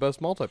 nominees for the best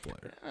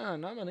multiplayer.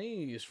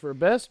 Nominees for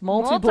best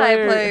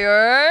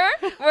multiplayer.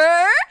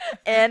 Multiplayer.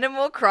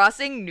 Animal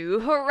Crossing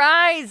New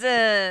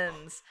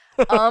Horizons,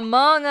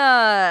 Among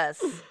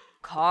Us,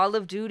 Call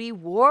of Duty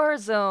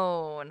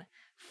Warzone,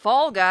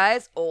 Fall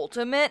Guys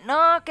Ultimate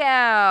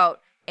Knockout,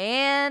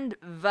 and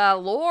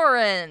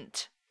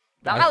Valorant.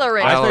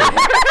 Valorant.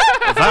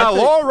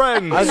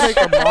 I think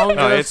Among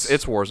No, Us.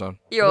 it's Warzone.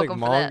 You're I think welcome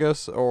for Among that.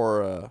 Us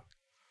or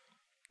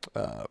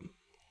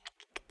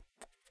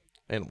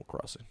Animal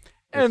Crossing.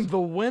 And the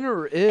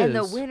winner is. And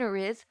the winner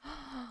is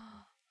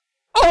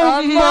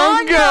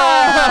Among Us!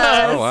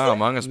 Oh wow,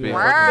 Among Us being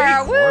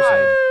Wow, fucking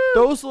Warzone.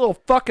 Those little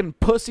fucking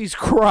pussies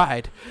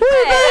cried.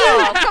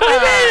 oh, come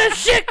on.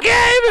 Shit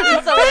game!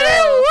 That's a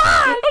little,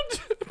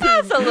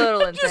 that's a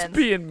little intense. Just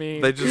being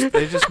mean. They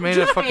just made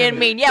a fucking. Being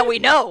mean, yeah, we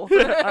know.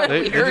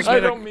 They just I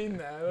made a, don't mean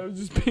that. I was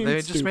just being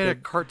they just made a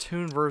stupid.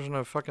 cartoon version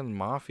of fucking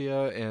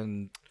Mafia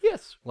and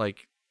Yes.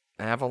 like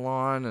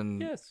Avalon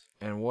and Yes.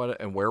 and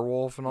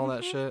Werewolf and all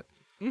that shit.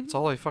 That's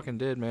all they fucking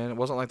did, man. It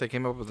wasn't like they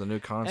came up with a new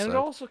concept. And it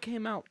also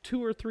came out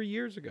 2 or 3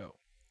 years ago.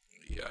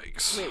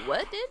 Yikes. Wait,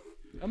 what did?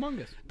 Among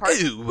Us.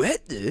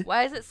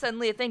 Why is it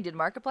suddenly a thing? Did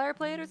Markiplier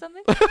play it or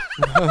something?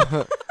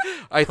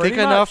 I Pretty think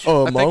much. enough. I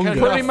Among think Us.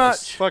 enough Pretty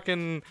much.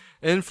 fucking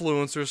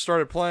influencers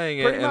started playing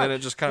it, Pretty and then much.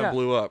 it just kind of Yeah.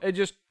 blew up. It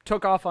just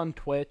took off on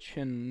Twitch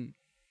and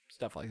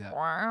stuff like that.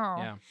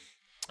 Wow.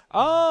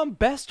 Yeah.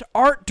 Best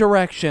art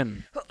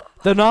direction.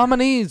 The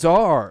nominees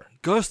are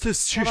Ghost of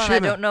Hold on, I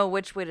don't know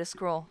which way to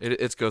scroll.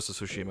 It's Ghost of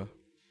Tsushima.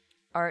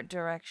 Art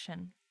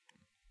direction.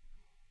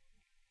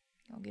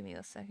 Oh, give me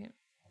a second.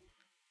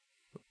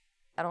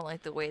 I don't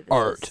like the way this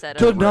Art is set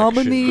the up.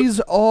 nominees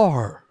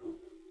are.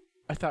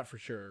 I thought for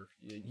sure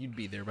you'd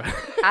be there, but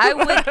I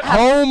would have,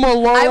 Home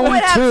Alone I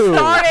would have 2.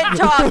 started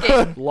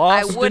talking.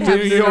 Lost I would in have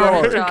New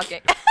started York.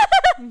 talking.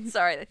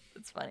 Sorry,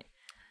 that's funny.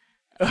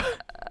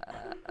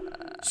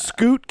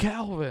 Scoot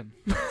Calvin.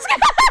 Did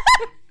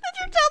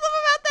you tell them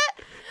about that?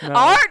 No.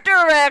 Art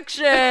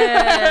direction.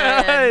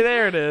 Hey,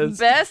 there it is.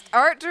 Best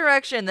art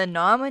direction. The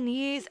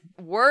nominees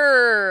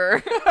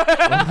were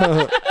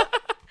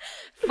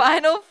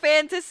Final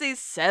Fantasy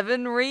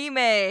VII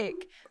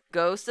Remake,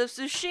 Ghost of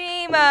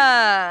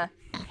Tsushima,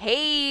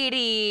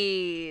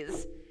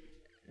 Hades,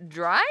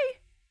 Dry?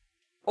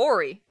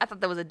 Ori. I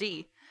thought that was a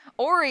D.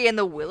 Ori and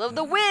the Will of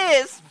the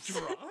Wisps.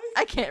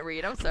 I can't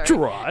read. I'm sorry.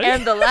 Dry?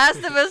 And The Last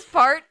of Us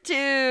Part 2.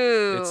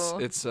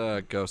 It's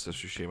Ghost of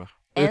Tsushima.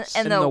 And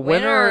and the the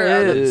winner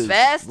winner of the is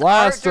best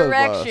Last art of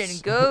direction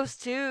Us. goes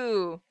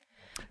to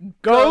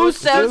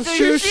Ghost of of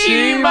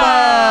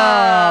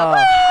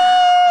Tsushima.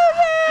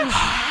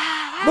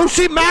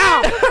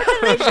 Mushima!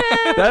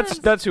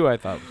 That's who I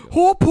thought.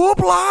 Whoop, whoop,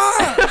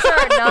 lie! These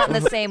are not in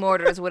the same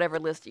order as whatever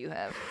list you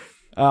have.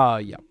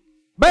 Yeah.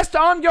 Best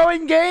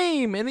ongoing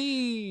game.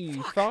 Any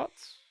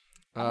thoughts?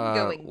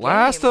 Ongoing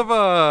Last game. of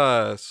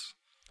Us.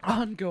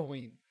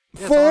 Ongoing.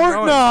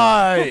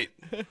 Fortnite!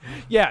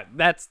 Yeah,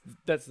 that's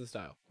the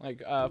style. Like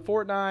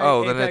Fortnite,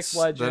 Oh, then Apex it's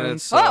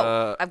Legends.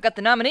 Oh, I've got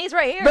the nominees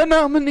right here. The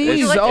nominees Would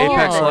you like to hear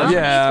Apex the Legends. nominees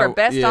Yeah, for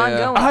best yeah.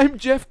 ongoing? I'm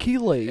Jeff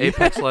Keighley.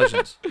 Apex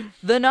Legends.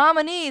 The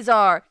nominees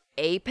are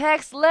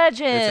Apex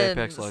Legends. It's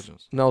Apex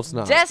Legends. No, it's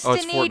not.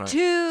 Destiny Fortnite. 2.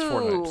 It's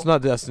Fortnite. It's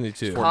not Destiny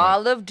 2.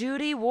 Call of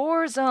Duty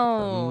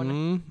Warzone.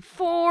 Mm,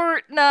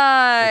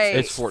 Fortnite.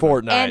 It's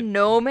Fortnite. And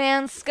No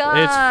Man's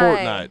Sky. It's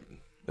Fortnite.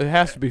 It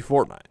has to be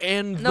Fortnite.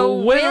 And The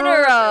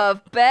winner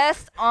of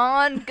Best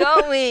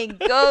Ongoing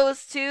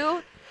goes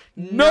to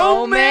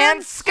No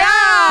Man's Sky.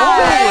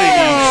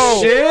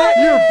 Holy shit!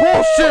 You're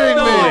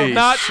bullshitting me!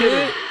 not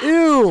kidding.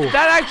 Ew!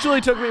 That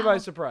actually took me by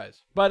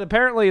surprise. But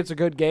apparently it's a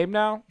good game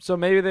now, so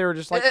maybe they were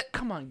just like,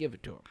 come on, give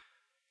it to him.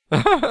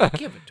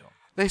 Give it to him.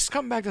 They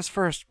scumbagged us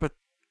first, but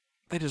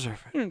they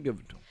deserve it. Give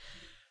it to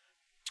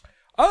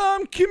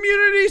him.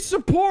 Community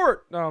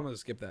support. No, I'm going to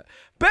skip that.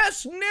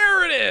 Best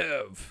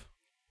narrative.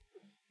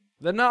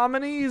 The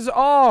nominees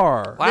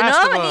are... The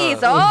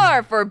nominees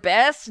are for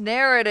Best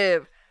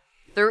Narrative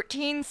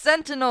 13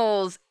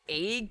 Sentinels,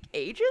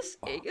 Aegis?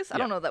 I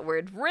don't know that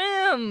word.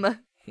 Rim.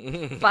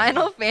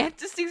 Final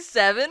Fantasy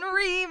VII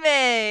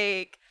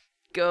Remake.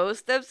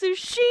 Ghost of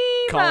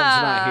Tsushima. Colin's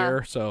not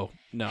here, so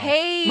no.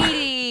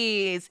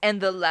 Hades.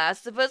 And The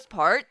Last of Us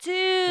Part 2.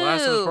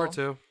 Last of Us Part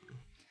 2.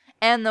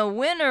 And the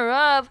winner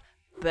of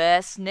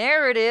Best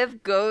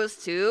Narrative goes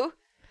to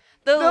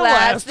The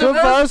Last of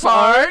Us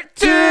Part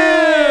 2.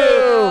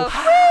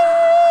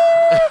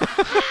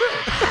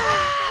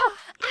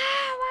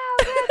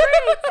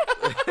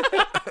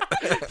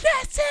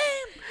 Yeah,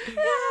 same.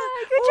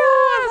 Good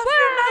job.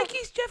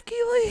 Nike's Jeff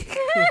Keighley.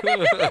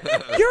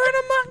 You're in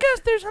Among Us.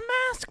 There's a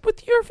mask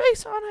with your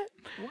face on it.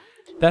 What?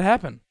 That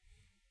happened.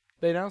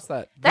 They announced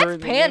that. That's during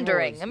the Game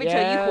pandering. Awards. Let me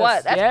tell you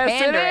what. That's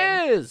pandering.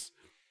 Yes, it is.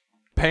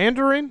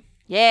 Pandering?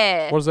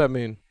 Yeah. What does that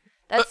mean?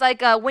 That's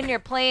like when you're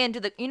playing to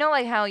the. You know,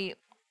 like how you.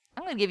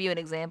 I'm going to give you an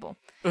example.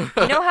 You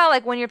know how,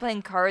 like, when you're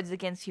playing Cards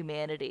Against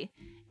Humanity,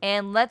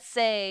 and let's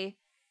say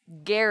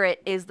Garrett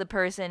is the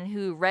person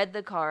who read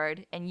the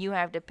card, and you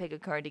have to pick a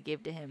card to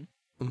give to him.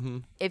 Mm-hmm.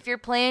 If you're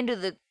playing to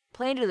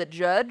the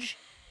judge,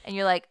 and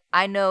you're like,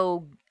 I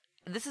know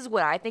this is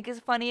what I think is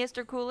funniest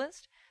or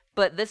coolest,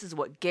 but this is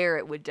what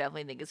Garrett would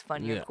definitely think is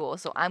funny or cool,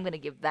 so I'm going to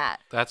give that.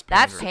 That's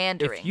That's pandering.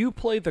 pandering. If you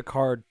play the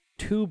card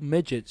two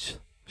midgets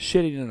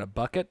shitting in a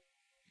bucket,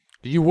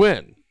 You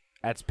win.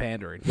 that's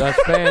pandering. That's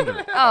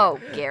pandering. Oh,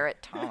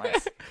 Garrett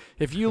Thomas.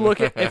 If you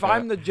look at, if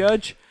I'm the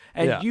judge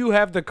and Yeah. you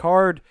have the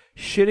card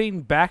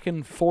shitting back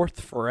and forth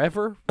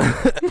forever,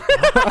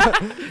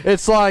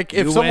 It's like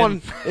if You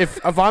someone,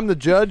 if I'm the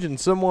judge and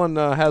someone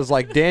has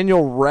like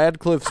Daniel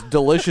Radcliffe's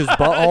delicious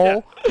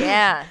butthole,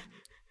 Yeah.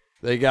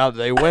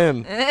 they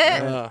win.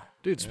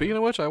 Dude, speaking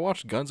of which, I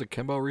watched Guns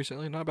Akimbo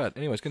recently. Not bad.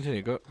 Anyways,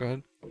 continue. Go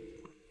ahead.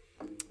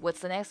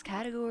 What's the next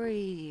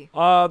category?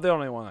 the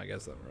only one I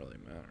guess that really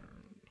matters.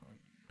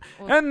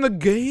 And the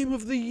game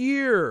of the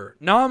year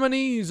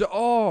nominees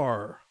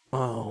are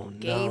Oh no!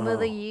 Game of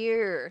the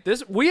year.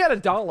 this. We had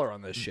 $1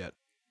 on this shit.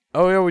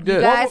 Oh yeah, we You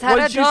did. guys had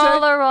what'd you say?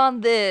 $1 on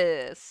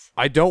this.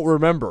 I don't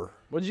remember.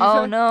 What did you Oh say?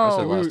 I said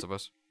no. Last of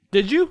Us.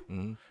 Did you?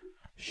 Mhm.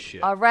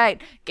 Shit. All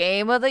right.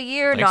 Game of the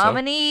year Think so.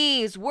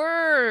 nominees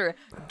were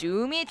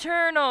Doom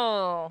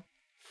Eternal,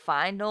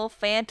 Final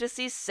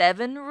Fantasy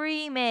VII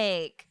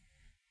Remake,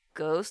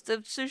 Ghost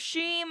of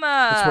Tsushima.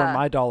 That's where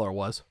my dollar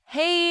was.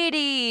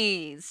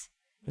 Hades,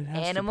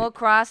 Animal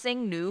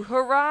Crossing New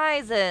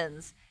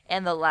Horizons,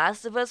 and The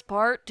Last of Us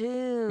Part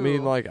 2. I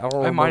mean, like, I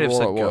don't I might have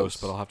remember said what it was.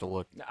 Ghost, but I'll have to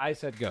look. I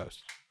said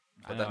Ghost.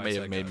 But that may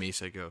have made me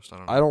say Ghost. I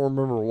don't know. I don't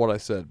remember what I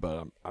said,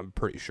 but I'm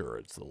pretty sure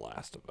it's The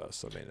Last of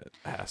Us. I mean, it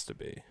has to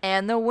be.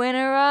 And the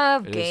winner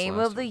of It is Game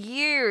Last of the of Us.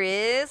 Year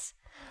is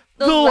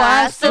The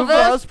Last of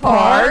Us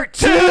Part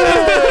 2.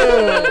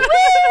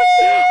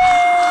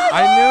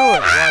 I knew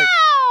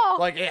it.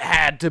 Like it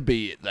had to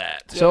be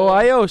that. So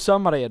I owe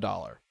somebody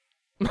 $1.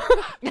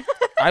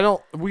 I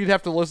don't. We'd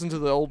have to listen to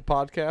the old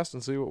podcast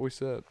and see what we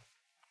said.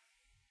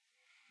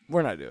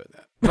 We're not doing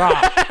that.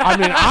 I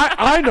mean,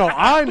 I know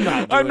I'm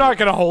not. I'm not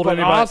going to hold But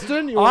anybody.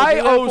 Austin, you wanna I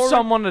do that owe for me?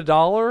 someone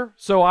 $1,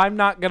 so I'm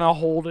not going to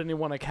hold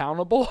anyone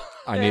accountable.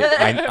 I'm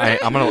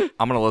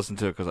gonna listen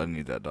to it because I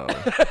need that dollar.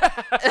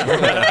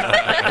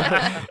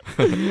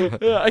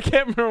 I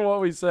can't remember what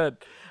we said.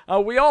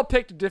 We all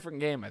picked a different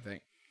game, I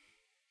think.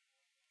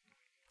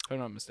 If I'm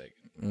not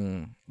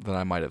mistaken. Then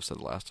I might have said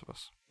Last of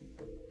Us.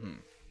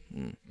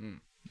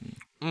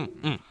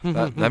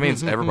 That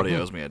means everybody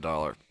owes me $1.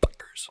 Fuckers.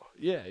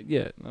 Yeah,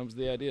 that was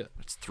the idea.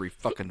 It's $3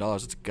 fucking.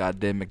 It's a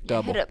goddamn You hit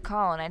McDouble. up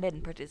Colin. I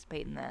didn't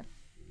participate in that.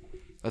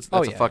 That's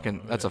Oh, a yeah.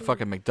 fucking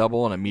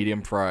McDouble and a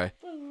medium fry.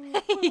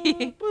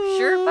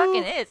 Sure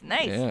fucking is.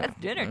 Nice. Yeah, That's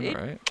dinner, dude.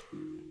 All right.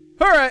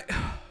 All right.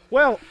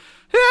 Well,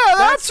 Yeah,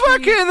 that's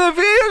fucking the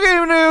video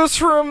game news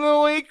from the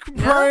week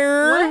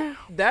prior.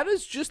 that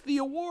is just the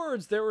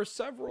awards. There were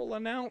several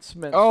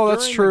announcements. Oh,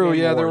 that's during true. the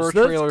Game Yeah, there Awards.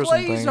 were trailers Let's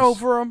and glaze things.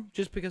 over them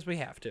just because we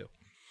have to.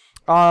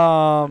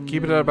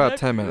 Keep it at about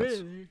 10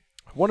 minutes.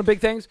 One of the big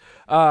things,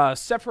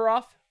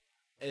 Sephiroth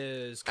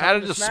is coming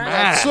Added to to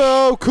Smash. Smash.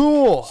 So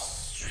cool.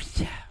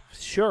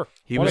 Sure.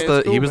 He Well, was it's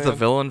the cool, the man.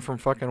 villain from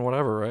fucking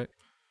whatever, right?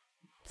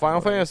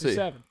 Final Fantasy.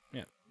 7.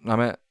 Yeah. I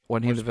meant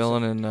wasn't he the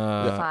villain in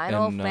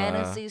Final in,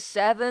 Fantasy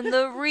VII,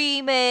 the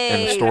remake.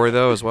 in the story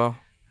though as well?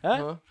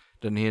 Huh?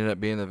 Didn't he end up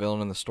being the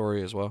villain in the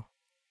story as well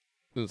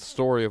The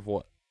story of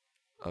what?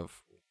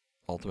 of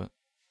Ultimate?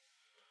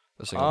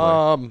 The single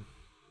player.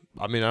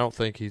 I mean, I don't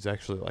think he's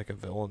actually like a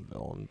villain,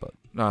 but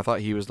No, I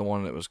thought he was the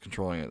one that was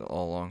controlling it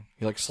all along.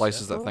 He like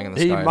slices that thing in the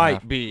he sky. in might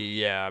half. be.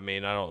 Yeah, I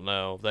mean, I don't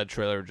know. That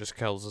trailer just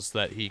tells us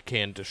that he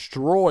can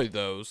destroy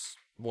those,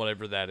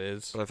 whatever that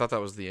is. But I thought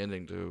that was the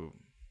ending to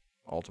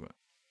Ultimate.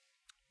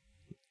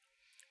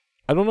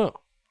 I don't know.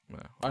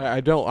 Yeah.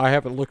 I don't. I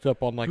haven't looked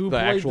up on like Who the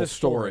played actual the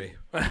story.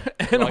 And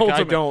Like, I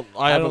Ultimate. don't.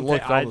 I haven't don't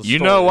looked think- on the You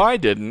story. know I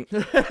didn't.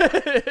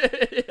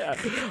 Yeah.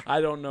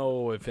 I don't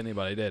know if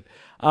anybody did.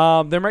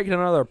 They're making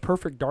another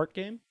Perfect Dark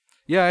game.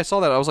 Yeah, I saw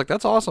that. I was like,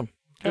 that's awesome.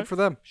 Okay. Good for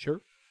them.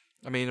 Sure.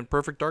 I mean, a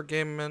perfect dark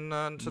game in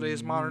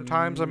today's modern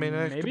times. I mean,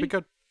 it could Maybe. be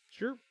good.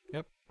 Sure.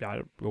 Yep.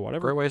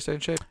 Whatever. Great way to stay in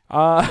shape.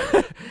 A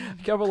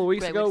couple of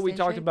weeks Great ago, way to we stay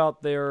talked shape.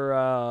 about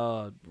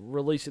their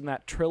releasing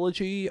that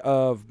trilogy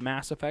of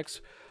Mass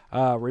Effects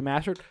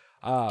remastered.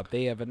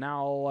 They have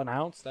now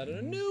announced that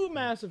a new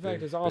Mass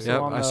Effect is also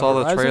Yep, on the I saw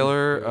the horizon.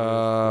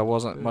 trailer.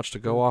 Wasn't much to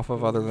go off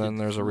of other than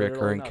there's a Literally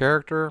reoccurring nothing.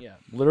 character. Yeah,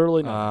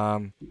 literally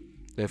not.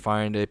 They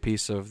find a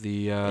piece of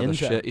the Intel.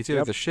 ship. It's either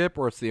Yep. the ship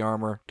or it's the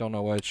armor. Don't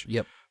know which.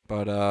 Yep.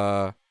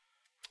 But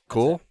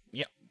cool.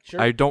 Yep. Sure.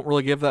 I don't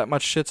really give that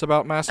much shits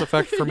about Mass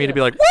Effect for me to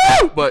be like,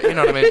 woo! But you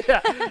know what I mean?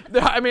 Yeah.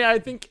 I mean, I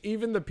think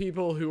even the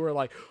people who were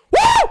like,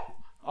 "Woo!"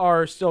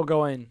 are still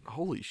going.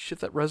 Holy shit,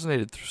 that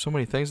resonated through so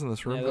many things in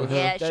this room. Go that- ahead.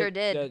 Yeah, it that- sure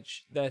did.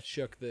 That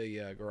shook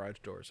the garage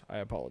doors. I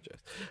apologize.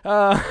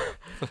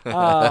 Moving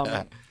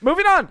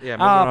on. Yeah,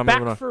 moving on, Back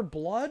moving on. for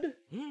Blood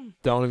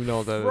Don't even know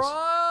what that is.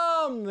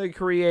 from the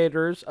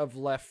creators of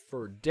Left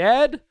 4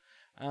 Dead,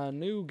 a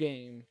new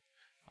game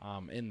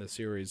in the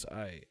series.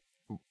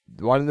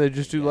 Why didn't they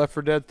just do Left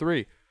 4 Dead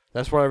 3?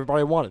 That's what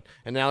everybody wanted.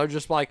 And now they're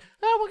just like,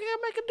 oh, we're going to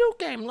make a new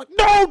game. Like,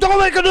 no, don't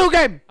make a new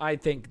game. I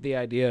think the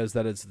idea is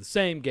that it's the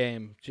same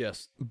game,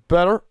 just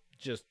Better?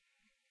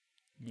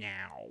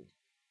 now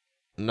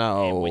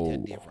No. with a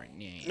different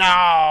name.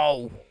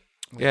 No.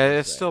 Yeah,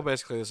 it's still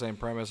basically the same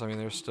premise. I mean,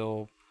 there's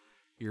still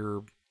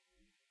your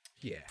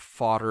Yeah.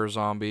 fodder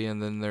zombie,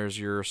 and then there's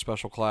your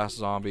special class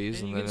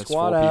zombies, and you then can it's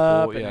 4 squad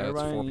up, people. and Yeah, it's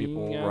 4 everybody,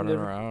 people you know, running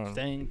different around.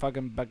 Thing,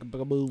 fucking,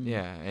 boom.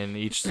 Yeah, and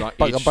each Bam,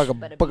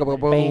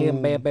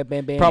 Bam, bam,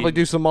 bam, bam. Probably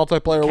do some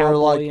multiplayer where Cowboy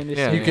like in the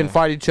Yeah, you city. can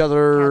fight each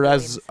other Cowboy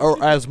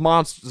as in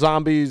the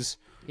zombies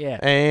Yeah.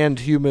 and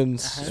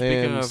humans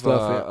Speaking and of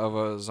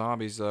stuff.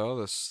 zombies,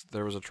 though,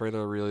 there was a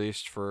trailer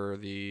released for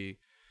the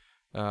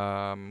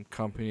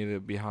company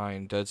that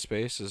behind Dead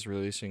Space is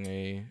releasing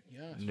a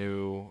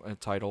new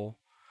title.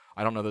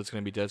 I don't know that it's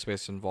going to be Dead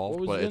Space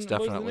involved, but it's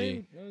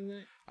definitely.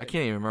 I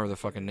can't even remember the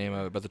fucking name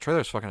of it, but the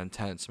trailer's fucking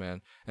intense,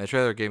 man. And the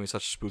trailer gave me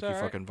such spooky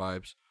alright. fucking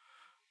vibes.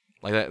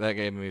 Like that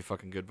gave me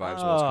fucking good vibes.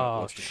 of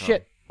Oh, what's to come.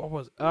 shit. What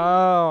was it?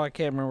 Oh, I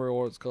can't remember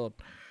what it's called.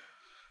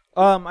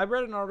 I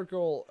read an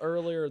article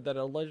earlier that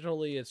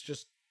allegedly it's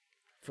just,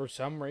 for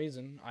some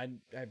reason, I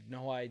have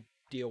no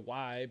idea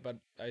why, but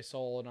I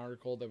saw an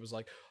article that was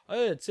like,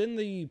 oh, it's in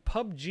the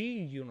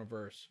PUBG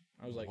universe.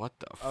 I was like, what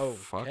the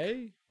fuck?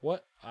 Okay,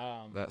 what?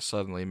 That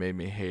suddenly made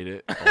me hate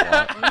it a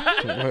lot.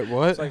 Wait,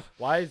 what? It's like,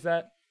 why is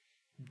that?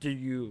 Do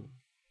you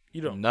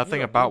don't Nothing you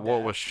don't about need what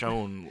that. was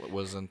shown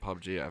was in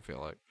PUBG, I feel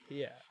like.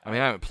 Yeah. I mean,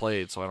 I haven't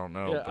played, so I don't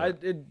know. Yeah,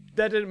 but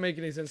that didn't make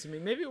any sense to me.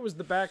 Maybe it was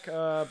the back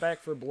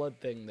for blood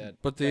thing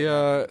that. But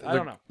that I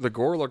don't know. the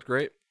gore looked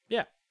great.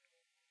 Yeah.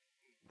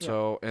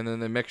 So and then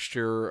the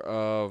mixture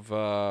of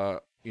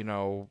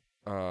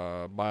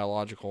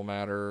biological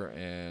matter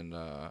and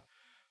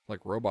like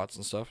robots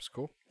and stuff is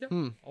cool.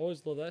 Yeah.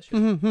 Always love that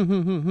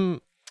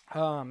shit.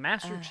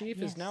 Master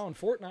Chief is now in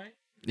Fortnite.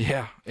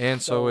 Yeah,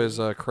 and so is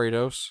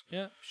Kratos.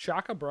 Yeah.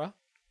 Shaka, bruh.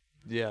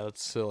 Yeah,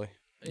 that's silly.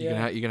 You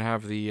can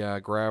have the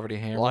gravity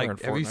hammer. in Have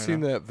you Fortnite seen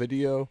now. that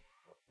video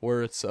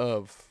where it's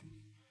of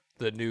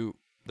the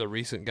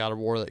recent God of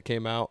War that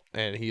came out,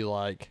 and he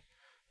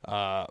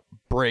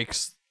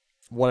breaks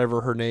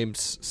whatever her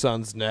name's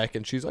son's neck,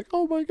 and she's like,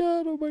 oh my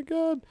god,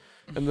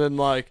 and then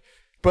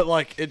but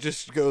it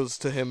just goes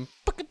to him,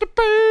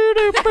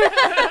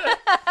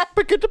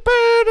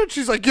 and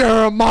she's like,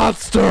 you're a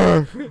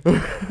monster.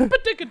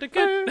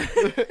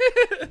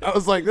 I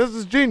was like, this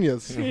is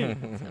genius.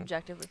 It's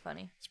objectively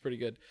funny. It's pretty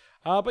good.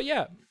 But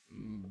yeah,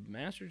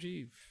 Master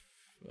Chief.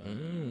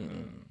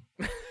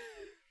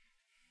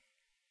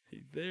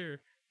 He's there.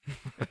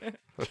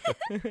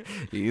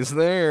 He's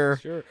there.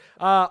 Sure.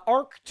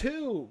 Arc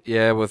 2.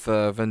 Yeah, with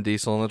Vin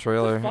Diesel in the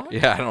trailer. fuck?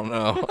 Yeah, I don't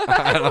know.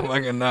 I don't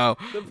fucking know.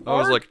 I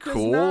was like, Does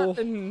cool. not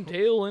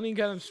entail any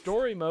kind of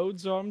story mode,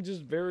 so I'm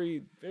just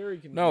very, very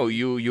confused. No,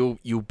 you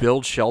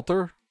build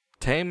shelter,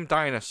 tame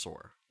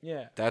dinosaur.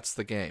 Yeah. That's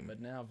the game.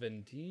 But now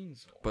Vin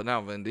Diesel. But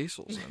now Vin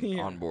Diesel's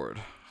Yeah. on board.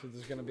 So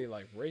there's gonna be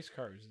like race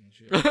cars and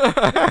shit.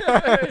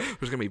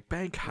 There's gonna be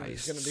bank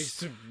There's heists. gonna be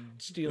some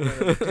stealing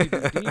of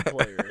DVD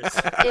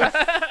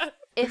players.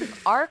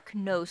 If Ark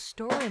knows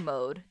story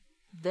mode,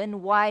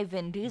 then why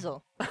Vin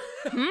Diesel?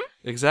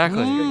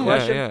 Exactly. Good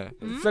question. Yeah.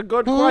 It's a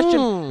good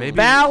question. Maybe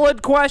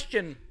Valid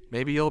question.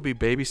 maybe you'll be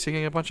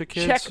babysitting a bunch of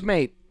kids.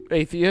 Checkmate,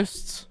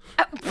 atheists.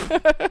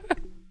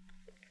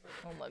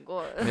 Oh my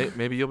god.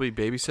 Maybe you'll be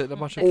babysitting a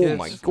bunch of Oh kids.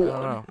 my I don't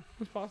God. know.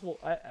 It's possible.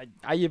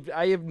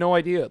 I have no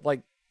idea.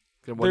 Like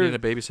What in a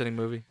babysitting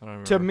movie? I don't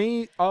remember. to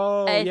me,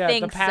 I yeah,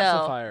 think the so.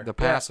 pacifier. The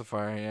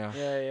pacifier. Yeah.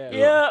 Yeah.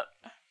 Yeah.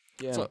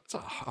 It's a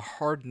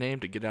hard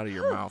name to get out of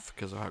your mouth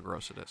because of how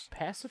gross it is.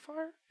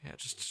 Pacifier? Yeah,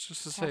 just to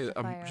say,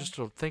 Pacifier. just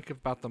to think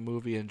about the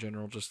movie in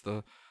general, just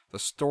the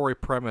story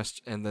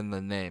premise and then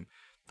the name,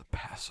 the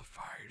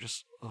pacifier.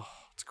 Just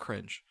it's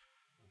cringe.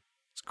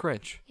 It's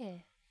cringe. Yeah.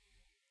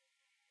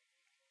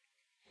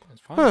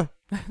 It's fine.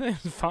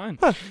 It's fine.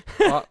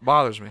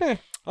 Bothers me. Guess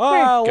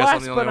I'm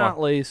last the but only not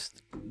one.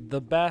 least,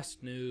 the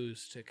best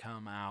news to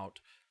come out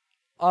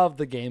of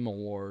the Game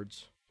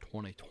Awards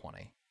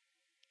 2020.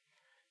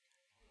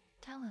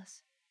 Tell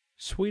us.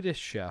 Swedish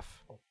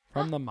Chef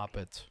from the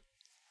Muppets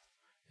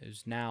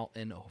is now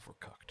in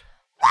Overcooked.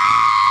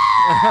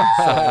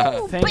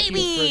 So, thank you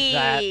for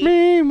that.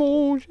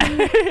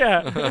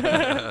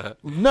 Yeah.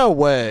 No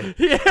way.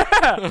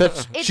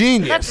 That's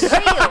genius.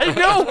 That's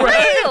real.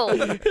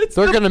 Real.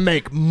 They're gonna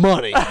make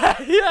money.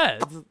 Yeah.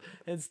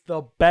 It's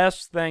the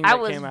best thing that I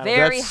was came out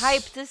very of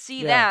That's- hyped to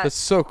see yeah, that. That's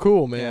so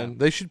cool, man. Yeah.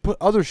 They should put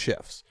other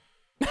chefs.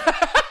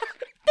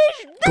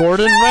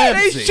 Gordon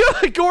Ramsay.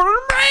 Gordon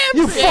Ramsay.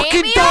 You fucking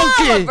Jamie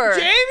donkey. Oliver.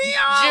 Jamie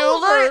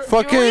Julia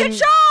Fucking-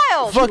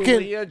 Child. Fucking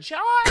Julia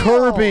Child.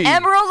 Kirby.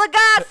 Emerald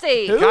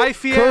Lagasse. Guy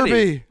Fieri.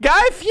 Kirby.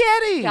 Guy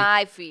Fieri.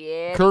 Guy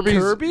Fieri.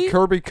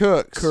 Kirby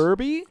Cooks.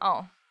 Kirby.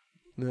 Oh.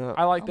 Yeah.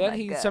 I like Oh that. my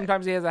He God.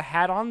 sometimes he has a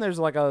hat on. There's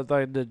like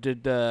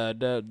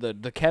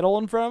the kettle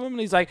in front of him, and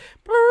he's like,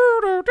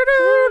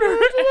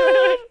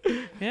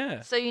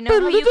 yeah. So you know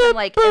how you can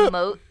like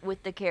emote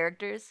with the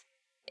characters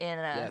in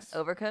Yes.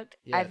 Overcooked?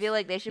 I Yes. feel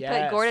like they should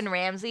Yes. put Gordon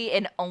Ramsay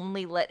and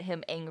only let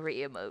him angry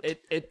emote.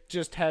 It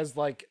just has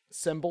like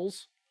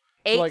symbols.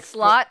 8 like,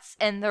 slots,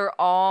 and they're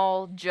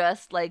all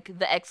just like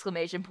the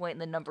exclamation point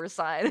and the number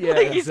sign. Yeah,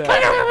 Like, he's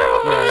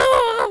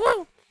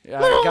exactly. Yeah,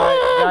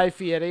 Guy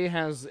Fieri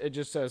has it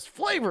just says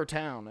Flavor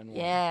Town and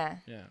yeah.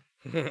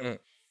 yeah.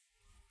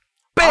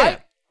 Bam.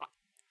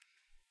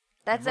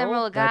 That's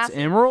Emerald That's Lagasse.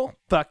 Emerald.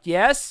 Fuck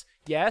yes,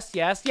 yes.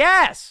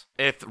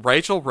 If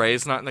Rachel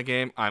Ray's not in the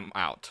game, I'm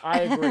out. I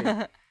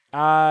agree.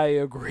 I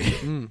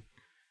agree.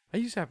 I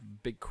used to have a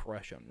big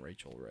crush on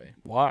Rachel Ray.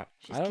 Why?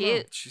 She's I don't cute.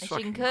 know. She's and she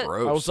can fucking cook.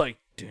 gross. I was like,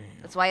 damn.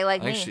 That's why you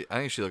like I me.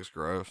 think she looks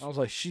gross. I was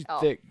like, she's Oh.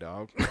 thick,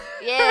 dog.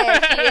 Yeah,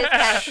 she is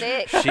kind of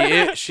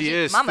thick. She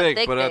is Mama thick,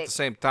 thick, but at thick. the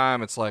same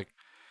time, it's like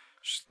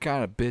she's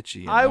kind of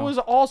bitchy. You I know? was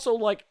also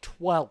like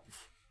 12,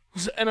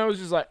 and I was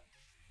just like,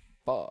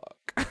 fuck.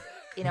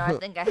 You know, I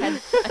think I had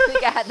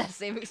that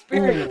same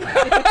experience.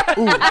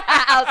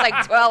 I was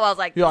like 12. I was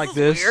like, You like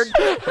this? this? Is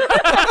weird.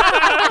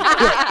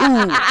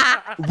 Ooh,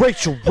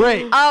 Rachel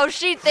Ray. Oh,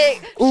 she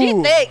thick. She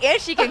Ooh. thick, and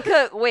she can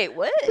cook. Wait,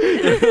 what?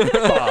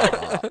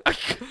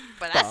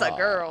 But that's a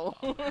girl.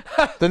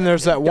 Then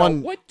there's that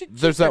one. what did you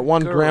There's that think,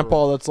 one girl?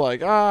 grandpa that's like,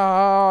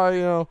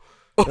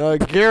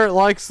 Garrett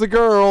likes the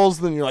girls.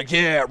 Then you're like,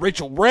 yeah,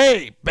 Rachel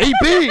Ray,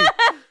 baby.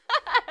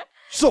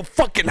 So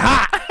fucking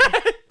hot,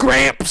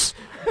 Gramps.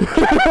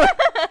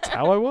 That's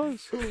how I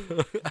was.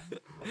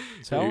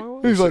 That's how I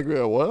was. He's like,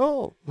 yeah,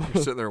 well.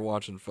 You're sitting there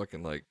watching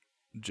fucking like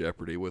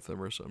Jeopardy with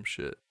him or some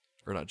shit,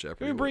 or not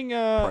Jeopardy. Can we bring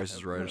Price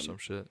is Right or some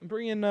shit.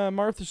 Bring in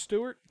Martha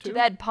Stewart too. Too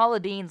bad Paula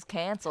Dean's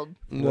canceled.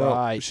 No,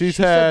 Right. she's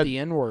she said had. the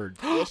N word.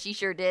 Yeah, she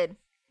sure did.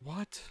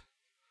 What?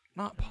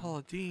 Not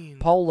Paula Dean.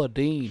 Paula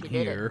Dean She did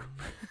it. here.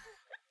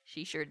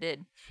 She sure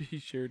did. She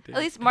sure did.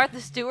 At least Martha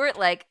Stewart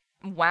like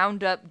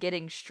wound up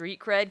getting street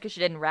cred because she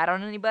didn't rat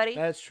on anybody.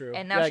 That's true.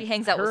 And now she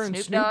hangs out with her and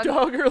Snoop Dogg. Snoop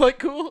Dogg are like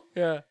cool.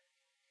 Yeah.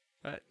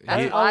 That's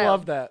I wild.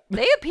 love that.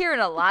 They appear in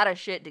a lot of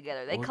shit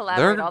together. They They're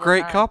collaborate a all great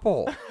the time.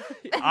 couple.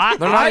 I,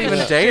 They're not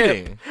even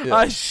dating. Yeah.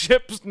 I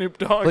ship Snoop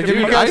Dogg. Like, and have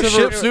you Martha guys I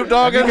ever- ship Snoop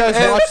Dogg have and you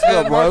guys watched the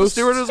and Martha roast?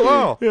 Stewart as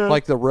well. Yeah.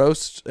 Like the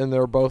roast, and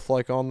they're both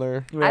like on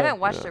there. I haven't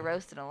watched the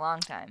roast in a long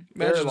time.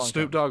 Very Imagine long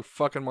Snoop Dogg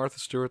fucking Martha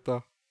Stewart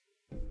though.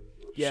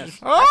 Yes.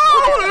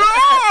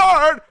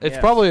 Oh Lord! It's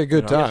Yes. probably a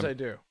good Yes, time. I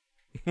do.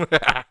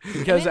 I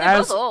Because mean, they're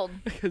as both old.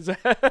 because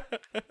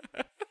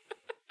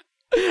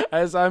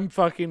as I'm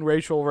fucking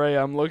Rachel Ray,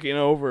 I'm looking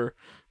over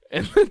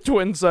in the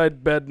twin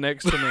side bed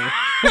next to me.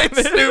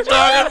 It's Snoop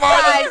Dogg and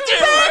Martha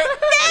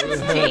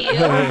Next to you.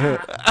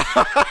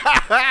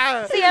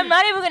 See, I'm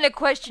not even going to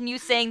question you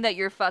saying that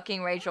you're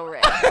fucking Rachel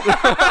Ray.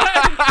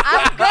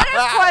 I'm going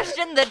to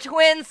question the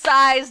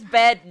twin-sized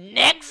bed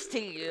next to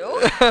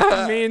you.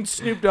 Me and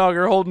Snoop Dogg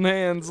are holding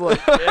hands like,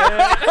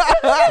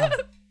 yeah.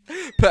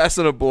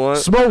 passing a blunt.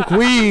 Smoke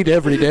weed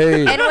every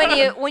day.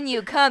 And when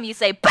you come, you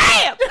say,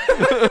 BAM!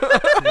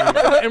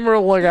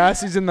 Emerald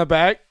Lagasse's in the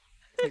back,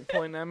 like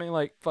pointing at me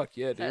like, fuck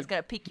yeah, I was dude. going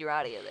to peek your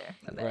audio there.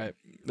 I bet. Right.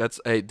 That's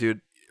hey,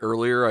 dude.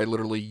 Earlier, I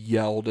literally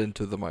yelled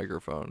into the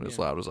microphone as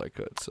loud as I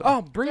could. So.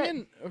 Oh, bring Good.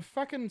 in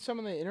fucking some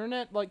of the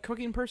internet like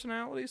cooking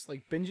personalities,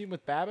 like Binging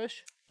with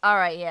Babish All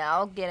right, yeah,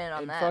 I'll get in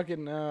on and that.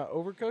 fucking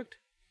Overcooked,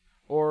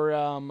 or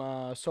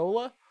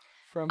Sola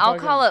from. I'll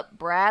fucking- call up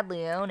Brad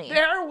Leone.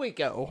 There we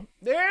go.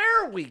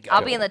 There we go.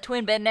 I'll be in the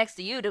twin bed next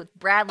to you to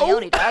Brad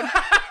Leone, Doug.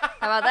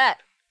 How about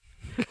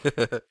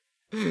that?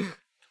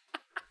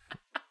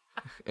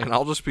 And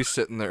I'll just be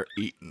sitting there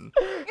eating.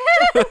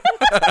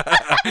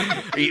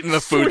 Eating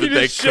the food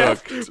Swedish that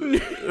chef. they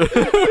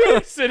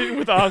cooked. Sitting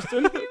with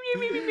Austin.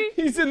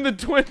 He's in the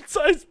twin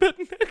size bed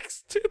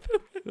next to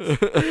them.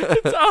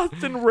 It's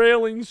Austin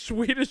railing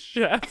Swedish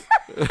chef.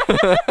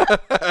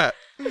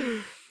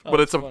 But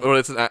it's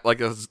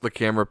the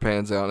camera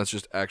pans out and it's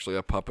just actually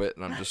a puppet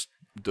and I'm just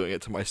doing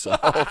it to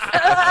myself.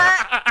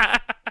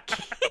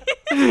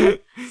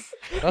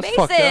 That's fucked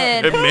up.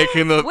 Mason, And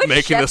making the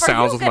which chef are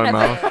sounds you with my gonna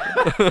mouth.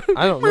 pick?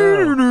 I don't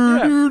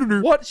know.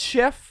 Yeah. What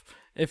chef,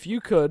 if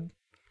you could,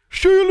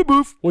 Shia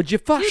LaBeouf. would you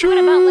fuck? What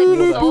about like What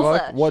the Sosa?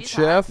 fuck? What She's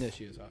hot. chef? Yeah,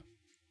 she is hot.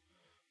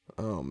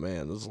 Oh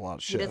man, there's a lot of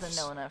He chefs.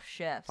 doesn't know enough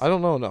chefs. I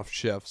don't know enough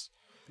chefs.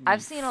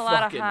 I've seen a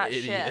lot of Fucking hot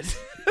idiot. chefs.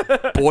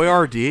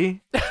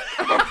 Boyardee.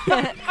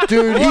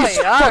 Dude, he's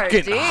Boy, fucking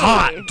RD.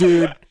 hot,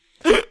 dude.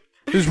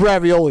 His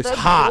ravioli's The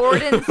hot.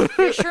 Gordon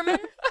Fisherman?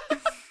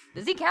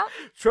 Does he count?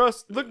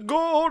 Trust the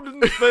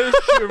golden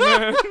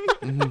fisherman.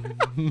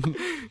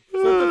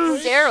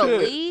 Sarah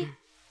Lee?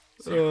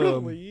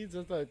 Leads,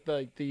 that's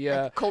like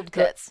the Cold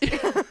cuts.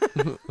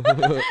 And,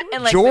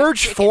 like,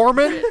 George the chicken.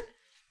 Foreman.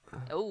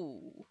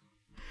 Oh.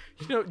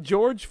 you know,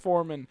 George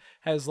Foreman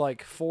has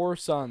like 4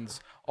 sons,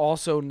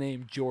 also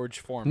named George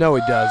Foreman. No,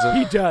 he doesn't.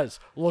 He does.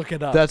 Look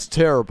it up. That's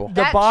terrible. the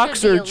That should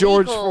boxer be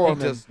George illegal.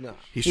 Foreman. no.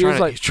 He's He was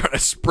trying like- he's trying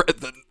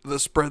to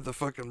spread the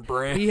fucking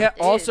brand. He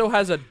also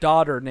has a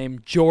daughter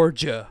named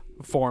Georgia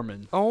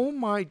Foreman. Oh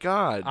my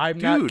god. I'm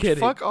Dude, not kidding.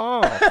 fuck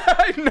off.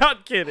 I'm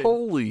not kidding.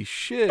 Holy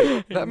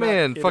shit. That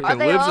man kidding. Are fucking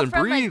they lives all and from,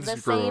 like, breathes the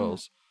same-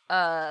 girls.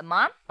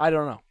 Mom? I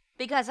don't know.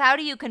 Because how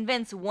do you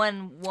convince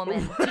one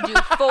woman to do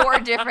 4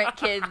 different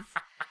kids?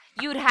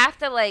 You'd have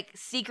to, like,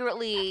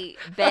 secretly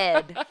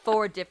bed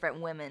 4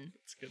 different women.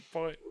 That's a good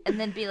point. And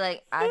then be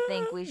like, I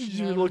think we should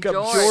You name look up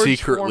George. George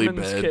Secretly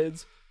Foreman's bed.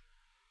 kids.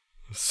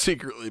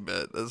 Secretly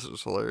bet. That's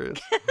just hilarious.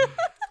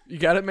 You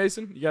got it,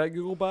 Mason? You got it,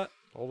 Googlebot?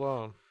 Hold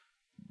on.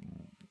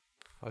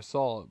 I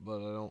saw it, but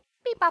I don't.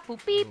 Beep, bop,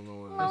 boop, beep. know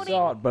what it is. I Loading.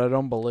 saw it, but I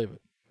don't believe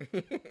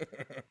it.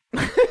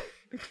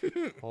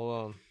 Hold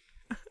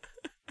on.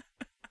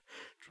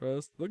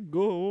 Trust the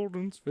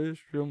golden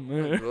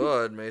fisherman.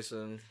 Good,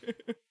 Mason.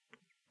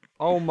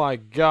 Oh my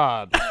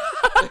God.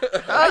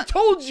 I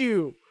told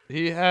you.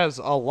 He has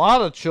a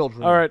lot of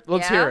children. All right,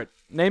 let's Yeah? hear it.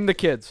 Name the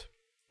kids.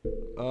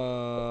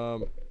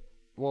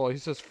 Well, he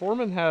says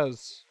Foreman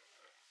has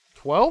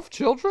 12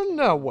 children?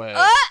 No way.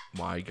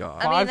 My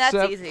god. I mean, that's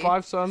easy.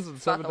 5 sons and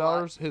Fuck 7 a lot.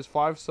 daughters. His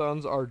 5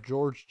 sons are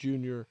George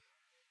Jr.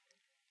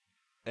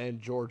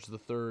 and George the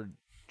Third,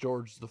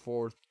 George the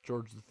Fourth,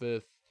 George the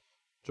Fifth,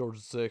 George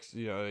the Sixth.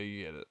 You know,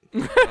 you get it.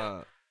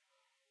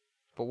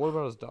 But what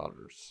about his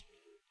daughters?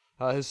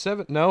 His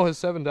 7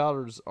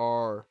 daughters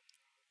are,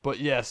 but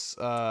yes,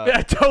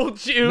 I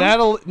told you.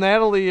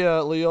 Natalie,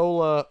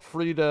 Leola,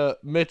 Frida,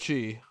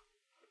 Mitchie,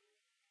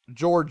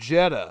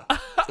 Georgetta,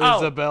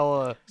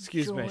 Isabella,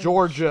 Excuse me.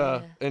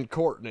 Georgia, and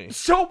Courtney.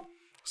 So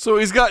So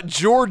he's got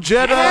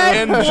Georgetta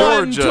and One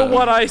Georgia. to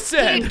what I He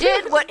said.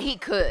 did what he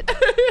could.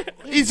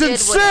 He's did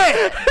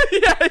insane.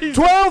 Yeah, he's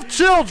 12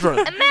 children.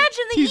 Imagine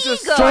the He's a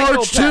ego.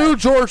 George 2,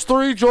 George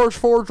 3, George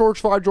 4, George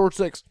 5, George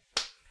 6.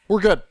 We're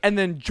good. and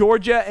then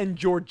Georgia and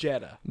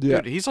Georgetta. Yeah.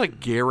 Dude, he's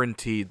like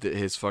guaranteed that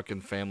his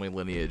fucking family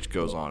lineage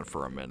goes on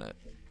for a minute.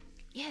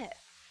 Yeah.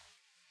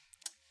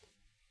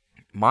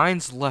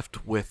 Mine's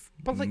left with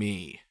But, like,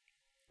 me.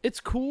 It's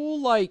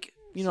cool, like,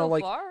 you know, So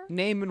like far.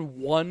 naming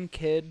one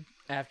kid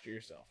after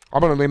yourself.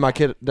 I'm going to name my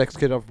next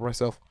kid after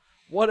myself.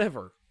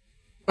 Whatever.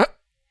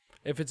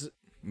 If it's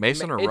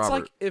Mason or it's Robert?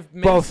 like if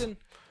Both. Mason,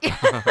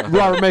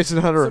 Robert Mason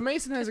Hunter. so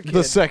Mason has a kid.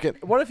 The second.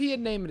 What if he had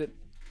named it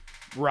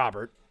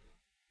Robert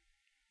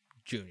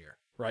Jr.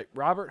 Right,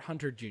 Robert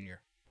Hunter Jr.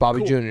 Bobby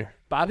Cool. Jr.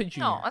 Bobby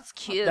Jr. Oh, that's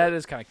cute. That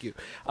is kind of cute.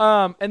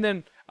 And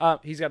then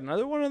he's got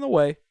another one on the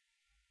way.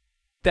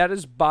 That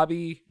is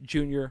Bobby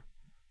Jr.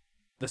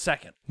 the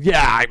second.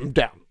 Yeah, I'm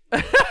down.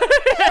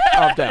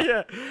 I'm down.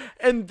 Yeah,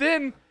 and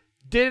then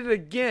did it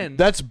again.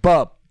 That's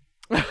Bub.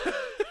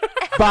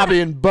 Bobby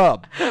and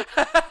Bub.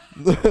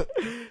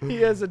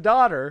 He has a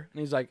daughter, and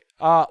he's like,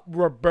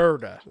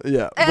 Roberta.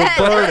 Yeah.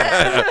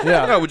 Roberta.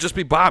 Yeah. No, it would just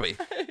be Bobby.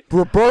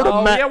 Roberta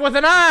Oh, Ma- yeah, with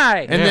an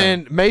I. And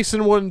then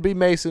Mason wouldn't be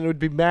Mason, it would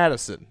be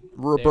Madison.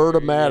 Roberta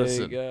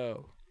Madison. There you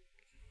go.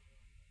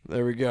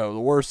 There we go. The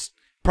worst,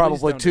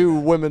 probably don't do two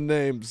women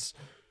names.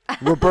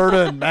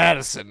 Roberta and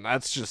Madison.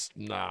 That's just,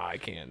 nah, I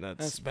can't.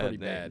 That's bad pretty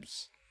bad.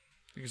 names.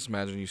 You can just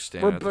imagine you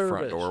standing at the front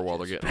Roberta. door while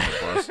they're getting on the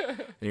bus, and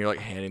you're like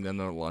handing them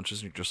their lunches,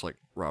 and you're just like,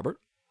 Robert,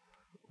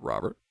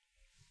 Robert,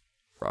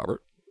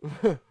 Robert,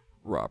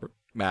 Robert,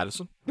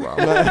 Madison,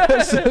 Robert,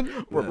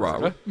 Madison.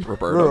 Robert,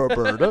 Roberta,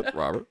 Roberta.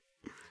 Robert,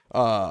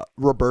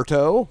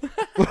 Roberto.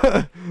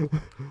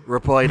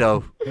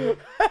 Rapido.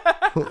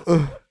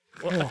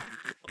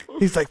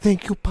 He's like,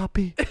 thank you,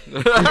 puppy.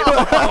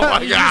 Oh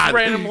my Just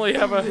randomly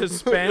have a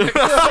Hispanic.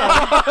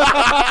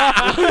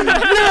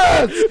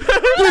 Yes!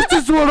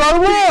 This is what I He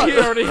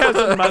want! already has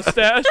a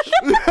mustache.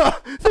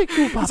 Thank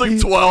you, It's puppy. like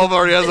 12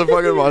 already has a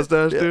fucking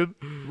mustache, dude.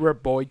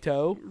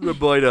 Roboito.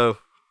 Rapido.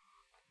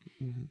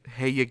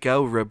 Here you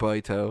go,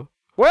 Rapido.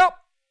 Well,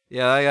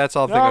 Yeah, that's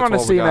all. I think I'm that's going to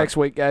all see we you got. next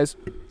week, guys.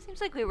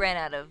 Seems like we ran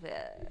out of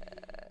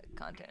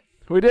content.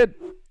 We did.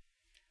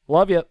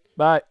 Love you.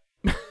 Bye.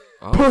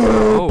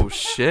 Oh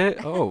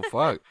shit! Oh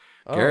fuck!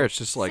 Garrett's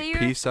just like Say your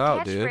peace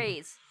out, dude.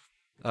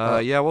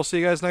 catchphrase. Yeah, we'll see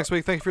you guys next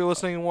week. Thank you for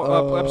listening.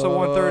 Episode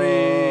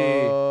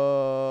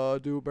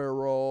 130. Do a barrel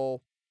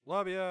roll.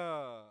 Love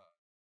ya.